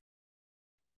you.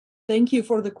 Thank you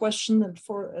for the question and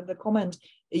for the comment.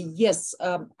 Yes,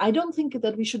 I don't think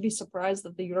that we should be surprised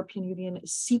that the European Union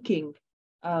is seeking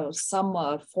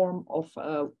some form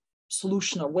of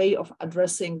solution or way of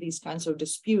addressing these kinds of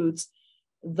disputes.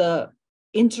 The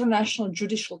international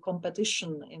judicial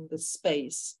competition in this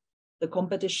space, the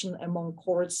competition among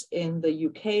courts in the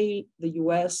UK, the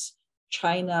US,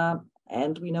 China,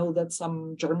 and we know that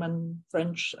some German,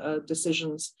 French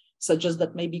decisions suggest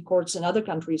that maybe courts in other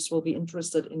countries will be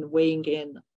interested in weighing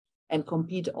in and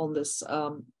compete on this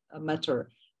matter,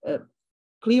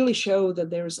 clearly show that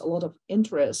there's a lot of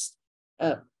interest.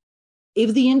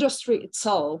 If the industry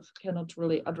itself cannot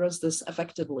really address this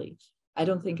effectively, I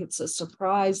don't think it's a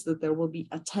surprise that there will be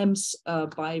attempts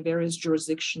by various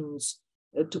jurisdictions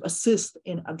to assist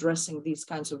in addressing these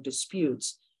kinds of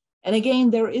disputes. And again,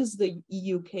 there is the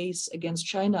EU case against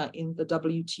China in the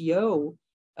WTO,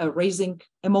 raising,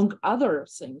 among other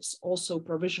things, also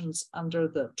provisions under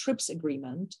the TRIPS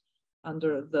agreement,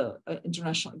 under the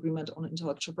International Agreement on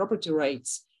Intellectual Property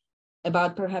Rights,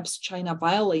 about perhaps China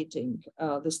violating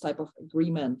this type of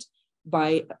agreement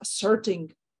by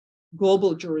asserting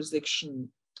global jurisdiction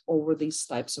over these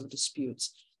types of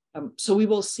disputes. So we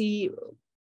will see,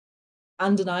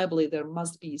 undeniably, there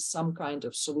must be some kind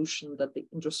of solution that the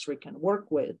industry can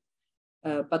work with,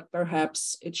 but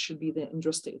perhaps it should be the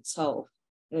industry itself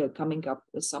coming up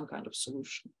with some kind of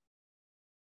solution.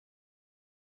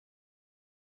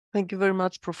 Thank you very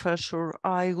much, Professor.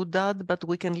 I would add, but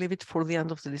we can leave it for the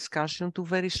end of the discussion, two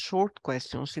very short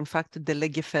questions. In fact, de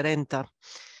lege ferenta.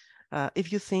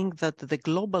 If you think that the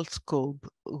global scope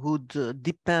would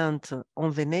depend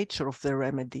on the nature of the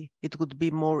remedy, it would be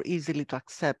more easily to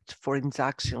accept for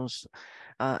injunctions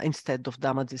instead of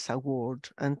damages award.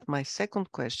 And my second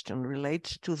question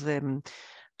relates to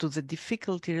the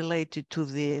difficulty related to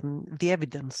the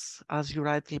evidence, as you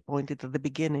rightly pointed at the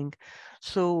beginning.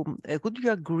 So would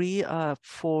you agree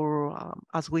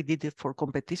as we did it for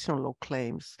competition law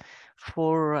claims,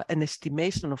 for an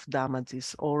estimation of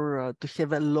damages or to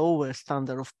have a lower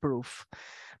standard of proof?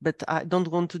 But I don't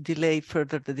want to delay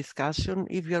further the discussion.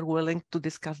 If you are willing to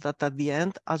discuss that at the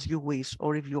end, as you wish,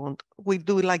 or if you want, we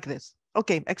do it like this.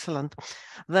 Okay, excellent.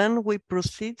 Then we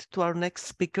proceed to our next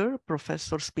speaker,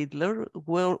 Professor Spindler.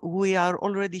 Well, we are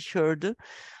already heard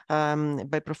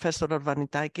by Professor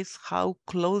Arvanitakis how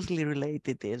closely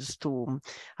related it is to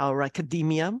our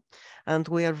academia, and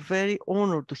we are very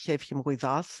honored to have him with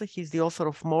us. He's the author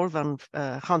of more than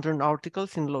 100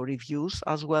 articles in law reviews,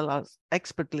 as well as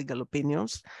expert legal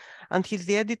opinions, and he's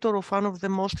the editor of one of the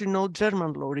most renowned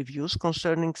German law reviews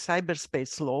concerning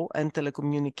cyberspace law and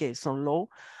telecommunication law,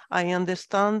 I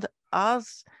understand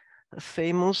as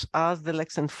famous as the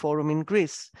Lexen Forum in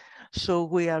Greece. So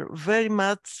we are very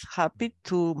much happy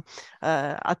to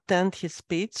attend his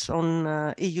speech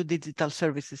on EU Digital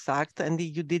Services Act and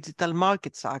EU Digital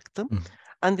Markets Act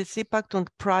and its impact on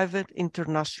private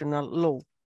international law.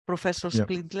 Professor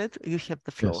Spindler, you have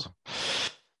the floor.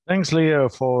 Yes. Thanks, Leah,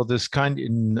 for this kind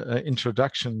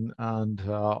introduction, and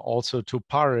also to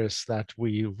Paris that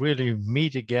we really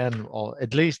meet again, or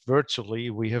at least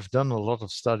virtually. We have done a lot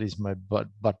of studies,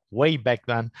 but way back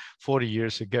then, 40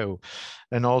 years ago.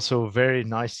 And also very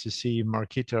nice to see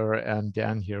Marketa and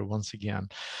Dan here once again.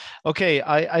 Okay,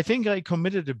 I think I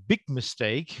committed a big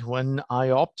mistake when I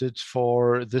opted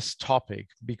for this topic,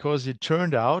 because it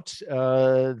turned out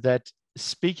that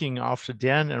speaking after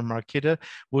Dan and Marketa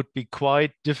would be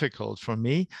quite difficult for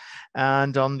me.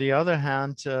 And on the other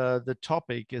hand, the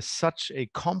topic is such a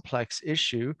complex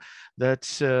issue that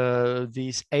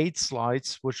these 8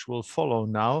 slides, which will follow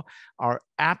now, are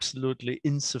absolutely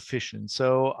insufficient.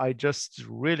 So I just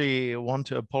really want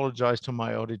to apologize to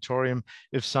my auditorium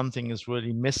if something is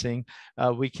really missing.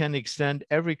 We can extend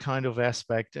every kind of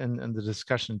aspect in the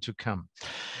discussion to come.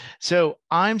 So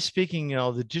I'm speaking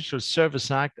of the Digital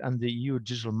Service Act and the EU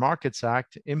Digital Markets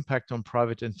Act, impact on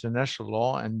private international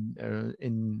law,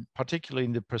 and particularly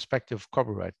in the perspective of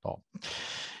copyright law.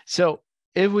 So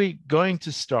if we're going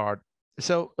to start,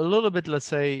 so a little bit, let's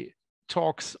say,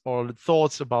 talks or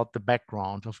thoughts about the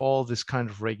background of all this kind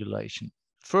of regulation.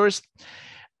 First,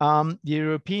 the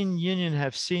European Union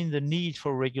have seen the need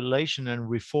for regulation and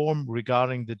reform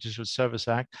regarding the Digital Service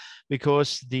Act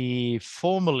because the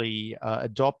formally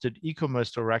adopted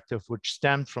e-commerce directive, which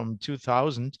stemmed from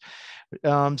 2000,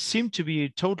 seemed to be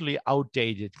totally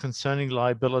outdated concerning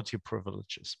liability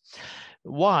privileges.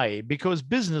 Why? Because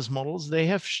business models, they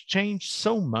have changed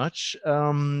so much.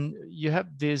 You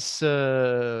have this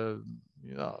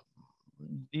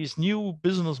these new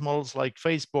business models like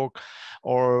Facebook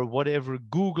or whatever,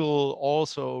 Google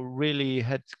also really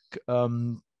had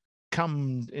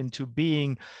come into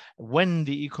being when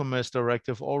the e-commerce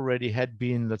directive already had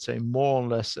been, let's say, more or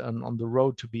less on the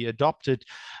road to be adopted,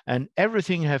 and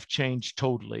everything have changed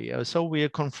totally. So we are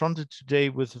confronted today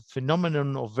with a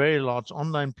phenomenon of very large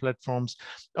online platforms,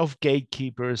 of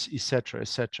gatekeepers, etc.,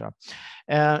 etc.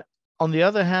 On the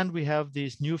other hand, we have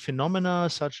these new phenomena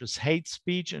such as hate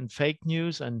speech and fake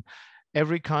news and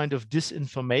every kind of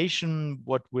disinformation,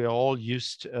 what we're all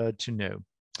used to know.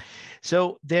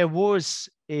 So there was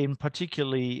in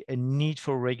particularly a need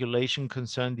for regulation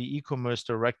concerning the e-commerce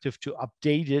directive to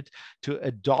update it, to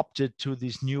adopt it to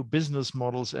these new business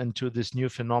models and to this new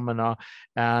phenomena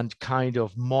and kind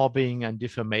of mobbing and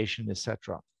defamation,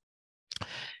 etc.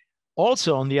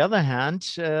 Also, on the other hand,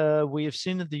 we have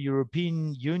seen at the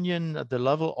European Union at the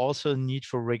level also a need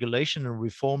for regulation and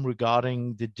reform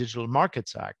regarding the Digital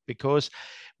Markets Act, because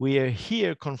we are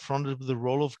here confronted with the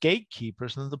role of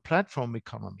gatekeepers in the platform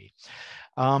economy.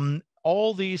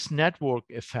 All these network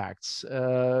effects,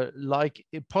 like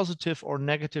positive or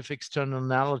negative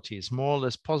externalities, more or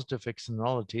less positive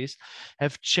externalities,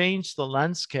 have changed the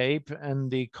landscape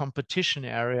and the competition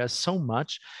area so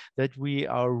much that we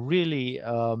are really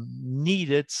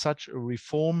needed such a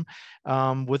reform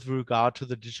with regard to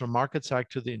the Digital Markets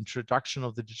Act, to the introduction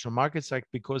of the Digital Markets Act,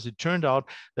 because it turned out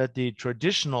that the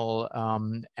traditional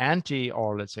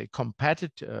or let's say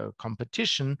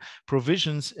competition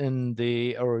provisions in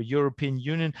the European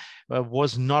Union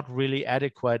was not really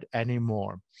adequate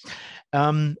anymore.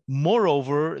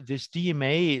 Moreover, this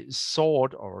DMA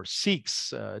sought or seeks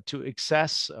to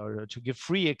access or to give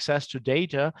free access to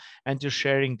data and to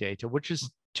sharing data, which is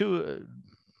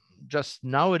just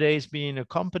nowadays being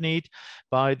accompanied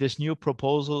by this new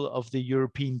proposal of the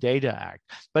European Data Act,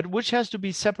 but which has to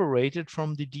be separated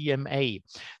from the DMA.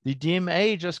 The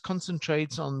DMA just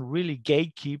concentrates on really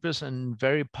gatekeepers and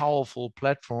very powerful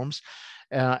platforms,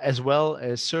 as well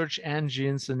as search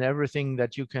engines and everything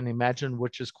that you can imagine,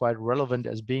 which is quite relevant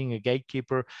as being a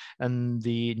gatekeeper in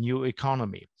the new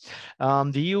economy.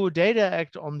 The EU Data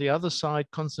Act, on the other side,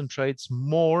 concentrates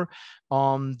more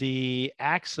on the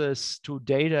access to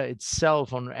data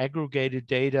itself, on aggregated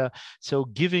data. So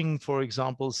giving, for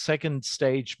example, second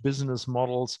stage business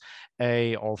models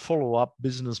or follow-up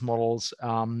business models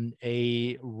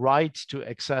a right to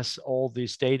access all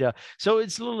this data. So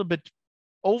it's a little bit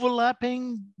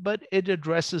overlapping, but it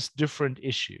addresses different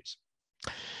issues.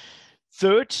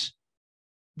 Third,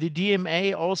 the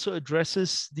DMA also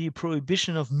addresses the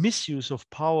prohibition of misuse of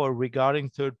power regarding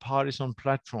third parties on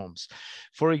platforms.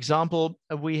 For example,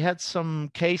 we had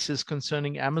some cases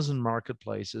concerning Amazon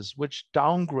marketplaces which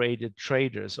downgraded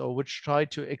traders or which tried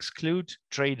to exclude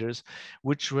traders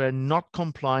which were not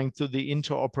complying to the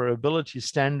interoperability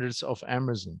standards of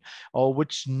Amazon, or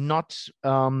which not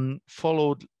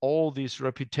followed all these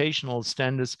reputational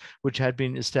standards which had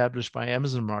been established by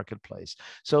Amazon Marketplace.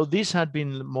 So these had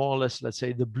been more or less, let's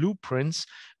say, the blueprints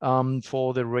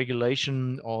for the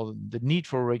regulation or the need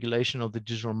for regulation of the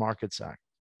Digital Markets Act.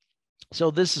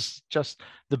 So this is just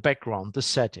the background, the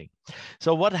setting.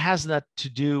 So what has that to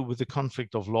do with the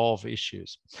conflict of law of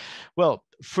issues? Well,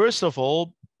 first of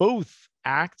all, both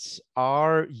acts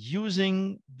are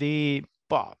using the,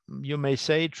 you may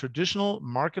say, traditional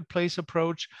marketplace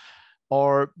approach,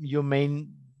 or you may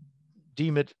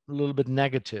deem it a little bit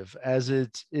negative, as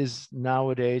it is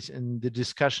nowadays in the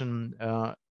discussion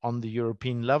on the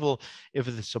European level, if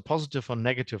it's a positive or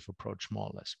negative approach, more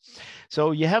or less.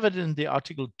 So you have it in the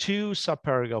Article 2,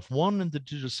 subparagraph 1 in the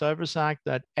Digital Service Act,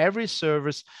 that every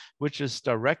service which is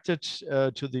directed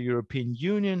to the European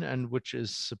Union and which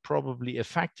is probably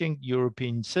affecting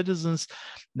European citizens,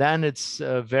 then it's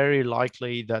very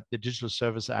likely that the Digital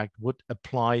Service Act would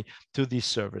apply to these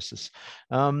services.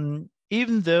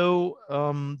 Even though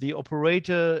the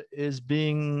operator is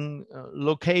being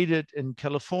located in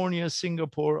California,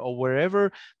 Singapore, or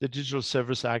wherever, the Digital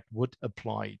Service Act would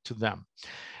apply to them.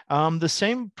 The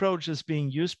same approach is being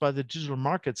used by the Digital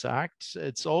Markets Act.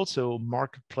 It's also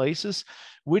marketplaces,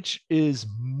 which is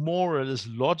more or less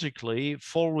logically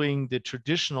following the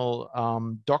traditional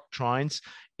doctrines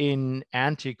in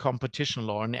anti-competition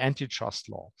law and antitrust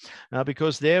law.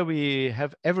 Because there we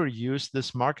have ever used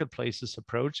this marketplaces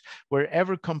approach.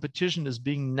 Wherever competition is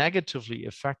being negatively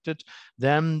affected,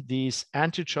 then these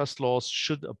antitrust laws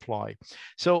should apply.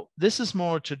 So this is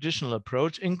more a traditional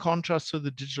approach in contrast to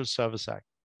the Digital Service Act.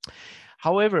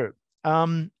 However,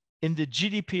 in the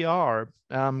GDPR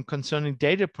concerning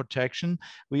data protection,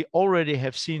 we already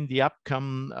have seen the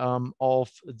outcome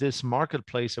of this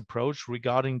marketplace approach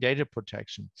regarding data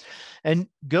protection. And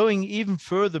going even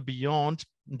further beyond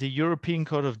the European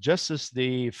Court of Justice,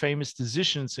 the famous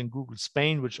decisions in Google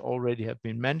Spain, which already have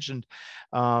been mentioned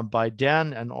by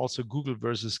Dan, and also Google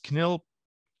versus CNIL,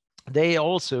 they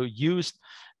also used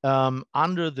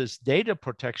under this data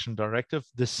protection directive,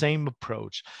 the same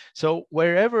approach. So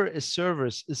wherever a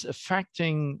service is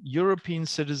affecting European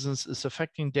citizens, is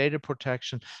affecting data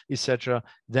protection, etc.,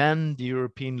 then the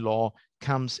European law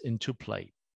comes into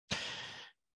play.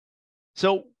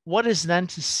 So what is then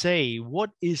to say, what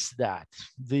is that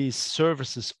these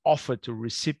services offer to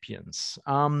recipients?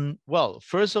 Well,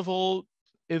 first of all,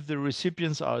 if the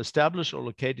recipients are established or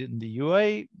located in the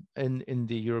UA, in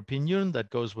the European Union, that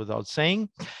goes without saying.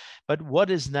 But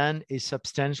what is then a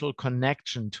substantial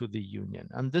connection to the union?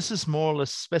 And this is more or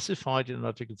less specified in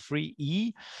Article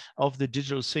 3E of the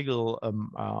Digital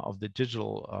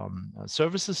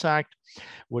Services Act,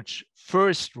 which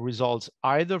first results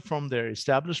either from their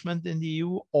establishment in the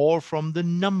EU or from the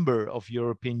number of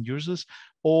European users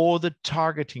or the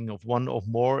targeting of one or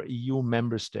more EU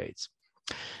member states.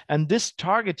 And this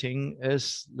targeting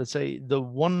is, let's say, the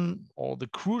one or the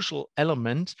crucial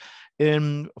element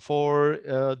for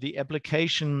the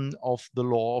application of the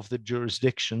law of the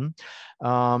jurisdiction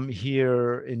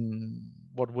here in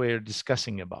what we're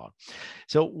discussing about.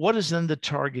 So what is then the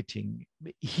targeting?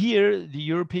 Here, the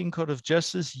European Court of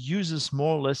Justice uses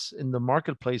more or less in the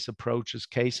marketplace approaches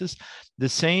cases, the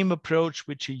same approach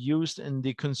which he used in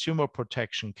the consumer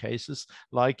protection cases,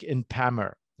 like in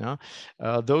PAMR.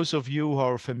 Those of you who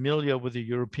are familiar with the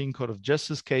European Court of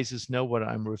Justice cases know what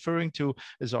I'm referring to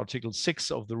is Article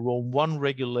 6 of the Rome I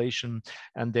regulation.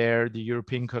 And there the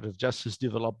European Court of Justice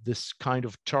developed this kind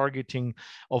of targeting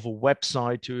of a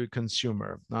website to a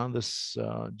consumer. This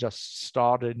just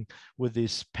started with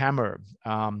these PAMR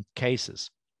cases.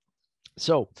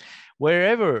 So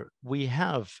wherever we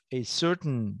have a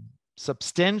certain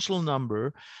substantial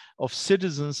number of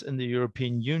citizens in the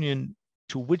European Union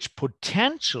to which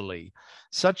potentially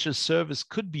such a service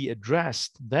could be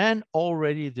addressed, then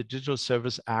already the Digital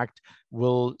Service Act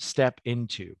will step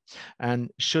into and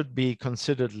should be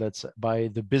considered, let's say, by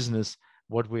the business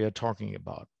what we are talking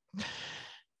about.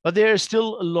 But there are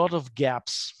still a lot of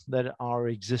gaps that are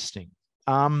existing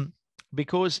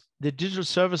because the Digital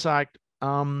Service Act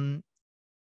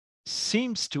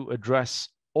seems to address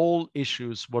all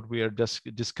issues what we are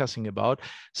discussing about,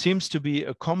 seems to be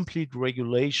a complete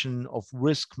regulation of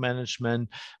risk management,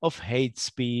 of hate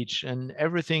speech, and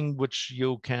everything which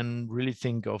you can really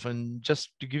think of. And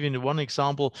just to give you one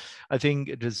example, I think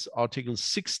it is Article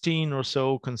 16 or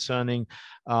so concerning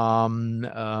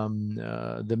the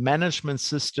management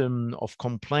system of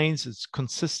complaints. It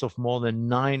consists of more than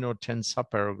 9 or 10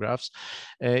 subparagraphs,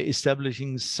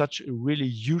 establishing such a really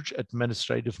huge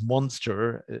administrative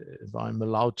monster, if I'm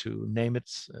allowed to name it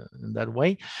in that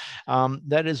way,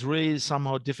 that is really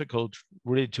somehow difficult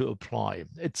really to apply.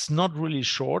 It's not really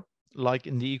short like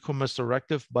in the e-commerce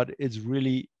directive, but it's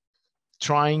really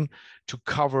trying to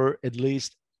cover at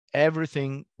least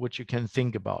everything which you can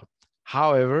think about.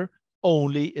 However,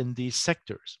 only in these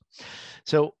sectors.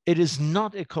 So it is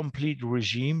not a complete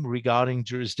regime regarding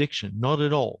jurisdiction, not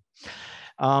at all.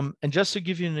 And just to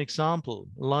give you an example,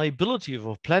 liability of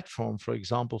a platform, for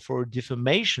example, for a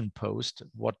defamation post,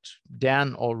 what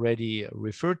Dan already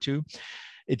referred to,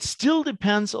 it still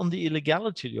depends on the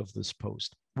illegality of this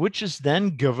post, which is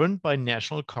then governed by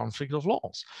national conflict of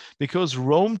laws, because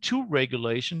Rome II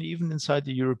regulation, even inside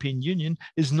the European Union,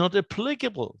 is not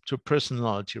applicable to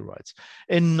personality rights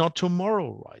and not to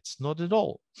moral rights, not at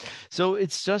all. So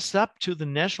it's just up to the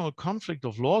national conflict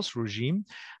of laws regime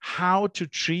how to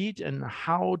treat and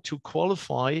how to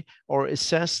qualify or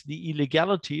assess the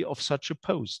illegality of such a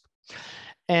post.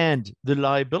 And the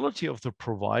liability of the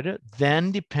provider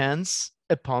then depends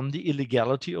upon the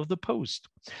illegality of the post.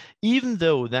 Even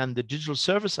though then the Digital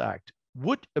Service Act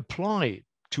would apply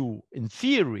to, in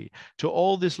theory, to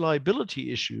all these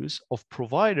liability issues of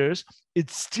providers, it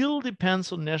still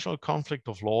depends on national conflict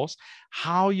of laws,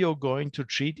 how you're going to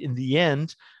treat in the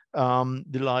end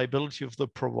the liability of the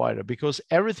provider, because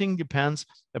everything depends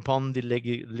upon the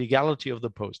legality of the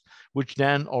post, which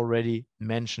Dan already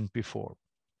mentioned before.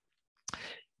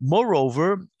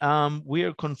 Moreover, we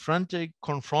are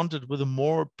confronted with a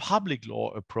more public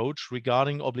law approach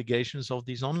regarding obligations of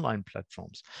these online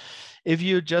platforms. If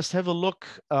you just have a look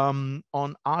on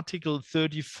Article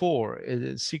 34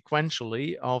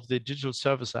 sequentially of the Digital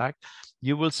Service Act,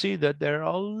 you will see that there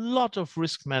are a lot of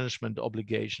risk management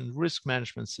obligations, risk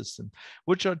management systems,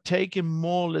 which are taken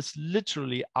more or less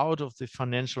literally out of the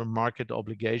financial market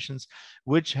obligations,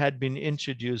 which had been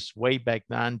introduced way back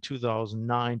then,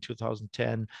 2009,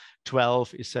 2010,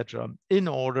 12, etc., in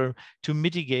order to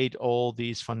mitigate all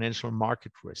these financial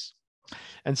market risks.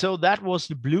 And so that was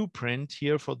the blueprint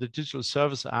here for the Digital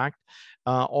Service Act,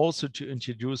 also to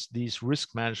introduce these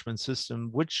risk management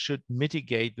systems, which should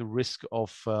mitigate the risk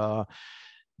of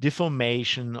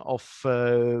defamation, of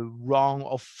wrong,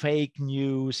 of fake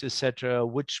news, etc.,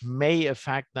 which may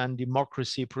affect then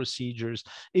democracy procedures,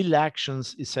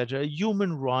 elections, etc.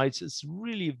 Human rights is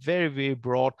really very, very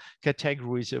broad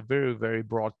categories, very, very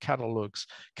broad catalogs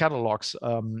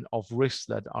of risks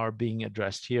that are being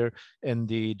addressed here in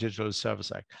the Digital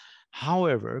Service Act.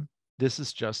 However, this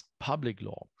is just public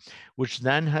law, which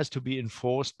then has to be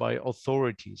enforced by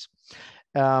authorities.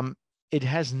 It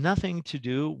has nothing to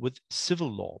do with civil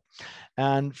law.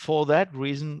 And for that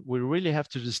reason, we really have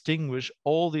to distinguish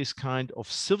all these kind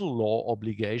of civil law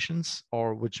obligations,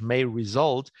 or which may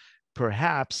result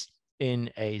perhaps in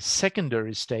a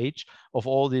secondary stage of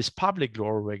all these public law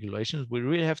regulations. We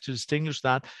really have to distinguish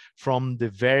that from the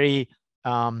very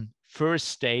first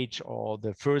stage or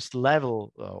the first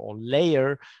level or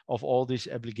layer of all these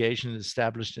obligations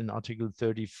established in Article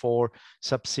 34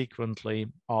 subsequently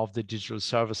of the Digital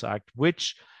Service Act,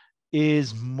 which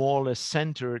is more or less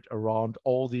centered around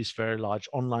all these very large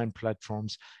online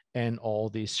platforms and all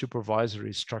these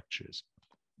supervisory structures.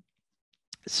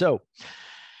 So,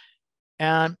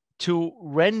 and to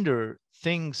render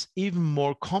things even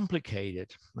more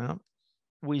complicated,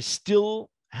 we still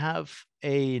have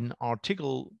an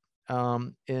article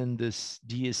in this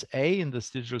DSA, in this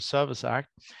Digital Service Act,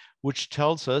 which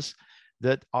tells us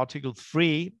that Article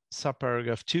 3,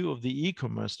 subparagraph 2 of the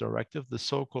e-commerce directive, the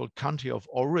so-called country of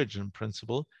origin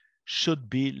principle, should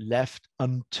be left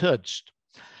untouched.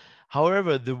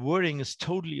 However, the wording is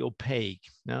totally opaque,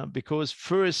 because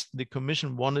first the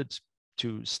Commission wanted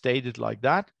to state it like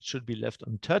that, it should be left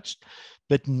untouched,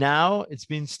 but now it's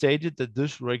been stated that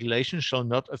this regulation shall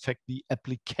not affect the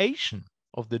application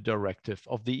of the directive,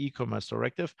 of the e-commerce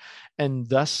directive, and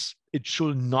thus it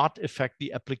should not affect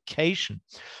the application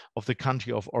of the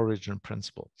country of origin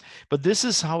principle. But this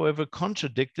is, however,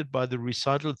 contradicted by the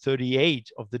recital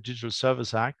 38 of the Digital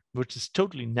Service Act, which is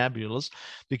totally nebulous,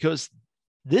 because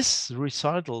this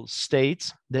recital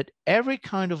states that every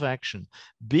kind of action,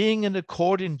 being in a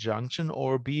court injunction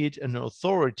or be it an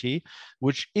authority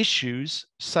which issues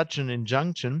such an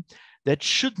injunction, that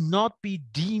should not be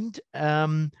deemed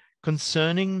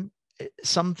concerning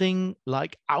something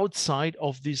like outside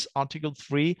of this Article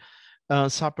 3,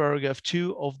 subparagraph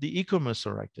 2 of the e-commerce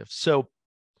directive. So,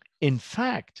 in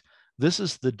fact, this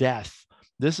is the death.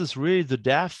 This is really the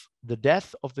death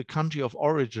of the country of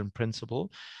origin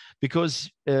principle, because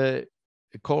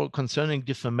concerning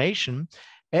defamation,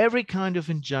 every kind of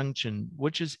injunction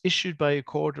which is issued by a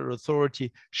court or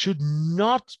authority should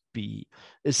not be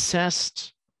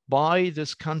assessed by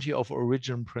this country of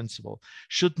origin principle,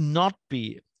 should not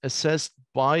be assessed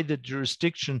by the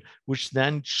jurisdiction which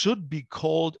then should be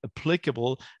called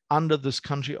applicable under this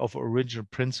country of origin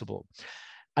principle.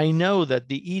 I know that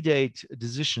the e-date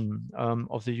decision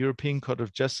of the European Court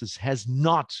of Justice has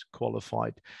not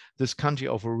qualified this country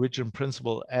of origin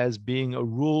principle as being a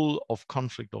rule of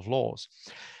conflict of laws.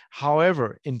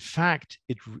 However, in fact,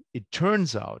 it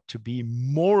turns out to be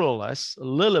more or less a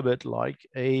little bit like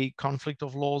a conflict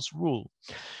of laws rule.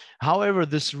 However,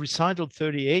 this recital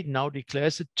 38 now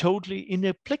declares it totally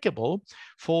inapplicable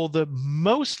for the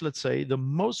most, let's say, for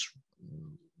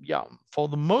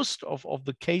the most of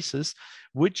the cases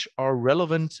which are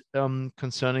relevant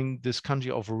concerning this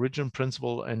country of origin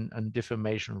principle and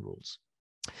defamation rules.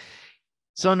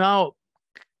 So now,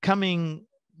 coming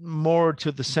more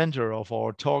to the center of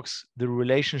our talks, the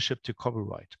relationship to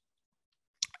copyright.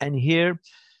 And here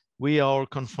we are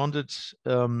confronted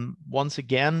once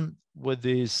again with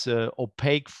these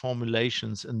opaque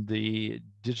formulations in the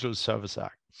Digital Service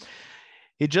Act.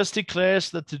 It just declares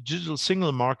that the Digital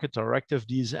Single Market Directive,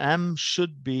 DSM,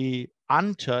 should be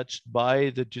untouched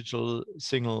by the Digital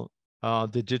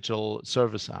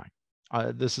Service Act.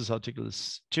 This is Article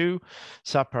 2,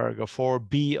 subparagraph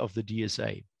 4b of the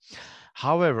DSA.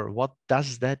 However, what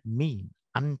does that mean?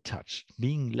 Untouched,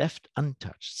 being left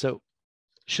untouched. So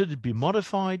should it be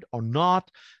modified or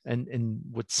not, and in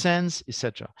what sense,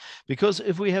 etc.? Because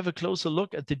if we have a closer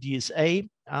look at the DSA,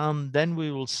 then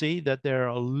we will see that there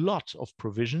are a lot of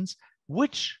provisions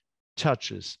which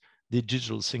touches the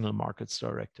Digital Single Markets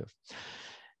Directive.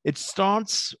 It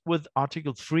starts with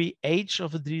Article 3H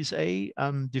of the DSA,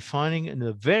 defining in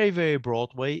a very, very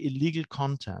broad way illegal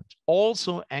content,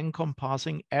 also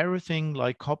encompassing everything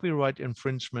like copyright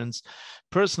infringements,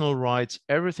 personal rights,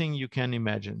 everything you can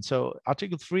imagine. So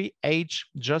Article 3H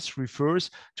just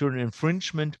refers to an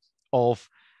infringement of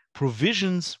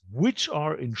provisions which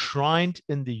are enshrined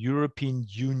in the European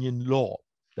Union law.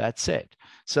 That's it.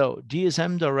 So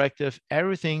DSM directive,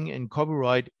 everything in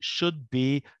copyright should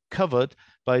be covered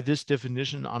by this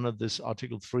definition under this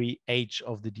Article 3H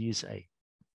of the DSA.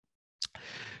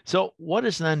 So what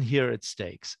is then here at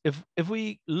stakes? If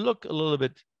we look a little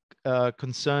bit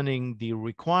concerning the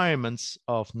requirements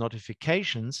of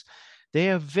notifications, they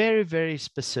are very, very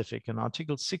specific in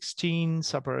Article 16,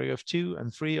 subparagraph 2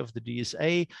 and 3 of the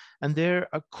DSA, and they are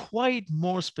quite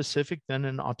more specific than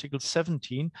in Article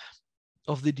 17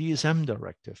 of the DSM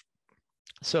directive.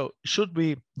 So should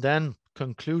we then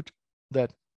conclude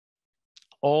that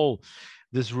all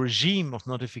this regime of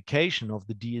notification of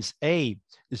the DSA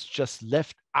is just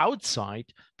left outside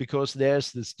because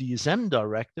there's this DSM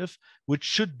directive, which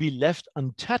should be left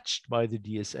untouched by the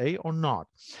DSA or not?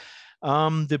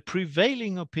 The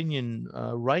prevailing opinion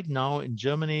right now in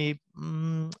Germany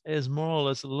is more or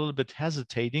less a little bit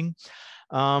hesitating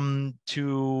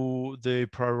to the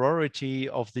priority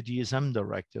of the DSM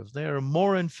directive. They are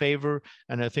more in favor,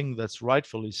 and I think that's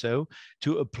rightfully so,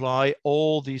 to apply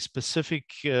all the specific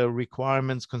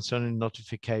requirements concerning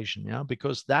notification, yeah,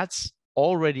 because that's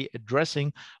already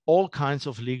addressing all kinds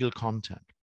of legal content.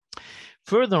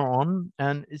 Further on,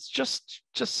 and it's just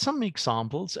some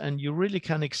examples, and you really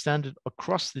can extend it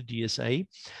across the DSA,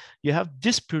 you have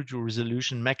dispute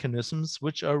resolution mechanisms,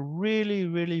 which are really,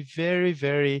 really very,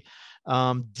 very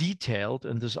detailed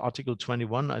in this Article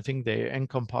 21. I think they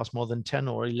encompass more than 10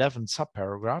 or 11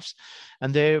 subparagraphs,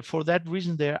 and for that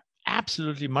reason, they're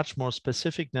absolutely much more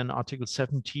specific than Article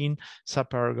 17,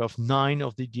 subparagraph 9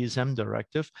 of the DSM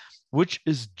directive, which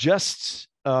is just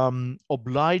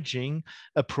obliging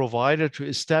a provider to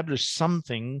establish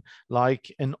something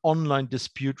like an online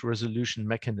dispute resolution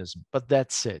mechanism, but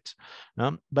that's it.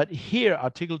 But here,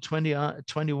 Article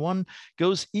 21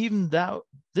 goes even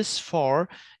this far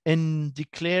in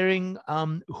declaring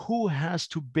who has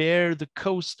to bear the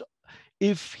cost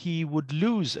if he would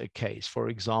lose a case, for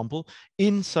example,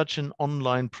 in such an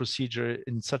online procedure,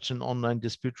 in such an online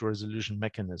dispute resolution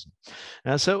mechanism.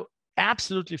 So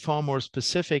absolutely far more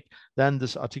specific than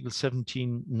this Article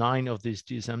 17.9 of this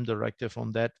DSM directive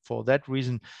on that. For that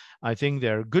reason, I think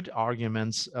there are good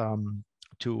arguments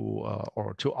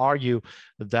to argue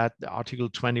that the Article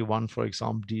 21, for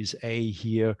example, DSA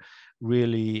here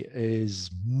really is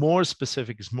more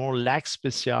specific, is more lex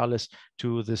specialis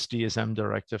to this DSM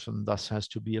directive, and thus has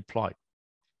to be applied.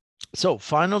 So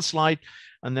final slide,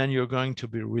 and then you're going to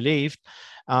be relieved.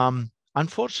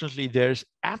 Unfortunately, there's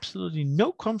absolutely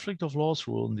no conflict of laws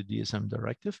rule in the DSM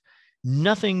directive.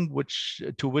 Nothing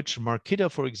to which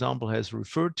Marketa, for example, has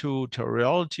referred to,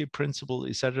 territoriality principle,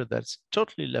 etc. That's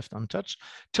totally left untouched,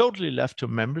 totally left to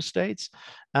member states.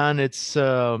 And it's,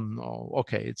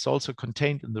 okay, it's also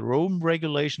contained in the Rome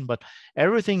regulation, but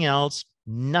everything else,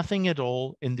 nothing at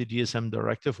all in the DSM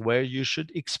directive where you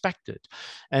should expect it.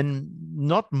 And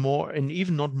not more, and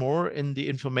even not more in the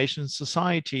Information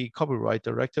Society Copyright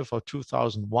Directive of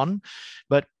 2001,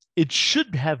 but it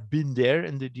should have been there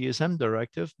in the DSM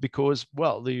directive because,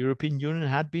 well, the European Union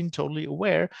had been totally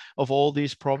aware of all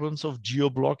these problems of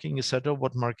geo-blocking, etc.,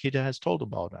 what Marketa has told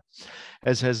about it,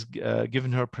 as has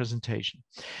given her presentation.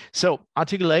 So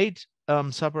Article 8,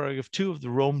 subparagraph 2 of the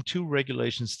Rome II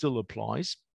regulation still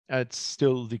applies. It's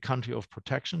still the country of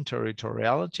protection,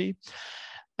 territoriality.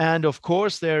 And of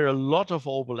course, there are a lot of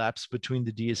overlaps between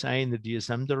the DSA and the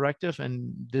DSM directive,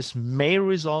 and this may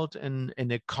result in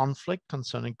a conflict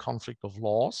concerning conflict of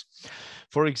laws.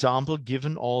 For example,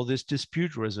 given all this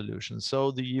dispute resolution.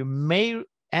 So you may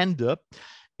end up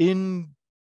in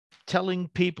telling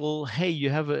people, hey, you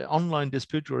have an online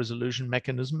dispute resolution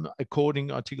mechanism according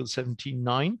to Article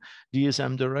 17.9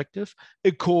 DSM directive,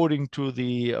 according to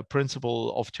the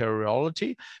principle of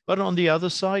territoriality. But on the other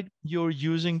side, you're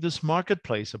using this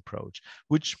marketplace approach,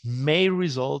 which may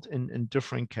result in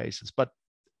different cases. But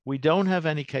we don't have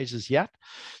any cases yet.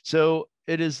 So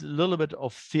it is a little bit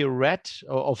of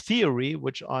theory,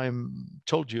 which I'm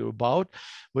told you about,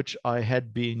 which I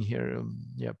had been here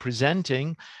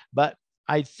presenting. But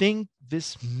I think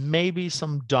this may be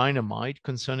some dynamite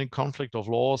concerning conflict of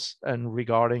laws and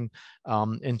regarding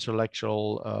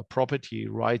intellectual property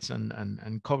rights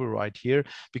and copyright here,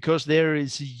 because there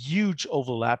is a huge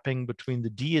overlapping between the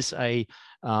DSA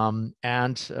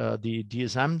and the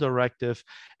DSM directive,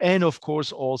 and of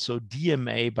course also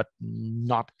DMA, but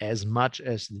not as much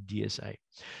as the DSA.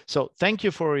 So thank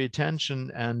you for your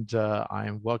attention, and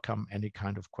I welcome any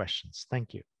kind of questions.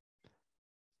 Thank you.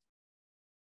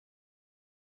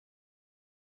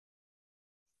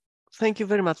 Thank you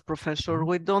very much, Professor.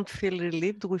 We don't feel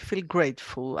relieved, we feel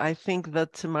grateful. I think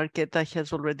that Marketa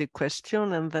has already a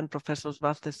question, and then Professor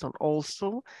Svantesson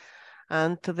also.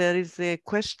 And there is a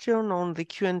question on the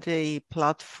Q&A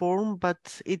platform,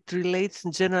 but it relates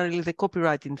generally the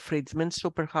copyright infringement. So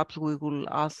perhaps we'll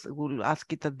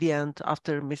ask it at the end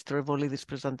after Mr. Revolidis'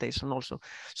 presentation also.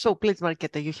 So please,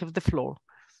 Marketa, you have the floor.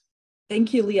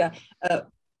 Thank you, Leah.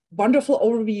 Wonderful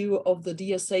overview of the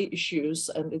DSA issues,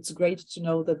 and it's great to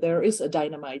know that there is a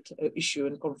dynamite issue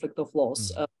in conflict of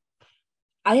laws.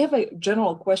 I have a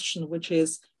general question, which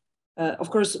is, of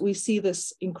course, we see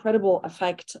this incredible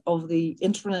effect of the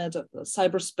internet, of the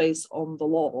cyberspace on the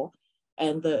law,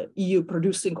 and the EU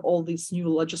producing all this new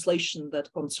legislation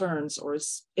that concerns or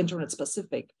is internet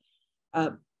specific.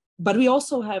 But we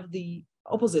also have the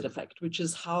opposite effect, which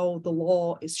is how the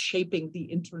law is shaping the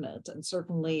internet, and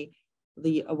certainly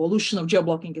the evolution of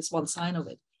geo-blocking is one sign of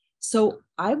it. So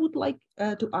I would like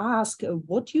to ask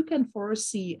what you can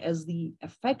foresee as the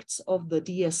effects of the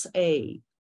DSA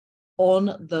on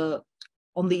the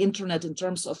internet in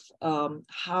terms of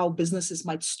how businesses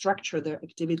might structure their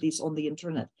activities on the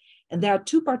internet. And there are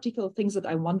two particular things that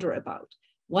I wonder about.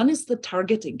 One is the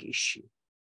targeting issue.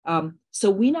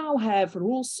 So we now have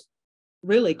rules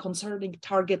really concerning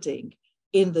targeting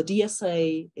in the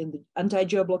DSA, in the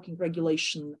anti-geo-blocking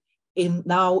regulation,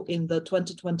 now in the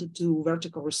 2022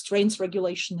 vertical restraints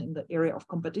regulation in the area of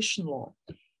competition law.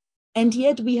 And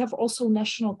yet we have also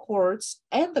national courts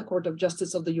and the Court of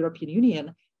Justice of the European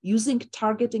Union using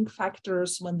targeting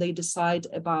factors when they decide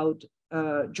about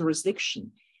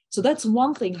jurisdiction. So that's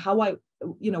one thing, what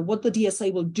the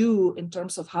DSA will do in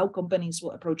terms of how companies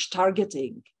will approach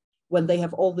targeting when they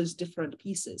have all these different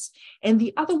pieces. And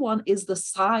the other one is the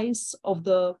size of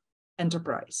the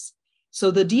enterprise. So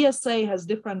the DSA has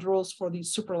different rules for the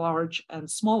super large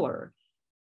and smaller.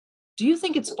 Do you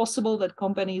think it's possible that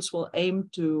companies will aim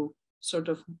to sort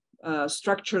of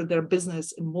structure their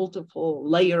business in multiple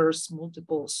layers,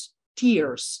 multiple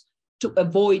tiers to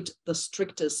avoid the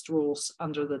strictest rules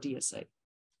under the DSA?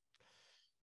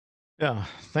 Yeah,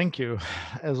 thank you.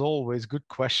 As always, good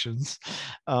questions.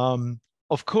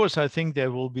 Of course, I think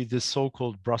there will be this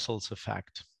so-called Brussels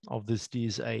effect of this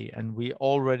DSA, and we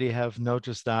already have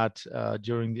noticed that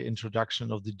during the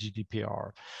introduction of the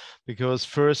GDPR, because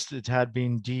first it had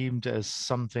been deemed as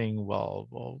something, well,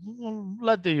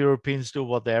 let the Europeans do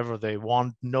whatever they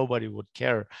want, nobody would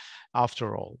care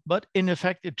after all. But in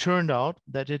effect, it turned out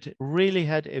that it really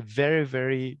had a very,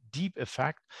 very deep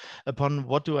effect upon,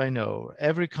 what do I know,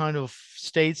 every kind of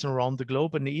states around the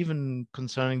globe, and even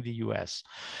concerning the US.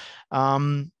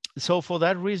 So for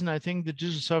that reason, I think the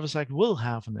Digital Services Act will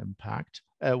have an impact,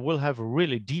 will have a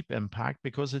really deep impact,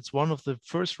 because it's one of the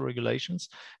first regulations,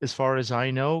 as far as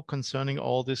I know, concerning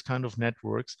all this kind of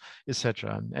networks,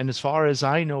 etc. And as far as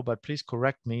I know, but please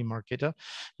correct me, Marketa,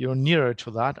 you're nearer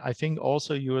to that. I think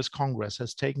also US Congress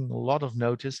has taken a lot of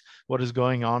notice what is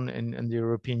going on in the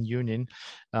European Union.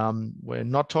 We're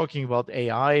not talking about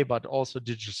AI, but also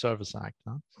Digital Services Act.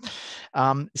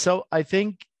 Huh? So I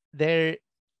think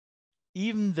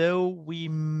even though we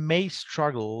may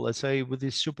struggle, let's say, with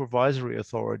these supervisory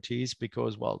authorities,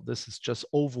 because, well, this is just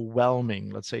overwhelming,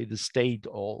 let's say, the state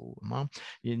all,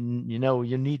 you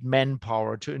need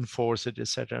manpower to enforce it,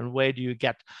 etc. And where do you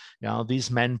get, these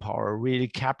manpower really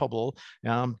capable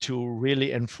to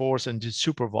really enforce and to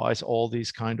supervise all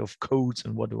these kind of codes,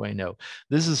 and what do I know?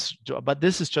 This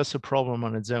is just a problem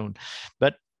on its own.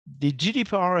 But the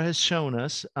GDPR has shown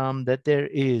us that there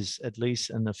is at least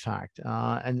an effect.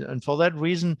 And for that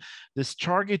reason, this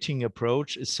targeting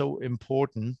approach is so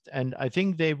important. And I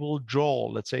think they will draw,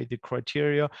 let's say, the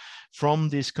criteria from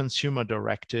this consumer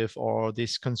directive or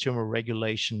this consumer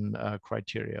regulation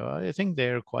criteria. I think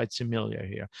they're quite similar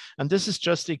here. And this is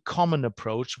just a common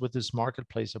approach with this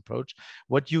marketplace approach.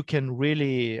 What you can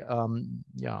really,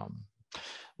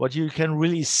 what you can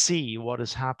really see what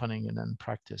is happening in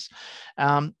practice.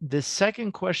 The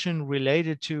second question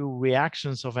related to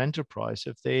reactions of enterprise,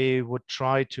 if they would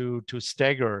try to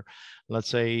stagger, let's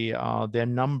say, their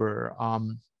number.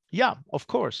 Yeah, of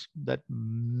course, that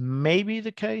may be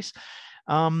the case.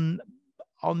 On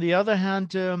the other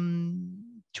hand,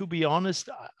 to be honest,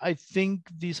 I think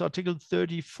this Article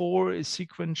 34 is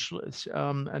sequential,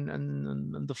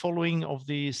 and the following of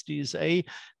these DSA,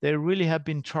 they really have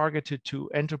been targeted to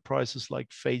enterprises like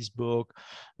Facebook,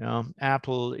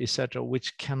 Apple, etc.,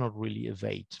 which cannot really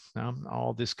evade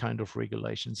all this kind of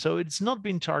regulation. So it's not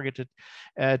been targeted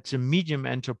at medium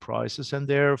enterprises,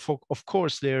 and of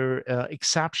course, there are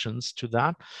exceptions to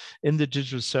that in the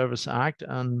Digital Services Act.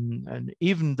 And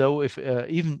even though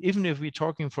even if we're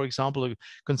talking, for example,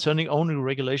 concerning only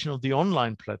regulation of the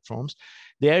online platforms,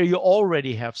 there you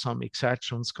already have some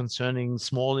exceptions concerning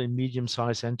small and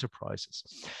medium-sized enterprises.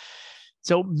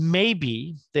 So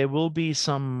maybe there will be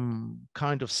some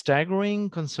kind of staggering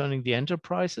concerning the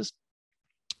enterprises.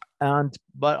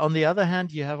 But on the other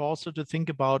hand, you have also to think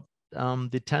about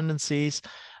the tendencies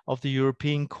of the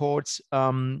European courts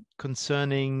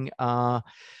concerning how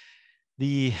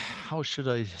should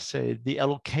I say, the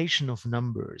allocation of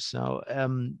numbers. Now,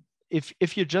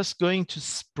 if you're just going to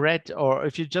spread, or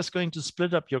if you're just going to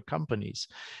split up your companies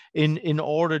in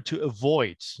order to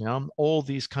avoid all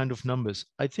these kind of numbers,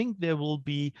 I think there will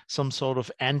be some sort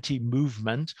of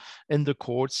anti-movement in the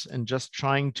courts and just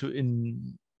trying to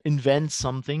invent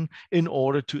something in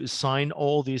order to assign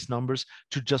all these numbers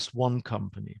to just one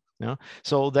company.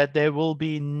 So that there will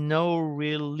be no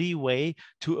real leeway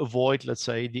to avoid, let's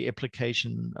say, the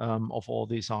application of all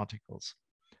these articles.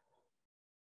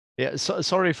 Yeah, so,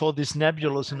 sorry for this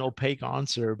nebulous and opaque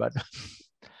answer, but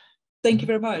thank you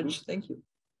very much. Thank you.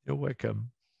 You're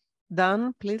welcome.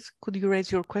 Dan, please, could you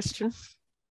raise your question?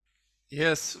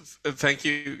 Yes, thank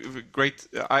you. Great.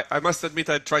 I must admit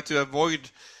I tried to avoid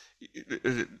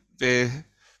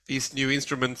these new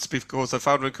instruments because I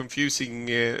found them confusing,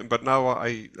 but now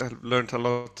I learned a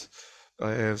lot.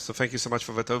 So thank you so much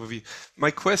for that overview. My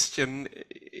question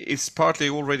is partly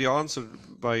already answered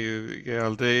by you,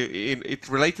 Gerald. It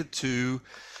related to,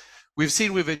 we've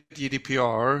seen with the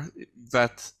GDPR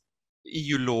that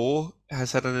EU law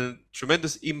has had a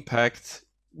tremendous impact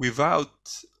without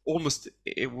almost,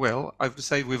 well, I would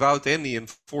say without any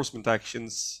enforcement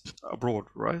actions abroad,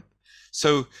 right?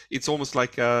 So it's almost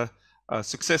like a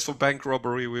successful bank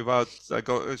robbery without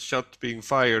a shot being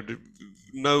fired.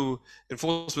 No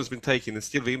enforcement has been taken, and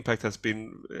still the impact has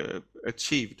been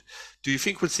achieved. Do you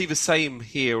think we'll see the same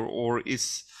here, or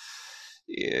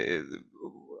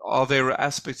are there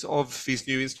aspects of these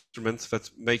new instruments that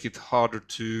make it harder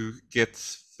to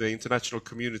get the international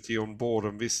community on board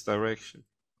on this direction?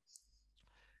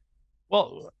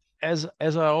 Well, as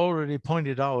I already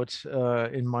pointed out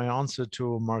in my answer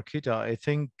to Marketa, I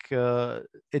think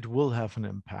it will have an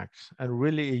impact, and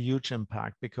really a huge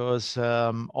impact, because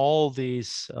all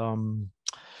these,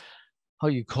 how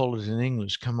you call it in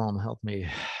English? Come on, help me.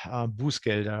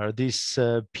 Bußgelder, these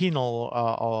penal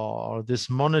or this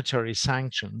monetary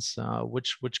sanctions,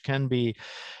 which can be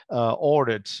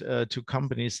ordered to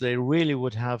companies, they really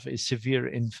would have a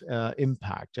severe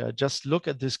impact. Just look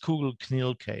at this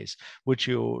Google-Knill case, which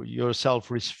you yourself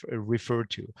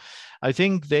referred to. I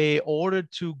think they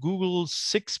ordered to Google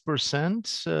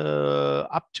 6%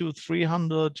 up to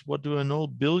 300, what do I know,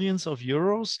 billions of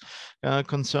euros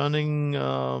concerning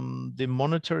the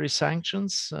monetary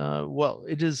sanctions. Well,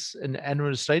 it is an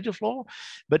administrative law,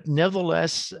 but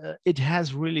nevertheless, it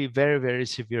has really very, very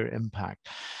severe impact.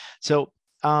 So,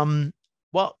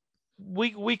 well,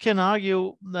 we can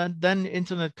argue that then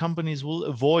internet companies will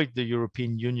avoid the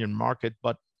European Union market,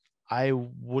 but I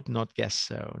would not guess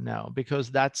so, no,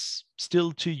 because that's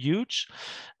still too huge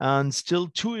and still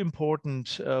too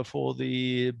important for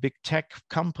the big tech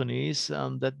companies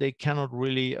that they cannot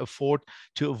really afford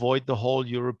to avoid the whole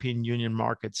European Union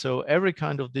market. So every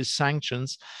kind of these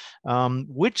sanctions,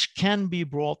 which can be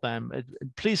brought them,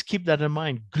 please keep that in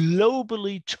mind,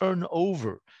 globally turn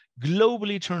over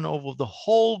the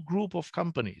whole group of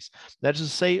companies. That is to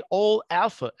say, all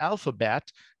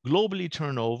alphabet globally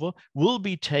turnover will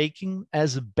be taken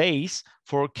as a base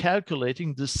for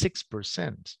calculating the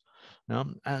 6%.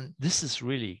 And this is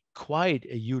really quite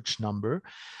a huge number.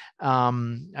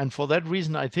 And for that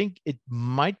reason, I think it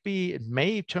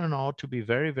may turn out to be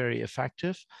very, very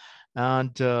effective.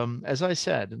 And as I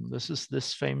said, this is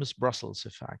this famous Brussels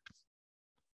effect.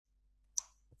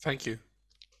 Thank you.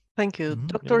 Thank you.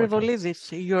 Dr.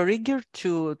 Revolidis, you're eager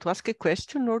to ask a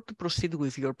question or to proceed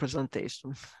with your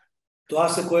presentation? To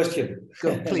ask a question.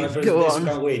 Please, go on.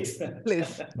 Can wait.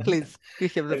 Please. You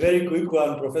have the very quick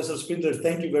one. Professor Spindler,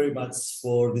 thank you very much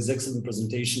for this excellent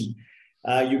presentation.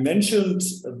 You mentioned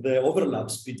the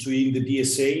overlaps between the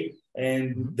DSA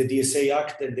and the DSA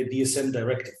Act and the DSM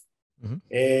Directive.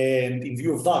 And in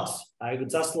view of that, I would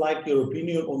just like your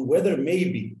opinion on whether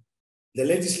maybe the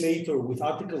legislator with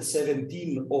Article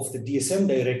 17 of the DSM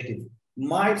Directive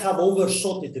might have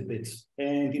overshot it a bit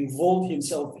and involved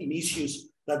himself in issues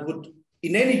that would,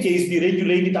 in any case, be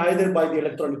regulated either by the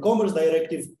Electronic Commerce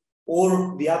Directive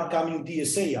or the upcoming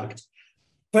DSA Act.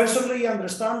 Personally, I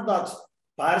understand that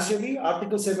partially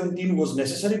Article 17 was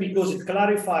necessary because it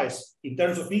clarifies, in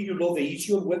terms of EU law, the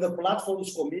issue of whether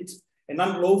platforms commit an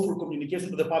unlawful communication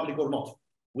to the public or not,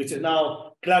 which is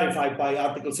now clarified by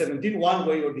Article 17 one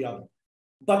way or the other.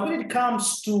 But when it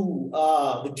comes to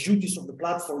the duties of the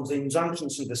platforms, the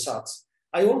injunctions and the such,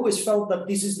 I always felt that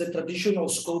this is the traditional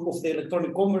scope of the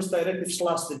Electronic Commerce Directive /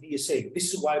 the DSA.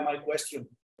 This is why my question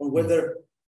on whether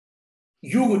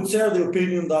you would share the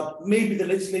opinion that maybe the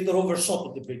legislator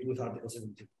overshot the debate with Article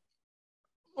 17?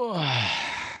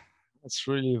 That's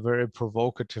really a very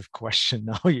provocative question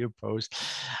now you posed.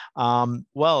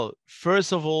 Well,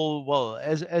 first of all, well,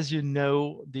 as you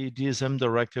know, the DSM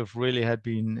directive really had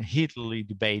been heatedly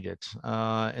debated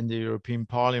in the European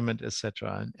Parliament,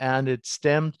 etc., and it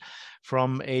stemmed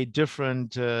from a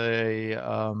different DG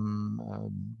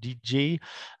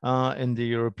in the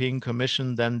European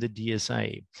Commission than the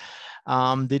DSA.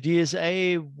 The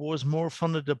DSA was more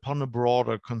funded upon a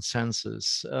broader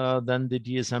consensus than the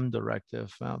DSM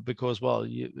directive because, well,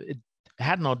 it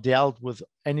had not dealt with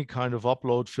any kind of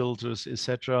upload filters,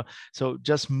 etc. So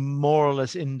just more or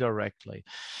less indirectly.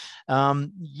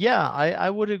 Yeah, I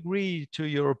would agree to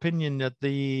your opinion that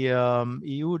the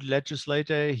EU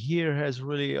legislator here has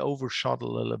really overshot a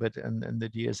little bit in the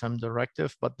DSM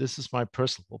directive, but this is my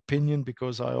personal opinion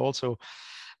because I also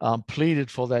pleaded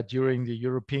for that during the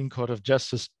European Court of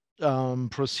Justice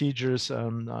procedures.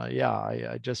 Yeah,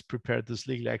 I just prepared this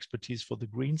legal expertise for the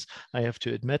Greens, I have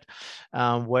to admit,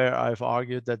 where I've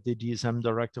argued that the DSM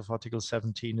Directive Article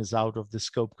 17 is out of the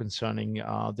scope concerning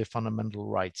the fundamental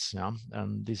rights, yeah,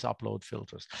 and these upload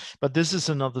filters. But this is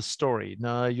another story.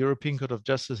 Now, European Court of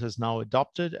Justice has now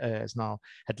adopted,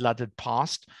 had let it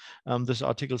passed this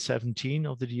Article 17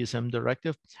 of the DSM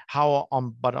Directive.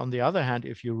 But on the other hand,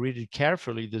 if you read it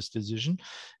carefully, this decision,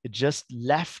 it just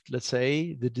left, let's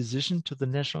say, the decision to the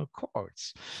national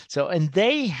courts. So, and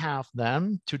they have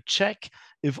then to check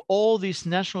if all these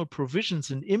national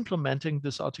provisions in implementing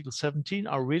this Article 17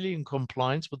 are really in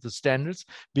compliance with the standards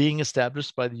being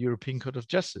established by the European Court of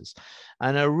Justice.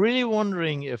 And I'm really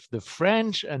wondering if the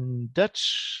French and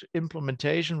Dutch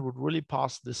implementation would really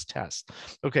pass this test.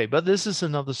 Okay, but this is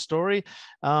another story.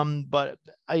 But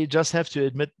I just have to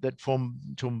admit that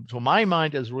to my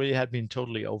mind, it really had been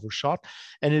totally overshot.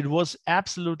 And it was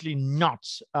absolutely not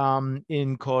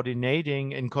in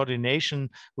coordination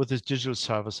with this Digital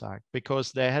Service Act,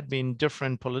 because there had been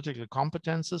different political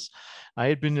competences. I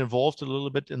had been involved a little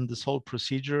bit in this whole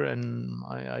procedure, and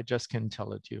I just can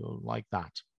tell it to you like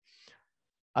that.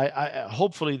 I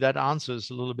hopefully that answers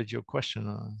a little bit your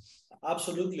question.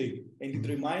 Absolutely. And it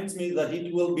reminds me that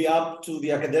it will be up to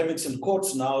the academics and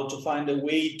courts now to find a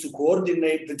way to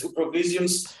coordinate the two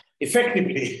provisions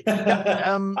effectively.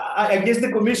 I guess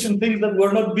the Commission thinks that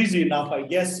we're not busy enough, I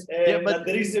guess, that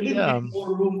there is a little bit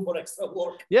more room for extra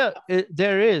work. Yeah,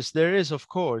 there is, of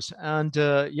course. And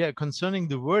yeah, concerning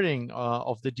the wording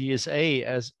of the DSA,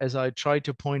 as I tried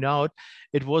to point out,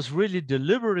 it was really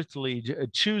deliberately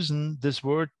chosen this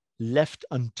word left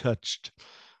untouched.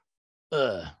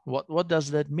 What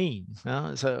does that mean?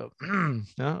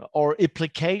 Or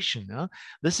application?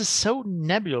 This is so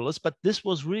nebulous, but this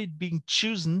was really being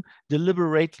chosen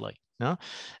deliberately.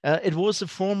 It was a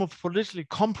form of political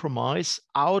compromise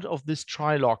out of this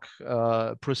trilogue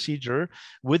procedure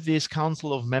with this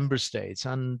Council of Member States.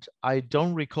 And I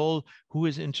don't recall who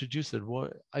has introduced it.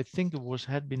 I think it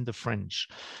had been the French,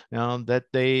 that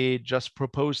they just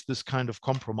proposed this kind of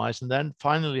compromise and then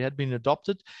finally had been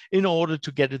adopted in order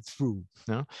to get it through.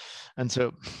 And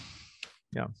so,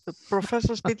 yeah.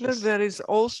 Professor Spindler, there is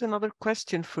also another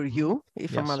question for you,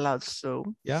 if I'm allowed so.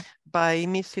 Yeah. By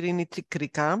Ms. Irini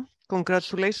Tsikrika.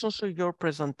 Congratulations on your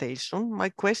presentation. My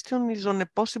question is on a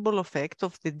possible effect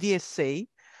of the DSA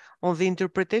on the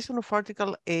interpretation of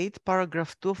Article 8,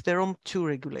 Paragraph 2 of the Rome II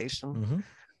regulation.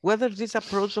 Whether this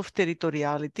approach of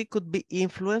territoriality could be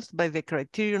influenced by the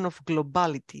criterion of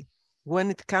globality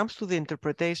when it comes to the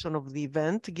interpretation of the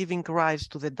event giving rise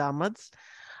to the damage,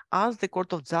 as the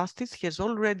Court of Justice has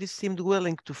already seemed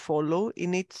willing to follow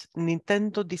in its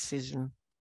Nintendo decision.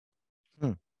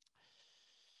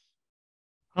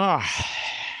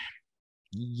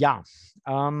 Yeah.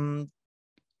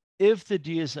 If the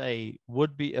DSA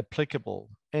would be applicable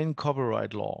in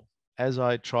copyright law, as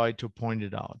I tried to point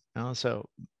it out, so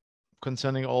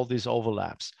concerning all these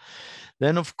overlaps,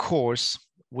 then of course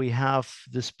we have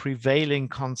this prevailing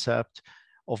concept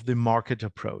of the market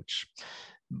approach,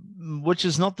 which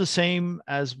is not the same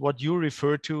as what you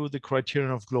refer to, the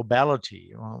criterion of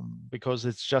globality, because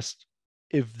it's just,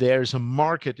 if there's a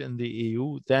market in the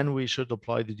EU, then we should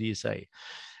apply the DSA.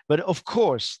 But of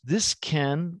course, this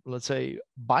can, let's say,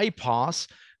 bypass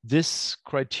this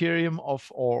criterion of,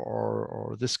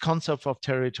 or this concept of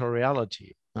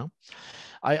territoriality.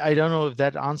 I don't know if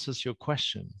that answers your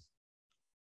question.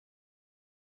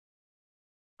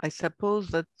 I suppose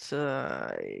that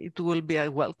it will be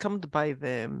welcomed by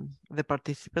the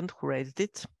participant who raised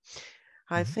it.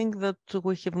 I think that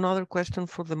we have another question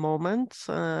for the moment,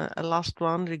 a last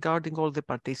one regarding all the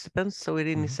participants. So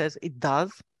Irini says it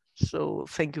does. So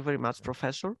thank you very much,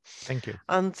 Professor. Thank you.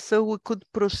 And so we could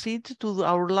proceed to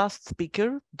our last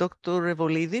speaker, Dr.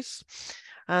 Revolidis.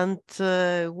 And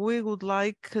we would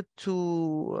like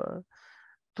to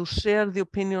share the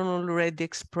opinion already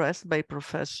expressed by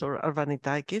Professor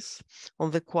Arvanitakis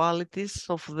on the qualities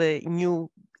of the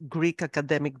new Greek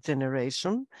academic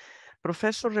generation.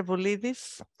 Professor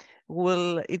Revolidis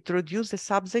will introduce the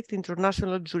subject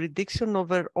international jurisdiction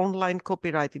over online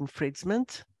copyright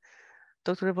infringement.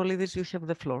 Dr. Revolidis, you have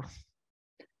the floor.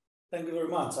 Thank you very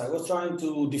much. I was trying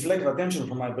to deflect attention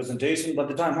from my presentation, but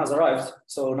the time has arrived.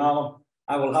 So now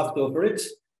I will have to offer it.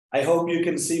 I hope you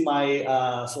can see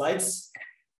my slides.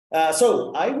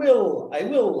 So I will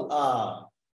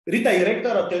redirect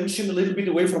our attention a little bit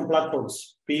away from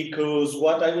platforms, because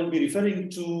what I will be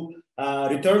referring to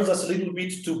returns us a little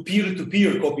bit to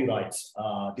peer-to-peer copyright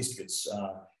disputes.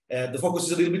 The focus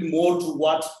is a little bit more to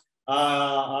what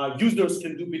users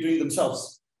can do between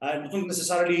themselves, and not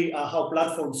necessarily how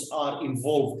platforms are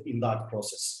involved in that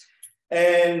process.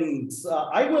 And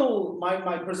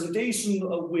my presentation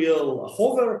will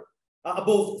hover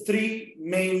above three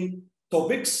main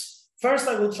topics. First,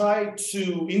 I will try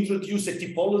to introduce a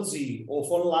typology of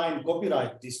online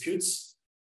copyright disputes.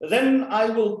 Then I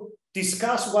will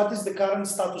discuss what is the current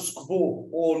status quo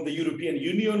on the European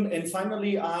Union. And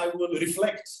finally, I will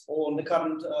reflect on the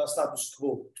current status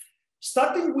quo.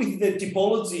 Starting with the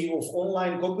typology of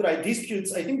online copyright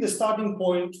disputes, I think the starting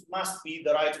point must be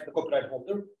the right of the copyright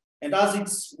holder. And as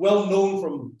it's well known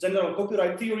from general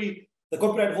copyright theory, the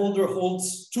copyright holder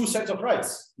holds two sets of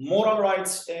rights, moral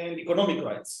rights and economic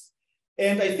rights.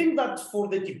 And I think that for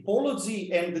the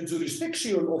typology and the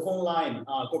jurisdiction of online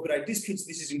copyright disputes,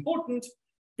 this is important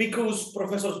because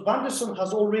Professor Svantesson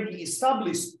has already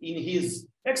established in his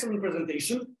excellent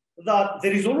presentation that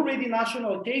there is already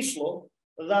national case law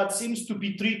that seems to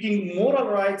be treating moral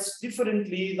rights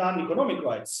differently than economic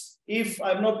rights. If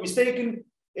I'm not mistaken,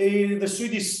 the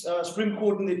Swedish Supreme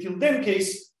Court in the Till Then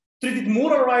case treated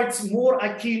moral rights more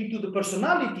akin to the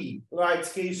personality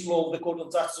rights case law of the Court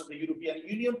of Justice of the European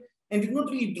Union, and did not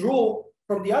really draw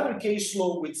from the other case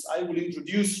law, which I will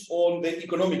introduce on the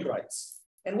economic rights.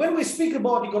 And when we speak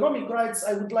about economic rights,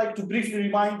 I would like to briefly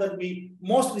remind that we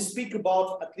mostly speak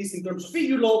about, at least in terms of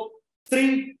EU law,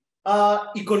 three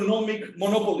economic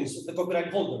monopolies of the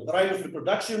copyright holder: the right of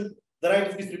reproduction, the right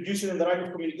of distribution, and the right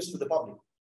of communication to the public.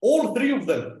 All three of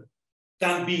them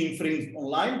can be infringed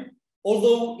online,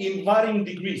 although in varying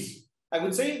degrees. I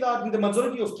would say that in the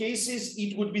majority of cases,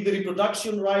 it would be the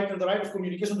reproduction right and the right of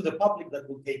communication to the public that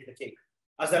will take the cake,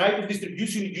 as the right of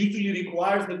distribution usually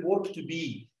requires the work to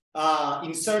be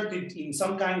inserted in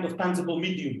some kind of tangible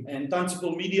medium, and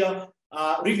tangible media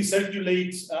really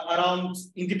circulate around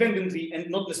independently and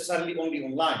not necessarily only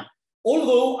online.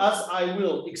 Although, as I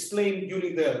will explain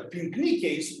during the Pinkney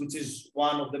case, which is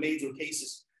one of the major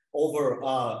cases over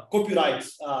copyright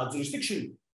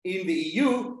jurisdiction in the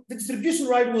EU, the distribution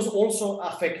right was also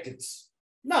affected.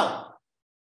 Now,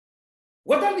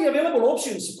 what are the available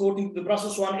options according to the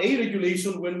Brussels 1A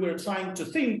regulation when we're trying to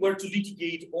think where to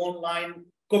litigate online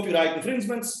copyright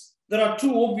infringements? There are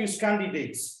two obvious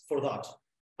candidates for that.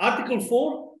 Article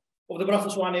 4 of the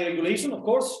Brussels 1A regulation, of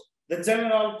course, the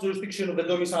general jurisdiction of the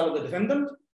domicile of the defendant.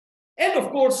 And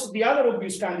of course, the other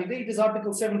obvious candidate is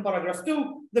Article 7, paragraph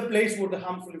 2, the place where the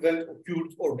harmful event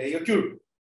occurred or may occur.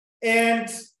 And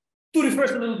to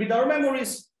refresh a little bit our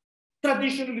memories,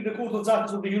 traditionally the Court of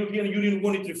Justice of the European Union,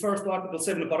 when it refers to Article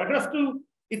 7, paragraph 2,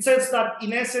 it says that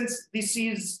in essence, this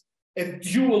is a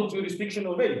dual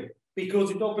jurisdictional value, because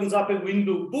it opens up a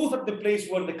window both at the place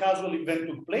where the casual event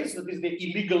took place, that is the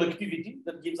illegal activity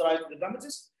that gives rise to the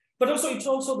damages, but also it's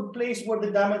also the place where the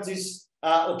damages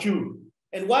occur.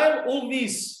 And while all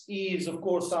this is, of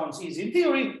course, sounds easy in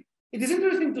theory, it is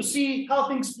interesting to see how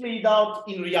things played out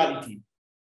in reality.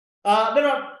 There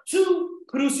are two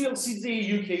crucial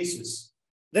CJEU cases.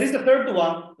 There is the third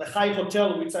one, the High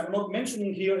Hotel, which I'm not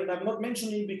mentioning here, and I'm not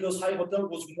mentioning because High Hotel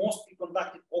was mostly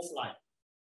conducted offline.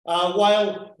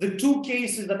 While the two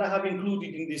cases that I have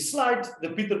included in this slide, the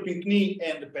Peter Pinkney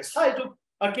and the PES Hajduk,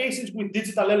 are cases with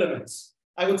digital elements.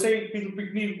 I would say Peter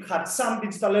Pinkney had some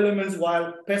digital elements,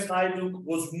 while PES Hajduk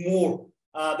was more,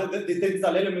 the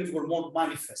digital elements were more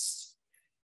manifest.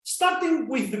 Starting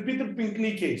with the Peter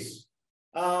Pinkney case.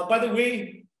 By the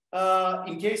way,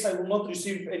 in case I will not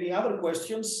receive any other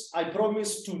questions, I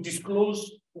promise to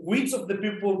disclose which of the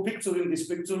people pictured in this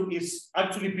picture is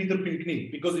actually Peter Pinkney,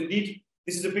 because indeed,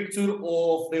 this is a picture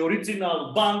of the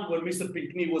original band where Mr.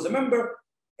 Pinkney was a member.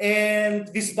 And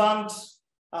this band,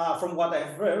 from what I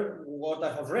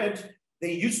have read,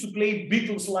 they used to play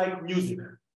Beatles-like music.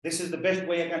 This is the best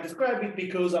way I can describe it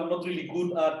because I'm not really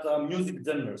good at music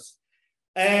genres.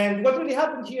 And what really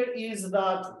happened here is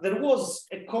that there was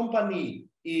a company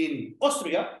in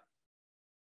Austria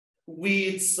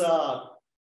which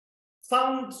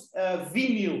found a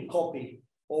vinyl copy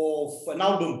of an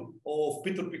album of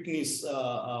Peter Pinkney's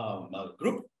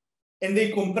group, and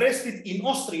they compressed it in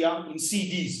Austria in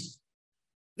CDs.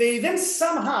 They then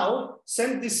somehow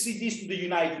sent these CDs to the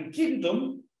United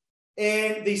Kingdom,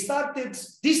 and they started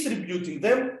distributing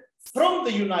them from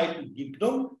the United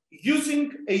Kingdom using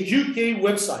a UK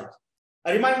website.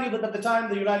 I remind you that at the time,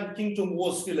 the United Kingdom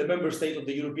was still a member state of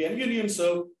the European Union,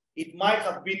 so it might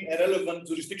have been a relevant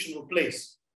jurisdictional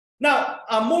place. Now,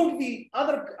 among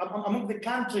the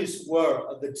countries where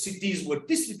the CDs were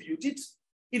distributed,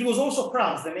 it was also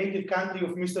France, the native country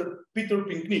of Mr. Peter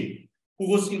Pinkney,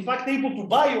 who was in fact able to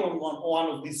buy one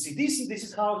of these CDs, and this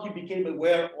is how he became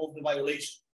aware of the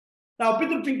violation. Now,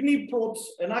 Peter Pinkney brought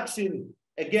an action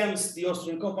against the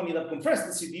Austrian company that compressed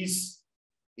the CDs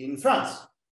in France.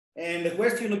 And the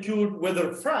question occurred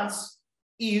whether France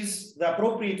is the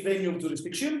appropriate venue of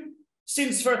jurisdiction,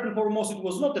 since first and foremost, it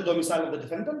was not the domicile of the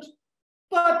defendant,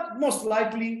 but most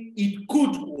likely it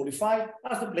could qualify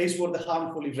as the place where the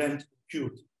harmful event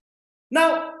occurred.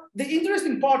 Now, the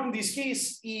interesting part in this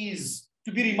case is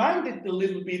to be reminded a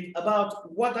little bit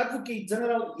about what Advocate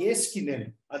General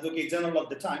Jeskinen, Advocate General at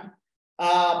the time,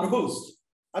 proposed.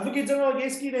 Advocate General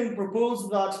Jeskinen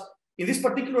proposed that in this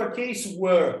particular case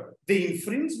where the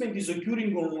infringement is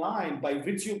occurring online by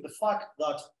virtue of the fact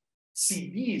that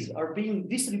CDs are being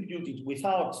distributed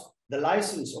without the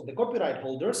license of the copyright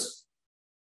holders,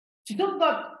 she thought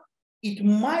that it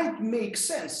might make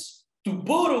sense to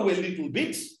borrow a little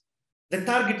bit the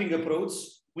targeting approach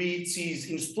which is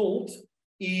installed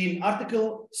in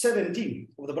Article 17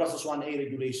 of the Brussels 1A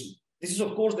regulation. This is,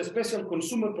 of course, the special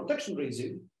consumer protection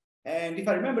regime. And if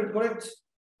I remember it correct,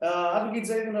 Advocate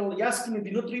General Jeskinen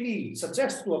did not really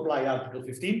suggest to apply Article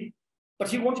 15, but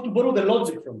he wanted to borrow the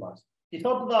logic from that. He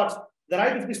thought that the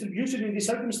right of distribution in these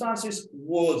circumstances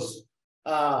was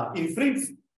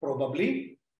infringed,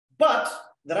 probably, but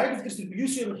the right of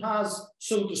distribution has,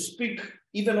 so to speak,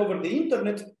 even over the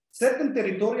internet, certain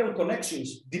territorial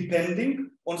connections depending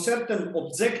on certain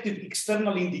objective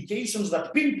external indications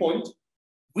that pinpoint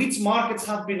which markets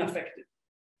have been affected.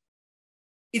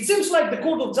 It seems like the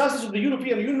Court of Justice of the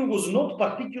European Union was not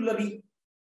particularly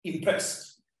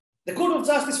impressed. The Court of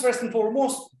Justice, first and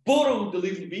foremost, borrowed a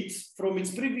little bit from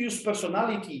its previous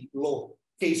personality law,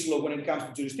 case law when it comes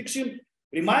to jurisdiction,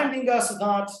 reminding us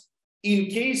that in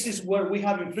cases where we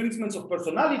have infringements of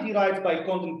personality rights by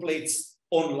content plates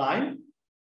online,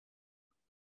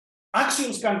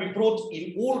 actions can be brought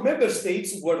in all member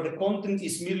states where the content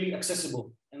is merely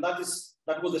accessible. And that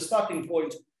was the starting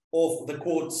point of the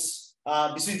court's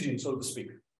decision, so to speak.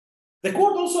 The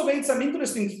court also made some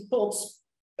interesting thoughts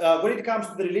when it comes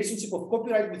to the relationship of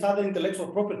copyright with other intellectual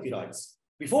property rights.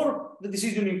 Before the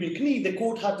decision in Pinkney, the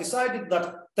court had decided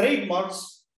that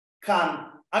trademarks can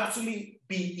actually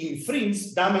be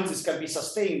infringed, damages can be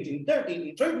sustained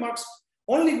in trademarks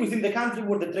only within the country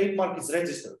where the trademark is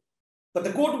registered. But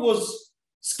the court was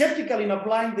skeptical in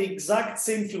applying the exact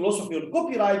same philosophy on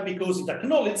copyright because it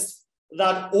acknowledged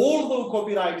that although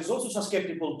copyright is also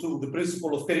susceptible to the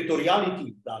principle of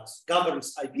territoriality that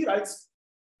governs IP rights,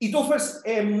 it offers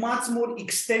a much more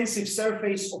extensive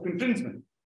surface of infringement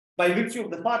by virtue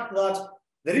of the fact that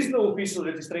there is no official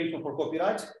registration for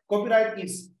copyright. Copyright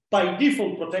is by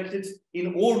default protected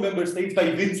in all member states by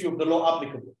virtue of the law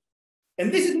applicable. And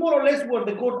this is more or less where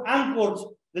the court anchored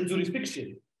the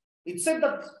jurisdiction. It said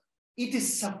that it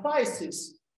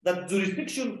suffices that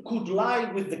jurisdiction could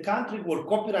lie with the country where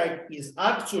copyright is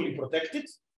actually protected,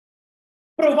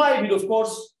 provided, of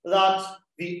course, that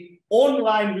the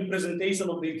online representation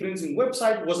of the infringing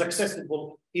website was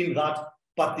accessible in that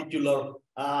particular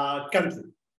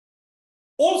country.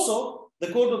 Also,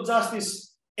 the Court of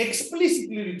Justice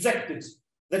explicitly rejected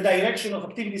the direction of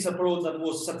activities approach that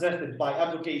was suggested by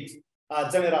Advocate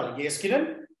General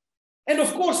Jeskinen. And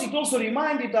of course, it also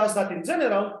reminded us that in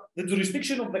general, the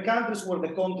jurisdiction of the countries where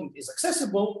the content is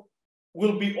accessible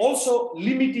will be also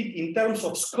limited in terms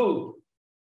of scope,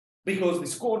 because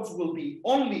these courts will be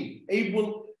only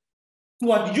able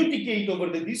to adjudicate over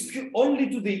the dispute only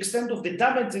to the extent of the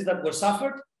damages that were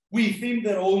suffered within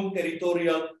their own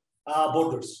territorial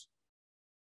borders.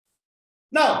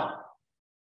 Now,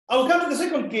 I'll come to the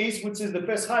second case, which is the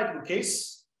Press Hajduk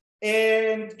case.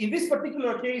 And in this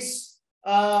particular case,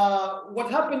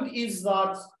 what happened is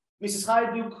that Mrs.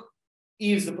 Hajduk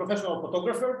is a professional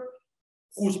photographer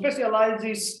who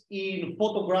specializes in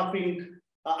photographing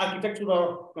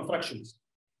architectural constructions.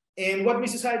 And what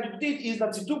Mrs. Hajduk did is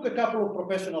that she took a couple of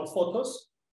professional photos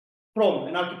from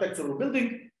an architectural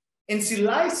building, and she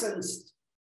licensed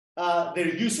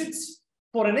their usage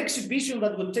for an exhibition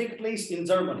that would take place in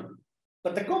Germany.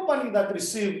 But the company that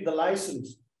received the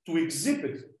license to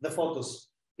exhibit the photos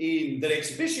in their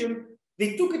exhibition,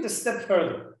 they took it a step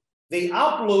further. They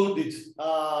uploaded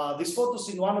these photos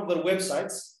in one of their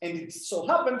websites, and it so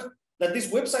happened that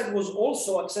this website was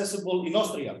also accessible in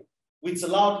Austria, which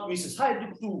allowed Mrs.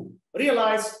 Hajduk to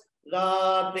realize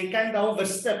that they kind of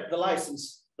overstepped the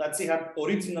license that she had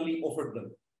originally offered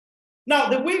them. Now,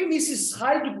 the way Mrs.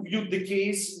 Hajduk viewed the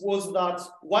case was that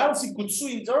while she could sue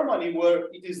in Germany, where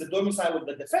it is the domicile of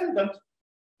the defendant,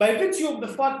 by virtue of the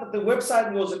fact that the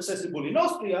website was accessible in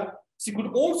Austria, she could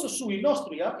also sue in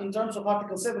Austria in terms of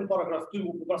Article 7, Paragraph 2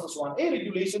 of the Brussels 1A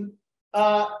regulation,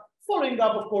 following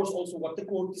up, of course, also what the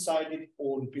court decided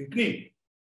on Pinkney.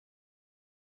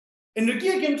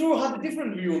 Energieagentur had a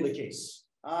different view on the case.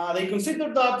 They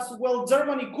considered that, well,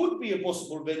 Germany could be a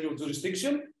possible venue of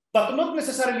jurisdiction, but not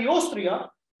necessarily Austria,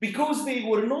 because they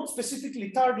were not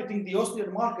specifically targeting the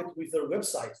Austrian market with their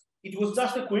website. It was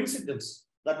just a coincidence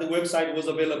that the website was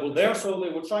available there, so they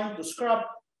were trying to scrap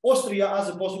Austria as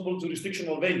a possible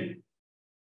jurisdictional venue.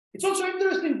 It's also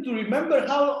interesting to remember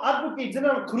how Advocate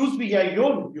General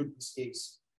Cruz-Villallón viewed this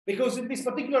case, because in this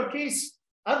particular case,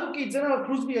 Advocate General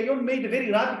Cruz-Villallón made a very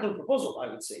radical proposal, I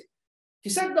would say. He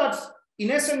said that,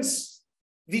 in essence,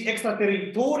 the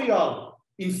extraterritorial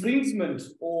infringement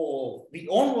of the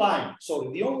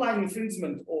online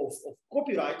infringement of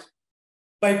copyright,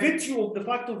 by virtue of the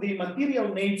fact of the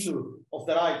material nature of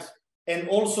the right and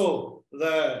also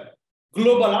the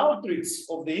global outreach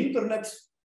of the internet,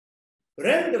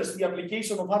 renders the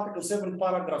application of Article 7,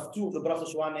 Paragraph 2 of the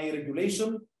Brussels 1A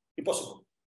regulation impossible.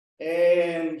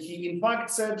 And he, in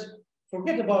fact, said,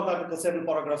 forget about Article 7,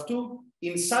 Paragraph 2.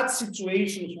 In such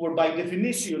situations where, by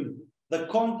definition, the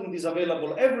content is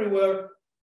available everywhere,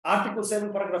 Article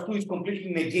 7, Paragraph 2 is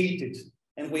completely negated,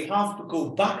 and we have to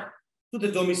go back to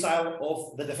the domicile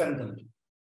of the defendant.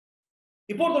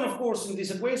 Important, of course, in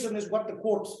this equation is what the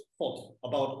court thought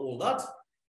about all that.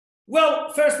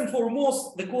 Well, first and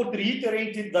foremost, the court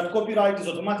reiterated that copyright is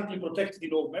automatically protected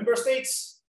in all member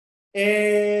states,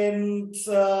 and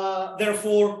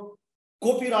therefore,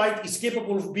 copyright is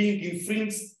capable of being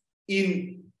infringed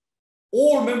in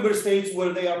all member states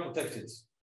where they are protected.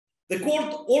 The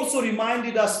court also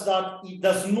reminded us that it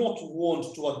does not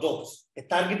want to adopt a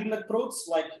targeting approach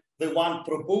like the one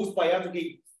proposed by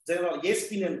Advocate General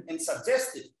Yespinen and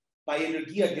suggested by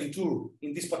Energieagentur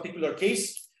in this particular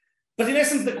case. But in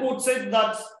essence, the court said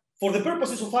that for the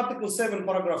purposes of Article 7,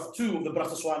 Paragraph 2 of the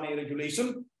Brussels 1A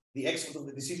regulation, the excerpt of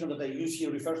the decision that I use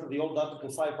here refers to the old Article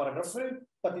 5, Paragraph 3,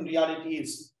 but in reality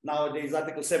is nowadays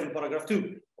Article 7, Paragraph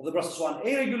 2 of the Brussels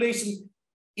 1A regulation.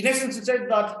 In essence, it said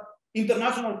that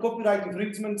international copyright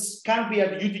infringements can be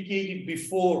adjudicated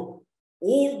before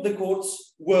all the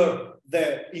courts where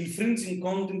the infringing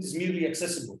content is merely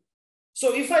accessible.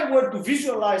 So if I were to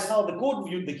visualize how the court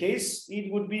viewed the case,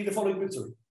 it would be the following picture.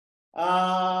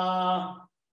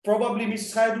 Probably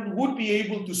Mrs. Hajduk would be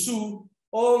able to sue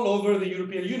all over the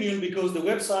European Union because the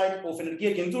website of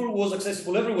Energieagentur was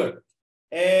accessible everywhere.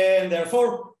 And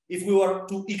therefore, if we were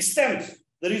to extend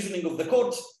the reasoning of the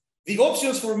court, the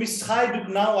options for Mrs. Hajduk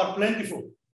now are plentiful.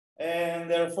 And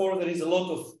therefore, there is a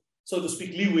lot of, so to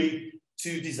speak, leeway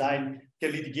to design the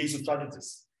litigation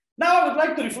strategies. Now, I would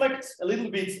like to reflect a little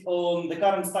bit on the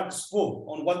current status quo,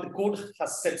 on what the court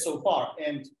has said so far.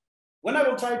 And when I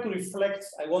will try to reflect,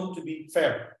 I want to be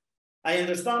fair. I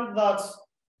understand that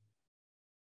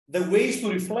the ways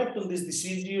to reflect on this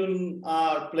decision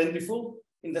are plentiful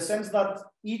in the sense that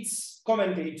each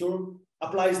commentator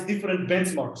applies different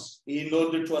benchmarks in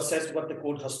order to assess what the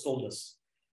court has told us.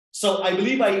 So I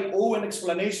believe I owe an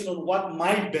explanation on what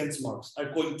my benchmarks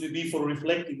are going to be for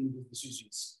reflecting on these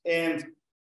decisions. And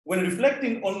when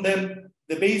reflecting on them,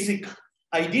 the basic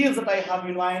ideas that I have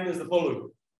in mind is the following.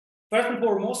 First and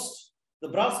foremost, the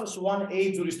Brussels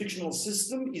 1A jurisdictional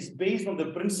system is based on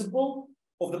the principle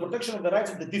of the protection of the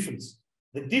rights of the defense.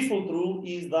 The default rule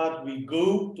is that we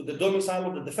go to the domicile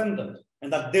of the defendant,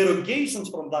 and that derogations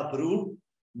from that rule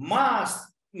must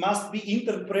be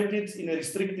interpreted in a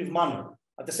restrictive manner.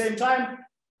 At the same time,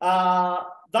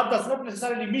 that does not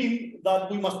necessarily mean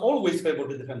that we must always favor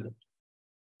the defendant.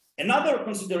 Another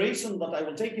consideration that I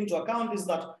will take into account is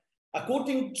that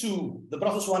according to the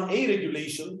Brussels 1A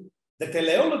regulation, the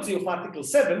teleology of Article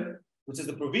 7, which is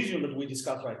the provision that we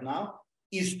discuss right now,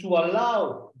 is to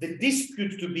allow the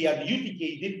dispute to be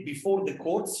adjudicated before the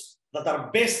courts that are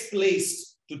best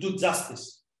placed to do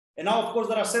justice. And now, of course,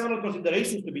 there are several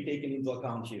considerations to be taken into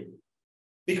account here.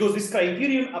 because this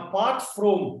criterion, apart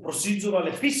from procedural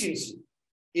efficiency,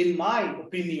 in my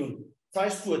opinion,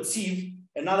 tries to achieve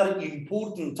another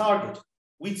important target,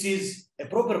 which is a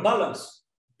proper balance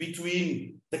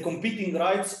between the competing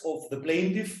rights of the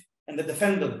plaintiff and the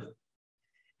defendant.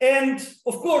 And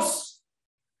of course,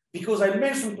 because I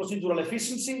mentioned procedural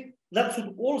efficiency, that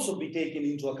should also be taken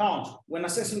into account when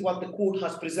assessing what the court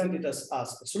has presented as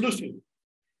a solution.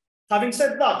 Having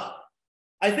said that,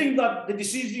 I think that the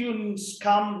decisions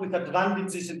come with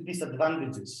advantages and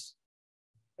disadvantages.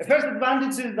 The first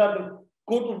advantage is that the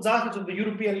Court of Justice of the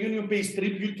European Union pays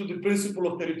tribute to the principle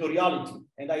of territoriality.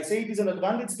 And I say it is an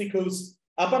advantage because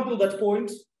up until that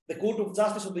point, the Court of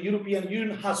Justice of the European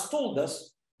Union has told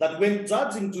us that when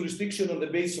judging jurisdiction on the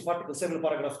basis of Article 7,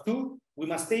 paragraph 2, we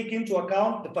must take into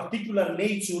account the particular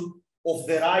nature of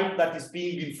the right that is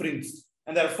being infringed.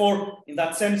 And therefore, in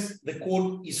that sense, the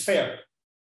court is fair.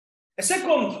 A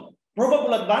second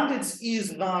probable advantage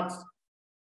is that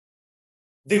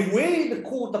the way the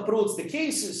court approaches the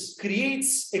cases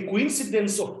creates a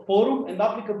coincidence of forum and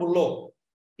applicable law.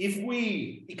 If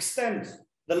we extend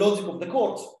the logic of the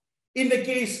court, in the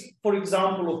case, for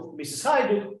example, of Mrs.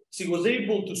 Hajduk, she was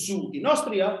able to sue in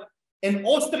Austria, and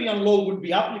Austrian law would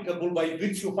be applicable by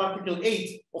virtue of Article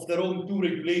 8 of the Rome II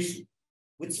regulation,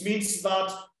 which means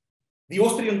that the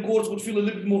Austrian courts would feel a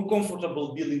little bit more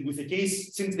comfortable dealing with the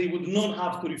case since they would not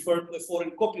have to refer to the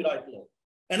foreign copyright law.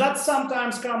 And that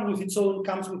sometimes comes with its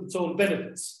own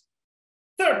benefits.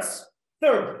 Third,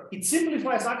 it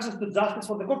simplifies access to justice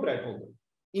for the copyright holder.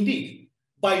 Indeed,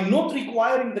 by not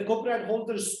requiring the copyright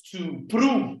holders to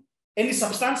prove any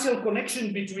substantial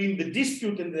connection between the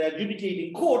dispute and the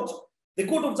adjudicating court, the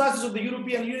Court of Justice of the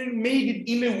European Union made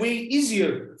it in a way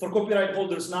easier for copyright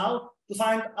holders now to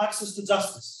find access to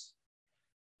justice.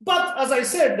 But as I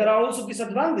said, there are also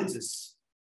disadvantages.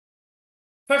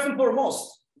 First and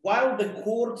foremost, while the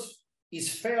court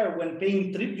is fair when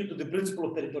paying tribute to the principle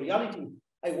of territoriality,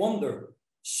 I wonder,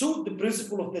 should the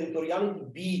principle of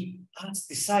territoriality be as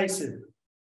decisive?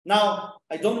 Now,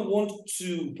 I don't want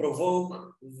to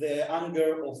provoke the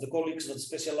anger of the colleagues that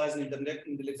specialize in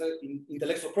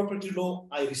intellectual property law.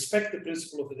 I respect the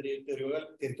principle of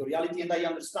territoriality and I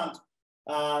understand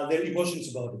their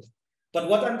emotions about it. But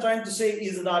what I'm trying to say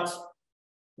is that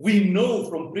we know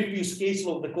from previous case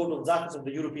law of the Court of Justice of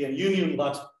the European Union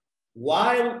that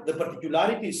while the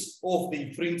particularities of the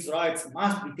infringed rights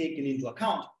must be taken into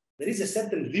account, there is a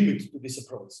certain limit to this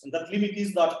approach. And that limit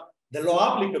is that the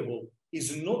law applicable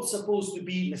is not supposed to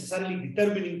be necessarily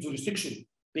determining jurisdiction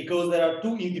because there are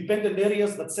two independent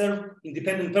areas that serve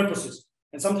independent purposes.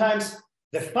 And sometimes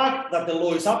the fact that the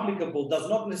law is applicable does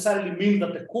not necessarily mean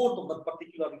that the court of that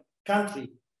particular country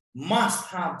must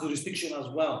have jurisdiction as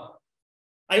well.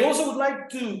 I also would like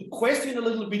to question a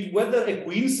little bit whether a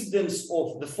coincidence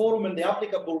of the forum and the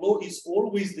applicable law is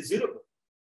always desirable.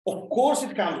 Of course,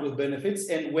 it comes with benefits,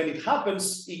 and when it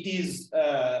happens, it is,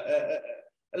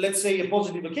 let's say, a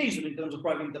positive occasion in terms of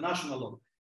private international law.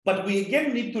 But we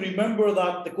again need to remember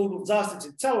that the Court of Justice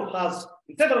itself has,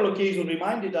 on several occasions,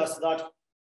 reminded us that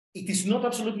it is not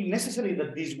absolutely necessary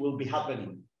that this will be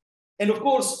happening. And of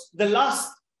course, the last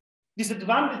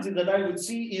disadvantage that I would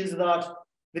see is that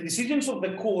the decisions of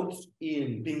the court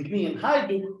in Pinkney and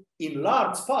Hajduk, in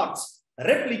large parts,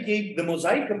 replicate the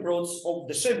mosaic approach of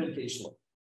the Sheffield case law.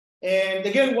 And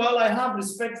again, while I have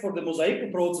respect for the mosaic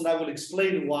approach, and I will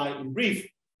explain why in brief,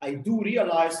 I do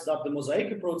realize that the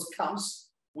mosaic approach comes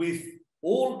with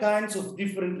all kinds of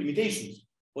different limitations.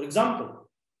 For example,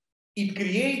 it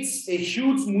creates a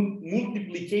huge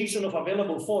multiplication of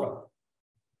available fora.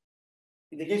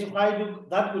 In the case of Hajduk,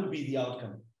 that would be the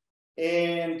outcome.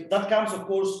 And that comes, of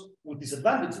course, with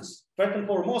disadvantages. First and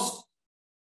foremost,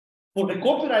 for the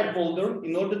copyright holder,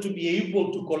 in order to be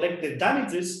able to collect the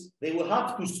damages, they will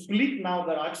have to split now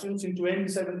their actions into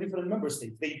 27 different member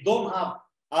states. They don't have,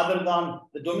 other than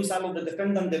the domicile of the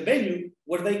defendant, the venue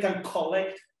where they can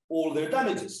collect all their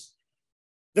damages.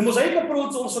 The mosaic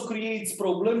approach also creates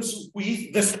problems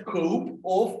with the scope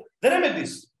of the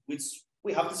remedies, which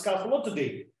we have discussed a lot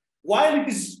today. While it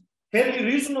is fairly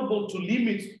reasonable to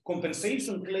limit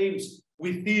compensation claims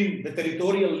within the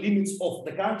territorial limits of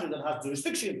the country that has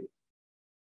jurisdiction,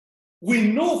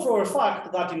 we know for a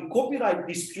fact that in copyright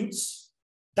disputes,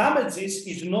 damages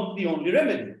is not the only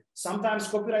remedy. Sometimes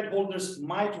copyright holders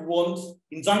might want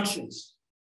injunctions.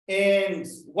 And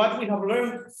what we have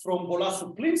learned from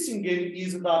Bolasou Plinsingen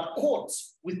is that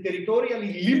courts with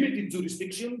territorially limited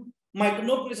jurisdiction might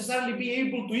not necessarily be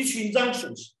able to issue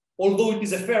injunctions, although it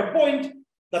is a fair point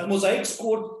that mosaic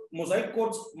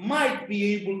courts might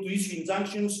be able to issue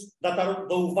injunctions that are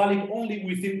though valid only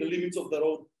within the limits of their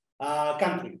own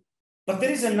country. But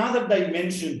there is another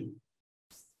dimension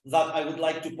that I would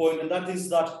like to point, and that is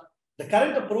that the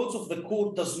current approach of the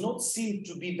court does not seem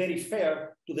to be very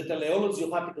fair to the teleology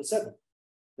of Article 7.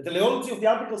 The teleology of the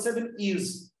Article 7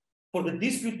 is for the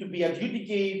dispute to be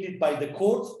adjudicated by the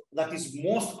court that is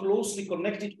most closely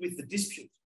connected with the dispute.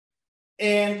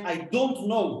 And I don't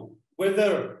know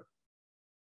whether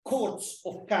courts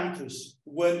of countries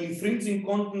where infringing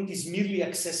content is merely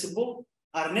accessible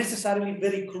are necessarily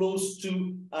very close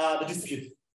to the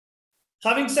dispute.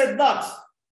 Having said that,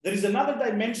 there is another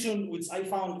dimension which I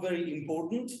found very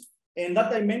important, and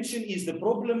that dimension is the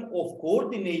problem of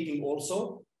coordinating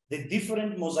also the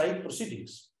different mosaic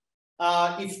proceedings.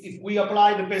 If we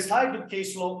apply the best hybrid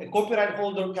case law, a copyright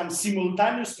holder can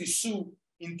simultaneously sue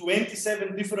in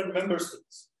 27 different member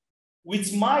states,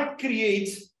 which might create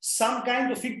some kind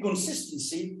of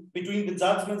inconsistency between the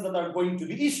judgments that are going to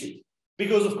be issued.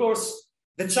 Because of course,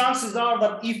 the chances are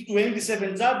that if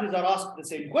 27 judges are asked the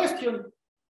same question,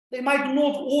 they might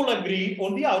not all agree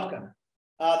on the outcome.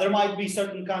 There might be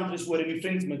certain countries where an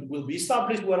infringement will be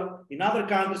established, where in other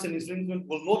countries an infringement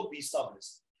will not be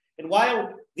established. And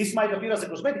while this might appear as a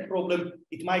cosmetic problem,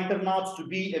 it might turn out to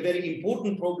be a very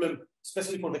important problem,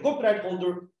 especially for the copyright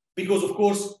holder, because of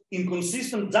course,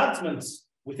 inconsistent judgments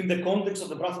within the context of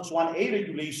the Brussels 1A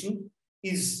regulation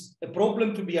is a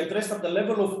problem to be addressed at the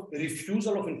level of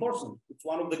refusal of enforcement. It's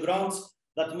one of the grounds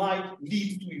that might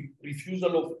lead to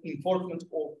refusal of enforcement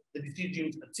of the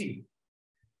decisions achieved.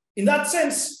 In that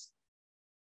sense,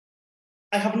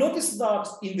 I have noticed that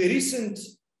in the recent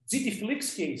GT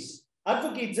Flix case,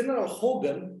 Advocate General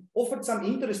Hogan offered some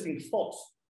interesting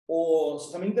thoughts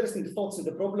in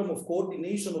the problem of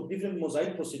coordination of different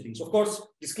mosaic proceedings. Of course,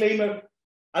 disclaimer,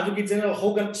 Advocate General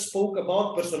Hogan spoke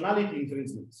about personality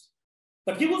infringements,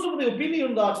 but he was of the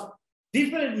opinion that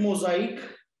different mosaic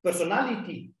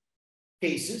personality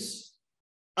cases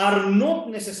are not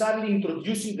necessarily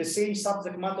introducing the same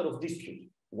subject matter of dispute.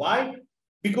 Why?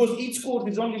 Because each court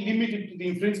is only limited to the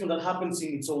infringement that happens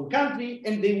in its own country,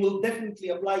 and they will definitely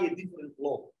apply a different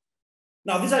law.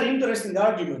 Now, these are interesting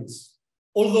arguments,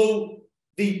 although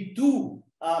they do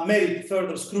merit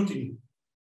further scrutiny.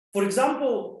 For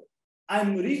example,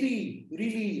 I'm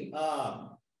really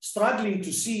struggling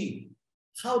to see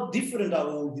how different are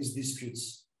all these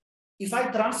disputes. If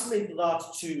I translate that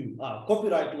to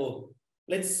copyright law,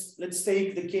 let's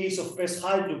take the case of Pest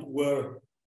Heiduk, where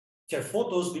her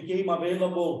photos became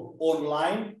available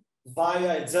online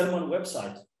via a German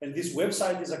website, and this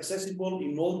website is accessible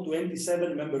in all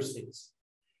 27 member states.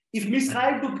 If Ms.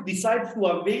 Heiduk decides to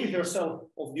avail herself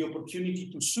of the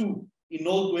opportunity to sue in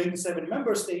all 27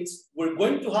 member states, we're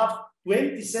going to have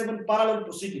 27 parallel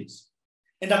proceedings.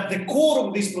 And at the core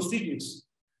of these proceedings,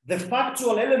 the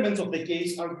factual elements of the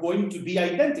case are going to be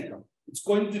identical. It's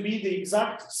going to be the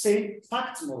exact same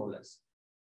facts, more or less.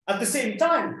 At the same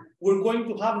time, we're going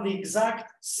to have the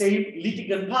exact same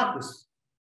litigant parties.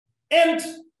 And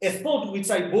a thought which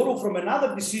I borrow from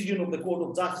another decision of the Court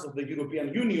of Justice of the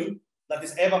European Union, that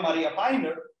is Eva Maria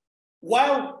Peiner,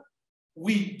 while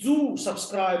we do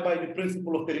subscribe by the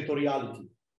principle of territoriality,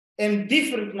 and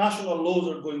different national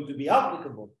laws are going to be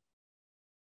applicable,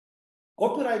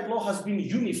 copyright law has been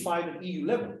unified at EU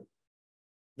level.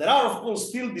 There are, of course,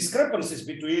 still discrepancies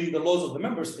between the laws of the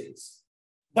member states.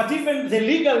 But even the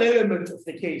legal element of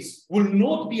the case will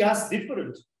not be as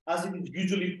different as it is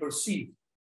usually perceived.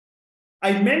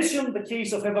 I mentioned the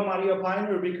case of Eva Maria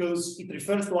Peiner because it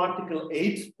refers to Article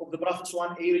 8 of the Brussels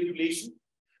 1A regulation,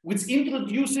 which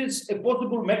introduces a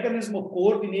possible mechanism of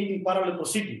coordinating parallel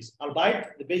proceedings,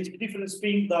 albeit the basic difference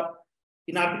being that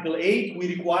in Article 8,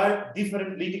 we require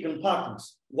different litigant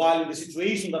parties, while in the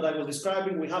situation that I was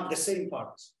describing, we have the same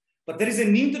parties. But there is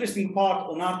an interesting part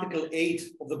on Article 8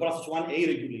 of the Brussels 1A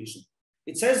regulation.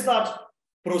 It says that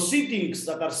proceedings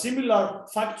that are similar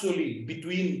factually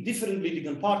between different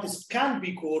litigant parties can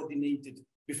be coordinated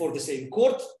before the same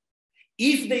court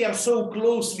if they are so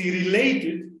closely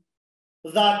related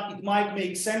that it might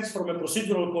make sense from a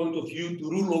procedural point of view to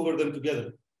rule over them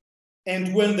together.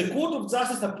 And when the Court of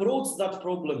Justice approached that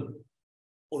problem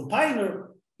on Peiner,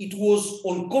 it was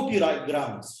on copyright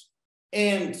grounds.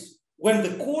 And when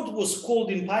the court was called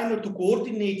in Peiner to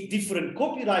coordinate different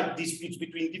copyright disputes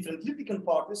between different litigant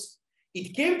parties,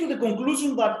 it came to the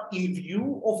conclusion that in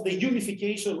view of the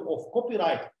unification of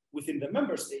copyright within the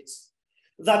member states,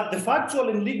 that the factual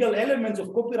and legal elements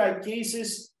of copyright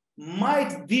cases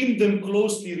might deem them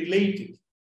closely related.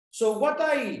 So what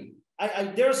I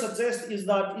dare suggest is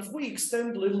that if we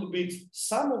extend a little bit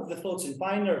some of the thoughts in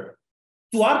Peiner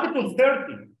to Article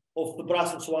 30 of the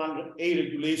Brussels 1A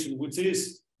regulation, which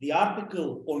is the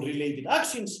article on related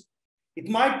actions, it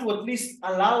might to at least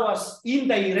allow us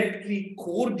indirectly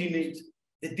coordinate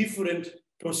the different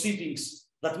proceedings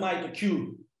that might occur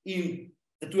in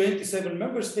the 27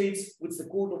 member states, which the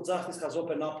Court of Justice has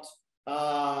opened up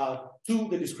to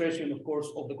the discretion, of course,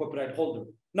 of the copyright holder.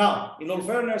 Now, in all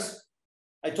fairness,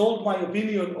 I told my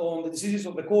opinion on the decisions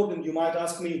of the court, and you might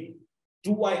ask me,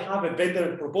 do I have a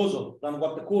better proposal than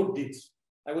what the court did?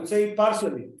 I would say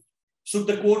partially. Should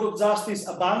the Court of Justice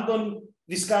abandon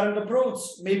this current approach?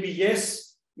 Maybe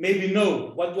yes, maybe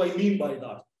no. What do I mean by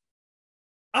that?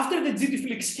 After the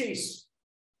GTFlix case,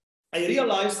 I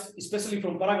realized, especially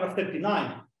from paragraph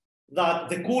 39, that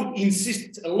the court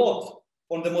insists a lot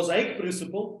on the mosaic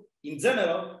principle in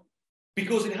general,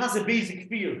 because it has a basic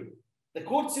fear. The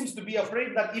court seems to be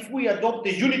afraid that if we adopt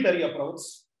a unitary approach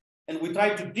and we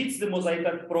try to ditch the mosaic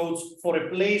approach for a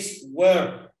place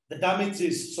where the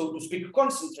damages, so to speak,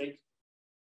 concentrate,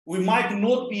 we might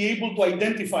not be able to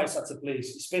identify such a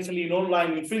place, especially in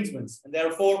online infringements. And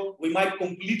therefore, we might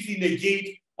completely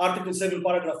negate Article 7,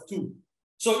 paragraph 2.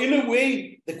 So in a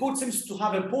way, the court seems to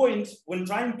have a point when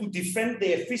trying to defend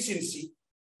the efficiency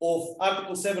of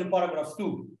Article 7, paragraph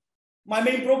 2. My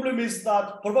main problem is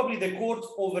that probably the court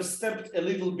overstepped a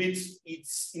little bit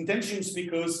its intentions,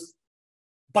 because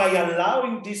by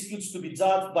allowing disputes to be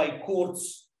judged by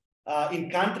courts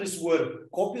in countries where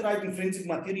copyright infringing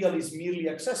material is merely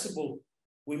accessible,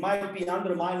 we might be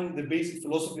undermining the basic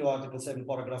philosophy of Article 7,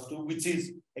 paragraph 2, which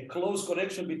is a close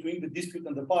connection between the dispute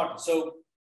and the party. So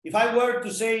if I were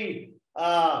to say,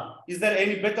 is there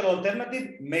any better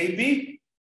alternative? Maybe.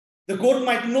 The court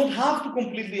might not have to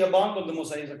completely abandon the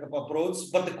mosaic approach,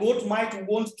 but the court might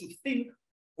want to think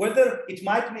whether it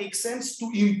might make sense to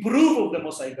improve on the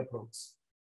mosaic approach.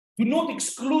 Do not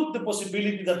exclude the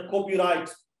possibility that copyright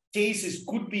cases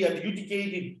could be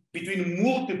adjudicated between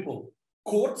multiple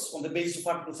courts on the basis of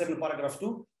Article 7, paragraph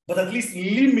 2, but at least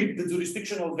limit the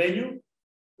jurisdictional venue,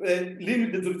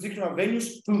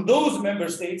 venues to those member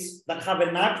states that have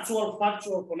an actual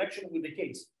factual connection with the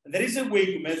case. And there is a way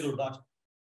to measure that.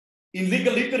 In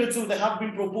legal literature, there have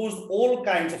been proposed all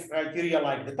kinds of criteria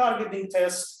like the targeting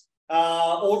test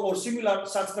or similar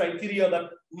such criteria that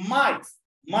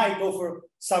might offer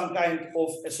some kind of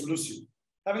a solution.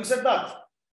 Having said that,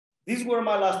 these were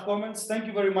my last comments. Thank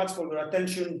you very much for your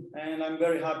attention, and I'm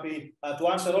very happy to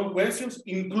answer all questions,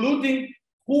 including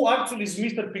who actually is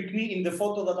Mr. Pinckney in the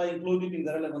photo that I included in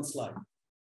the relevant slide.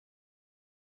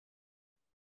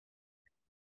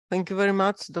 Thank you very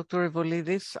much, Dr.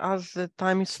 Revolidis. As the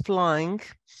time is flying,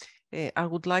 I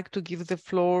would like to give the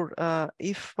floor,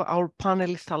 if our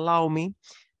panelists allow me,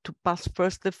 to pass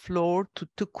first the floor to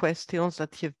two questions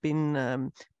that have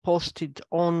been posted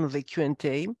on the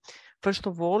Q&A. First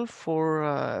of all,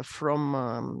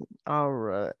 from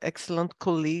our excellent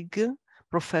colleague,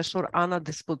 Professor Anna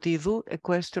Despotidou, a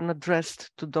question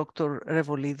addressed to Dr.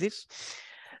 Revolidis.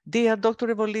 Dear Dr.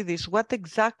 Revolidis, what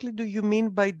exactly do you mean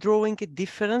by drawing a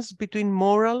difference between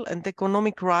moral and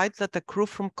economic rights that accrue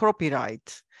from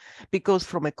copyright? Because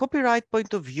from a copyright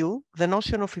point of view, the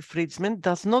notion of infringement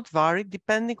does not vary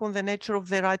depending on the nature of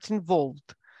the rights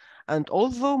involved. And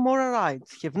although moral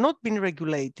rights have not been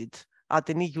regulated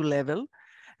at an EU level,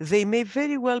 they may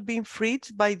very well be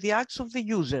infringed by the acts of the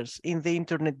users in the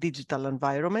internet digital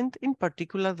environment, in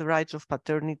particular the rights of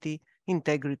paternity,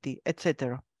 integrity,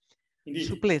 etc. Indeed.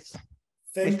 So please.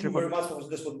 Thank you very much for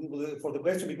the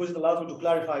question, because it allows me to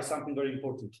clarify something very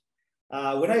important.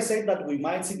 When I say that we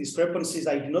might see discrepancies,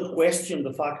 I do not question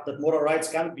the fact that moral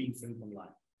rights can be infringed online.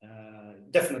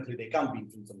 Definitely, they can be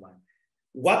infringed online.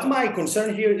 What my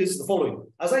concern here is the following.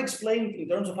 As I explained in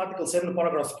terms of Article 7,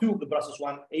 paragraph 2 of the Brussels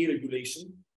 1A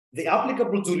regulation, the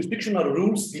applicable jurisdictional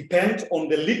rules depend on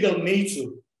the legal nature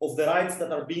of the rights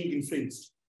that are being infringed.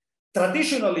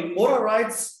 Traditionally, moral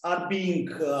rights are being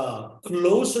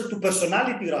closer to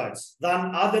personality rights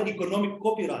than other economic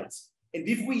copyrights. And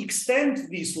if we extend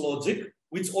this logic,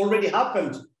 which already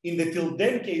happened in the till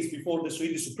then case before the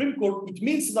Swedish Supreme Court, it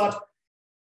means that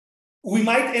we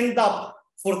might end up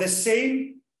for the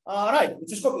same right,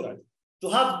 which is copyright, to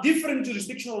have different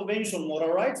jurisdictional venues on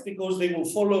moral rights, because they will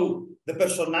follow the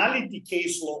personality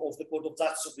case law of the Court of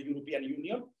Justice of the European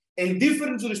Union, and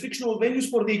different jurisdictional venues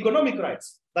for the economic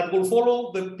rights that will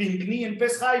follow the Pinckney and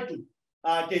Peskhaitu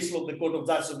case law of the Court of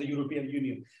Justice of the European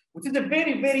Union, which is a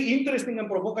very, very interesting and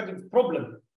provocative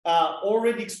problem,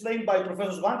 already explained by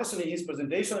Professor Svantesson in his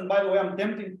presentation. And by the way, I'm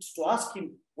tempted to ask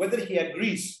him whether he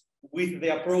agrees with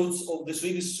the approach of the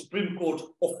Swedish Supreme Court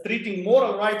of treating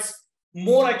moral rights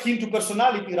more akin to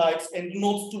personality rights and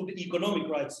not to the economic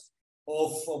rights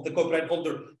of the copyright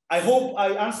holder. I hope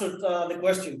I answered the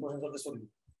question, Professor Despotidou.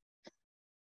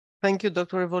 Thank you,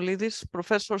 Dr. Revolidis.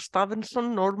 Professor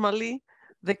Svantesson, normally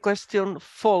the question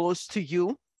follows to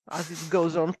you as it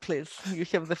goes on. Please, you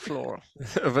have the floor.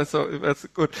 That's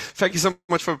good. Thank you so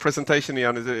much for the presentation,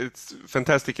 Ioannis. It's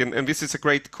fantastic. And this is a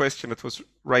great question that was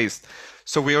raised.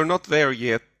 So we are not there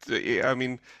yet. I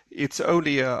mean, it's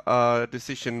only a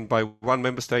decision by one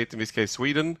member state, in this case,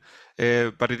 Sweden,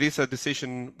 but it is a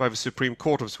decision by the Supreme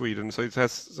Court of Sweden. So it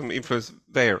has some influence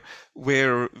there,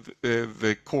 where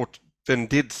the court then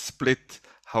did split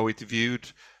how it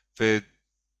viewed the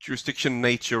jurisdiction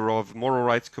nature of moral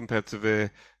rights compared to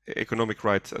the economic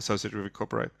rights associated with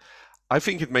copyright. I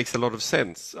think it makes a lot of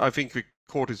sense. I think the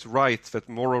court is right that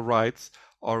moral rights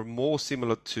are more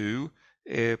similar to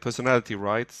personality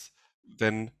rights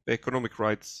than economic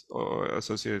rights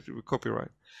associated with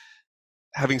copyright.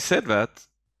 Having said that,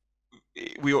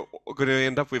 we are going to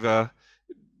end up with a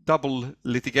double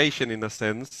litigation in a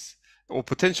sense, or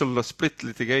potential split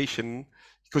litigation,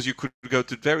 because you could go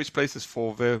to various places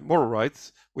for the moral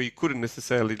rights where you couldn't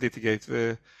necessarily litigate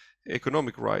the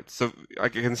economic rights. So I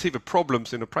can see the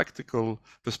problems in a practical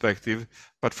perspective,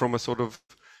 but from a sort of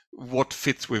what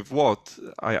fits with what,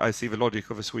 I see the logic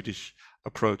of a Swedish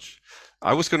approach.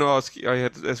 I was going to ask, I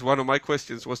had as one of my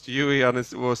questions was to you,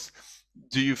 Ioannis, was,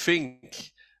 do you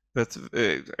think that,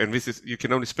 and this is, you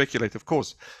can only speculate, of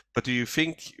course, but do you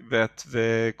think that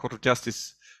the Court of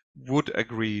Justice would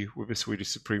agree with the Swedish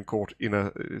Supreme Court in a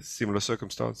similar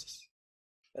circumstances?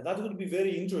 That would be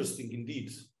very interesting indeed.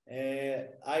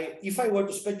 If I were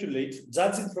to speculate,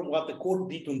 judging from what the court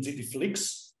did on GT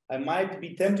Flix, I might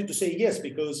be tempted to say yes,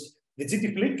 because the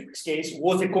GT Flix case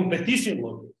was a competition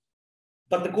law.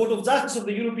 But the Court of Justice of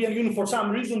the European Union, for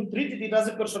some reason, treated it as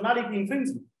a personality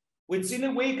infringement, which in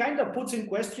a way kind of puts in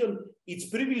question its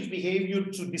previous behavior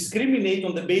to discriminate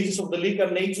on the basis of the legal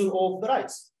nature of the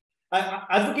rights.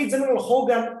 Advocate General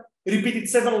Hogan repeated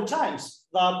several times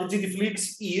that the GT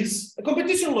Flix is a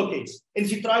competition law case, and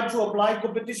he tried to apply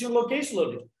competition law case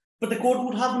law, but the court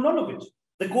would have none of it.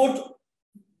 The court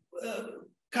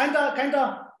kind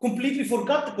of completely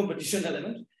forgot the competition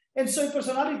element, and so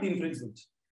personality infringement.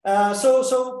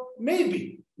 So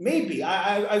maybe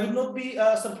I would not be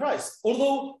surprised,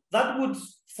 although that would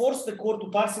force the court to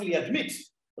partially admit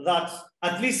that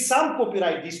at least some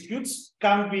copyright disputes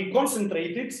can be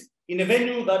concentrated in a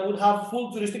venue that would have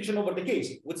full jurisdiction over the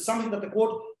case, which is something that the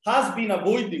court has been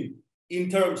avoiding in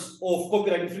terms of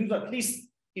copyright infringement, at least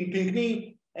in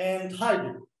Pinckney and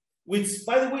Hyde, which,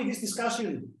 by the way, this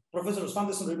discussion, Professor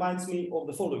Svantesson, reminds me of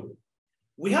the following.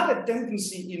 We have a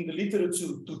tendency in the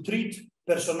literature to treat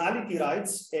personality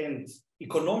rights and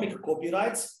economic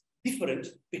copyrights different,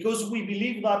 because we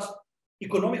believe that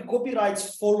economic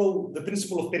copyrights follow the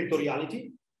principle of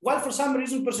territoriality, while for some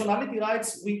reason personality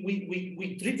rights,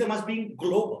 we treat them as being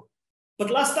global.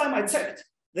 But last time I checked,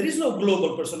 there is no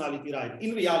global personality right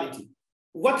in reality.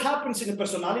 What happens in a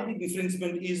personality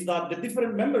infringement is that the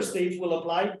different member states will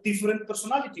apply different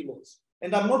personality laws.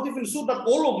 And I'm not even sure that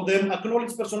all of them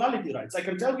acknowledge personality rights. I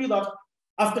can tell you that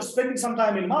after spending some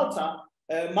time in Malta,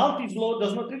 Maltese law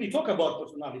does not really talk about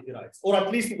personality rights, or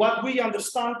at least what we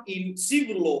understand in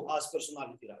civil law as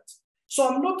personality rights. So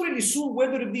I'm not really sure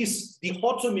whether this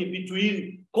dichotomy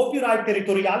between copyright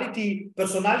territoriality,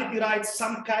 personality rights,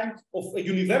 some kind of a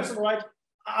universal right,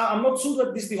 I'm not sure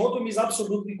that this dichotomy is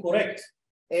absolutely correct.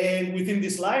 And within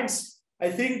these lines, I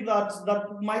think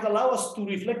that might allow us to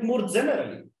reflect more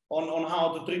generally on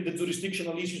how to treat the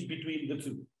jurisdictional issues between the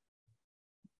two.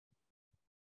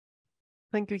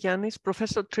 Thank you, Ioannis.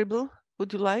 Professor Trimble,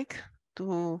 would you like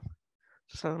to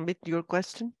submit your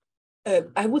question?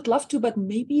 I would love to, but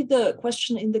maybe the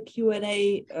question in the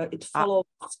Q&A, it follows.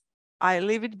 I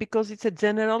leave it because it's a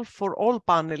general for all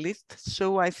panelists.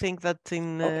 So I think that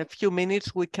in a few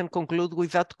minutes we can conclude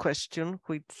with that question,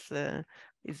 which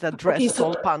is addressed to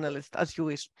all panelists, as you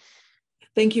wish.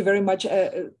 Thank you very much.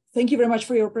 Thank you very much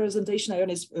for your presentation,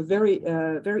 Ioannis. Very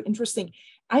interesting.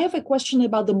 I have a question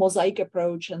about the mosaic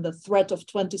approach and the threat of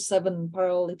 27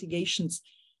 parallel litigations.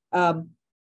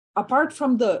 Apart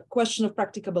from the question of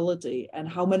practicability and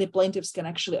how many plaintiffs can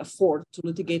actually afford to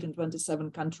litigate in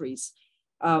 27 countries,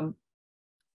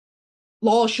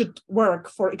 law should work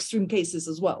for extreme cases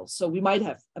as well. So we might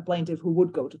have a plaintiff who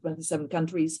would go to 27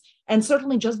 countries, and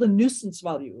certainly just the nuisance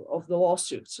value of the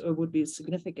lawsuits would be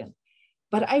significant.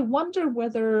 But I wonder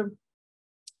whether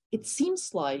it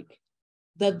seems like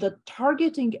that the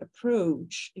targeting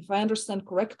approach, if I understand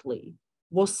correctly,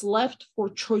 was left for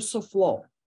choice of law.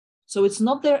 So it's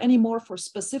not there anymore for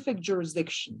specific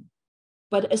jurisdiction.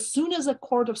 But as soon as a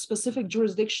court of specific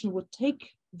jurisdiction would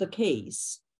take the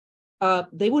case,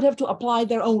 they would have to apply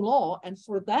their own law. And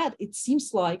for that, it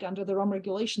seems like under the Rome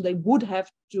regulation, they would have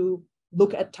to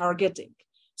look at targeting.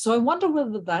 So I wonder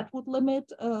whether that would limit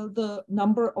the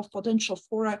number of potential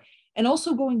fora. And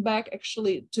also going back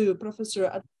actually to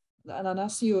Professor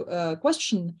Athanasiou's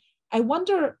question, I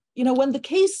wonder, when the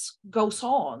case goes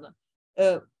on,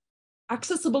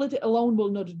 accessibility alone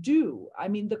will not do. I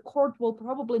mean, the court will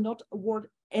probably not award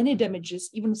any damages,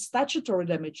 even statutory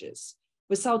damages,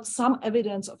 without some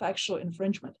evidence of actual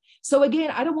infringement. So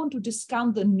again, I don't want to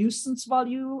discount the nuisance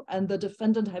value and the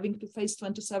defendant having to face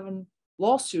 27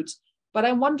 lawsuits, but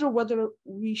I wonder whether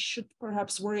we should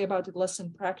perhaps worry about it less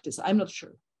in practice. I'm not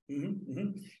sure.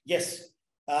 Yes,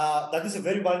 that is a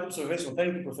very valid observation.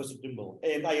 Thank you, Professor Trimble.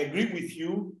 And I agree with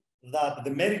you that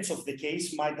the merits of the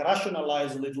case might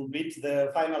rationalize a little bit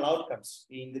the final outcomes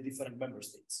in the different member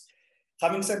states.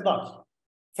 Having said that,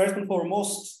 first and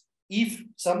foremost, if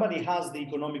somebody has the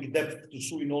economic depth to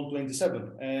sue in all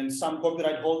 27, and some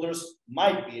copyright holders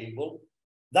might be able,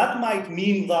 that might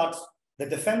mean that the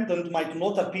defendant might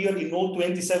not appear in all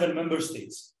 27 member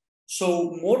states.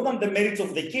 So more than the merits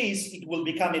of the case, it will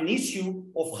become an issue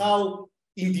of how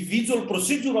individual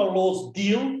procedural laws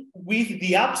deal with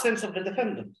the absence of the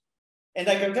defendant. And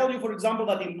I can tell you, for example,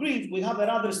 that in Greece, we have a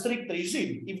rather strict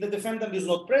regime. If the defendant is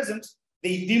not present,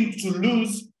 they deem to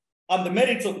lose on the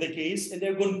merits of the case, and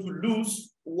they're going to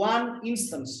lose one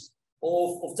instance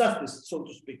of justice, so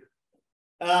to speak.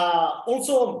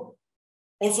 Also,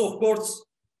 of course,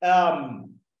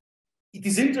 it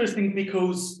is interesting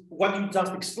because what you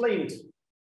just explained,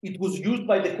 it was used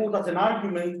by the court as an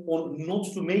argument on not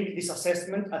to make this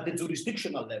assessment at the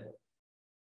jurisdictional level.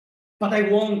 But I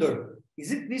wonder,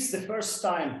 is it this the first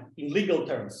time in legal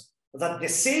terms that the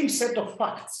same set of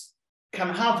facts can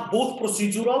have both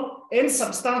procedural and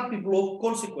substantive law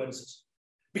consequences?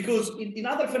 Because in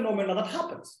other phenomena that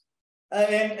happens.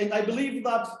 And I believe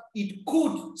that it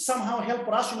could somehow help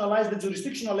rationalize the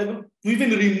jurisdictional level to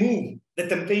even remove the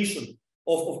temptation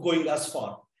of going as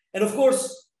far. And of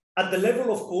course, at the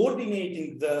level of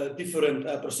coordinating the different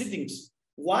proceedings,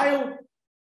 while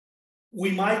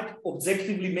we might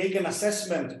objectively make an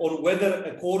assessment on whether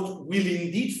a court will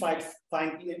indeed find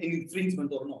an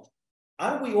infringement or not,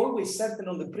 are we always certain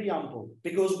on the preamble?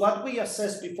 Because what we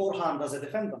assess beforehand as a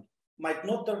defendant might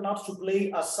not turn out to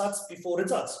play as such before a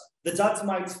judge. The judge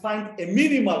might find a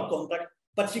minimal contact,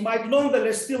 but he might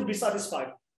nonetheless still be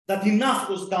satisfied that enough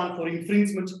was done for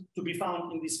infringement to be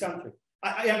found in this country.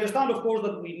 I understand, of course,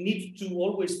 that we need to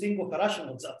always think of a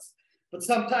rational judge, but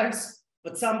sometimes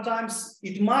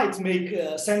it might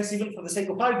make sense, even for the sake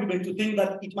of argument, to think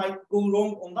that it might go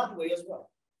wrong on that way as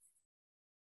well.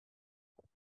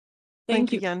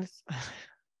 Thank you, Ioannis.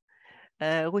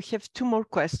 We have two more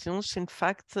questions. In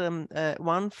fact,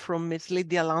 one from Ms.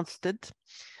 Lydia Landstedt.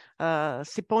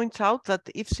 She points out that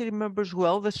if she remembers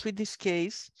well the Swedish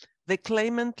case, the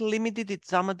claimant limited its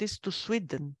damages to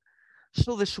Sweden.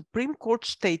 So the Supreme Court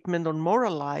statement on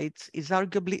moral rights is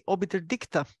arguably obiter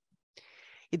dicta.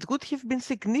 It would have been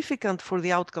significant for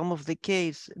the outcome of the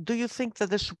case. Do you think that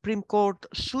the Supreme Court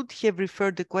should have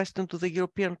referred the question to the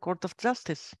European Court of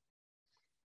Justice?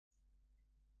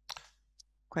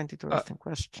 Quite interesting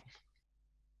question.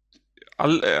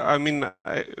 I mean,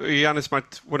 Ioannis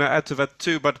might want to add to that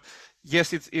too, but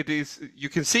yes, it is. You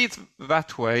can see it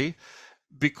that way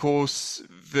because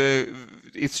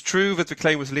it's true that the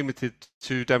claim was limited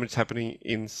to damage happening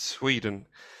in Sweden,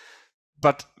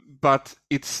 but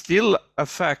it's still a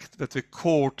fact that the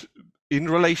court, in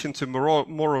relation to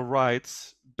moral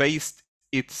rights, based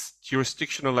its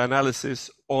jurisdictional analysis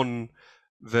on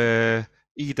the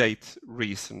e-date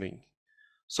reasoning.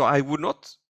 So I would not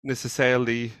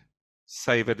necessarily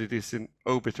say that it is an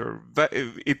obiter.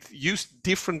 It used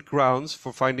different grounds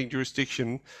for finding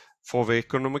jurisdiction for the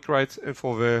economic rights and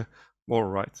for the moral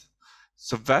rights.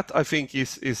 So that, I think,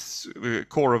 is the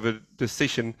core of the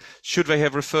decision. Should they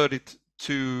have referred it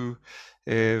to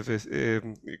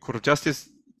the Court of Justice?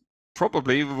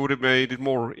 Probably would have made it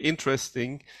more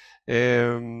interesting.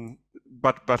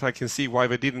 But I can see why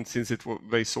they didn't, since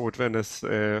they saw it then as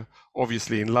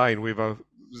obviously in line with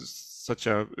such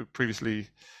a recently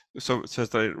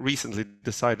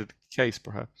decided case,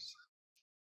 perhaps.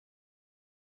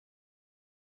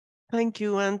 Thank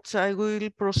you, and I will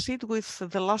proceed with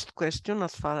the last question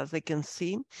as far as I can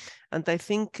see. And I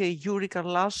thank Yuri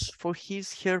Karlas for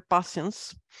her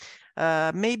patience.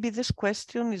 Maybe this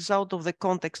question is out of the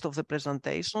context of the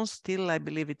presentation. Still, I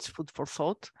believe it's food for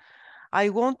thought. I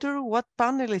wonder what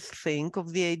panelists think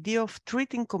of the idea of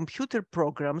treating computer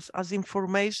programs as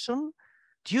information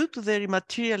due to their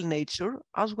immaterial nature,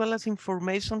 as well as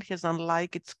information has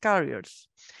unlike its carriers.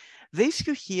 The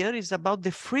issue here is about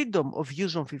the freedom of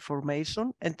use of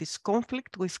information and its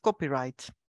conflict with copyright.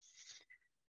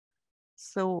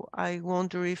 So I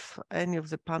wonder if any of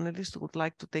the panelists would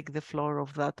like to take the floor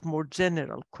of that more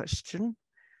general question.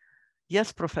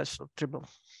 Yes, Professor Trimble.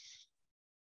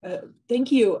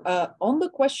 Thank you. On the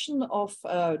question of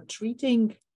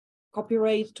treating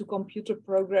copyright to computer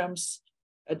programs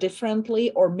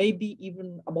differently, or maybe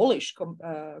even abolish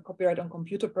copyright on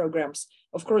computer programs,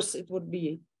 of course, it would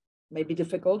be maybe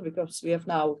difficult because we have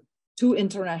now 2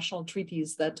 international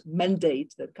treaties that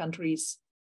mandate that countries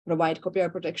provide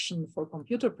copyright protection for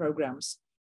computer programs.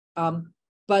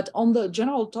 But on the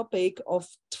general topic of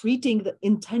treating the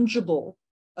intangible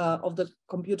of the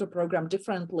computer program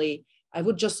differently, I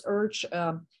would just urge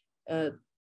the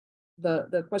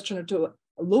questioner to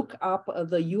look up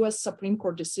the US Supreme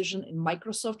Court decision in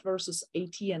Microsoft versus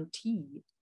AT&T,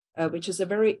 which is a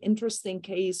very interesting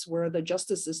case where the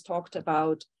justices talked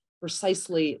about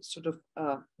precisely sort of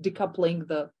decoupling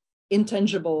the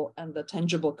intangible and the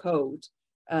tangible code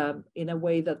in a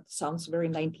way that sounds very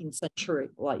 19th century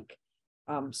like.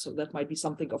 So that might be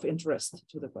something of interest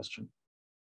to the question.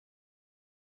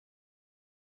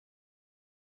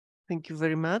 Thank you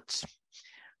very much.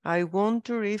 I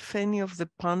wonder if any of the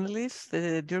panelists,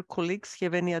 dear colleagues,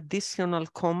 have any additional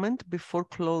comment before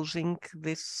closing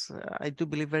this, I do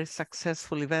believe, very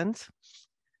successful event.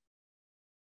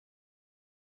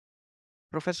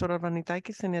 Professor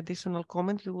Arvanitakis, any additional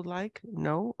comment you would like?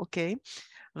 No? Okay.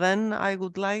 Then I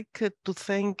would like to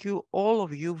thank you, all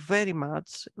of you, very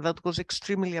much. That was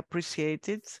extremely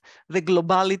appreciated. The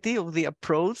globality of the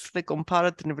approach, the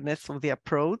comparativeness of the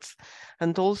approach,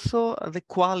 and also the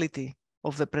quality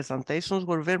of the presentations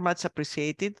were very much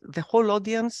appreciated. The whole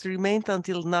audience remained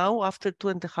until now, after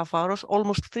 2.5 hours,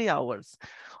 almost 3 hours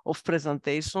of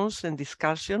presentations and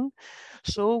discussion.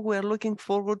 So we're looking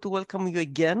forward to welcome you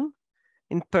again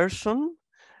in person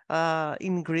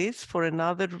in Greece for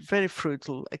another very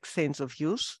fruitful exchange of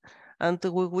views. And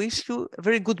we wish you a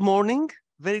very good morning,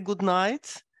 very good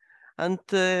night, and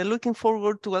looking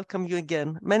forward to welcome you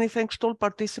again. Many thanks to all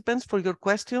participants for your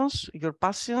questions, your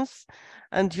passions,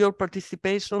 and your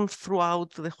participation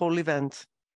throughout the whole event.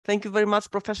 Thank you very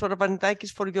much, Professor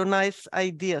Arvanitakis, for your nice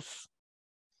ideas.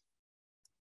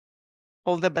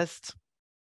 All the best.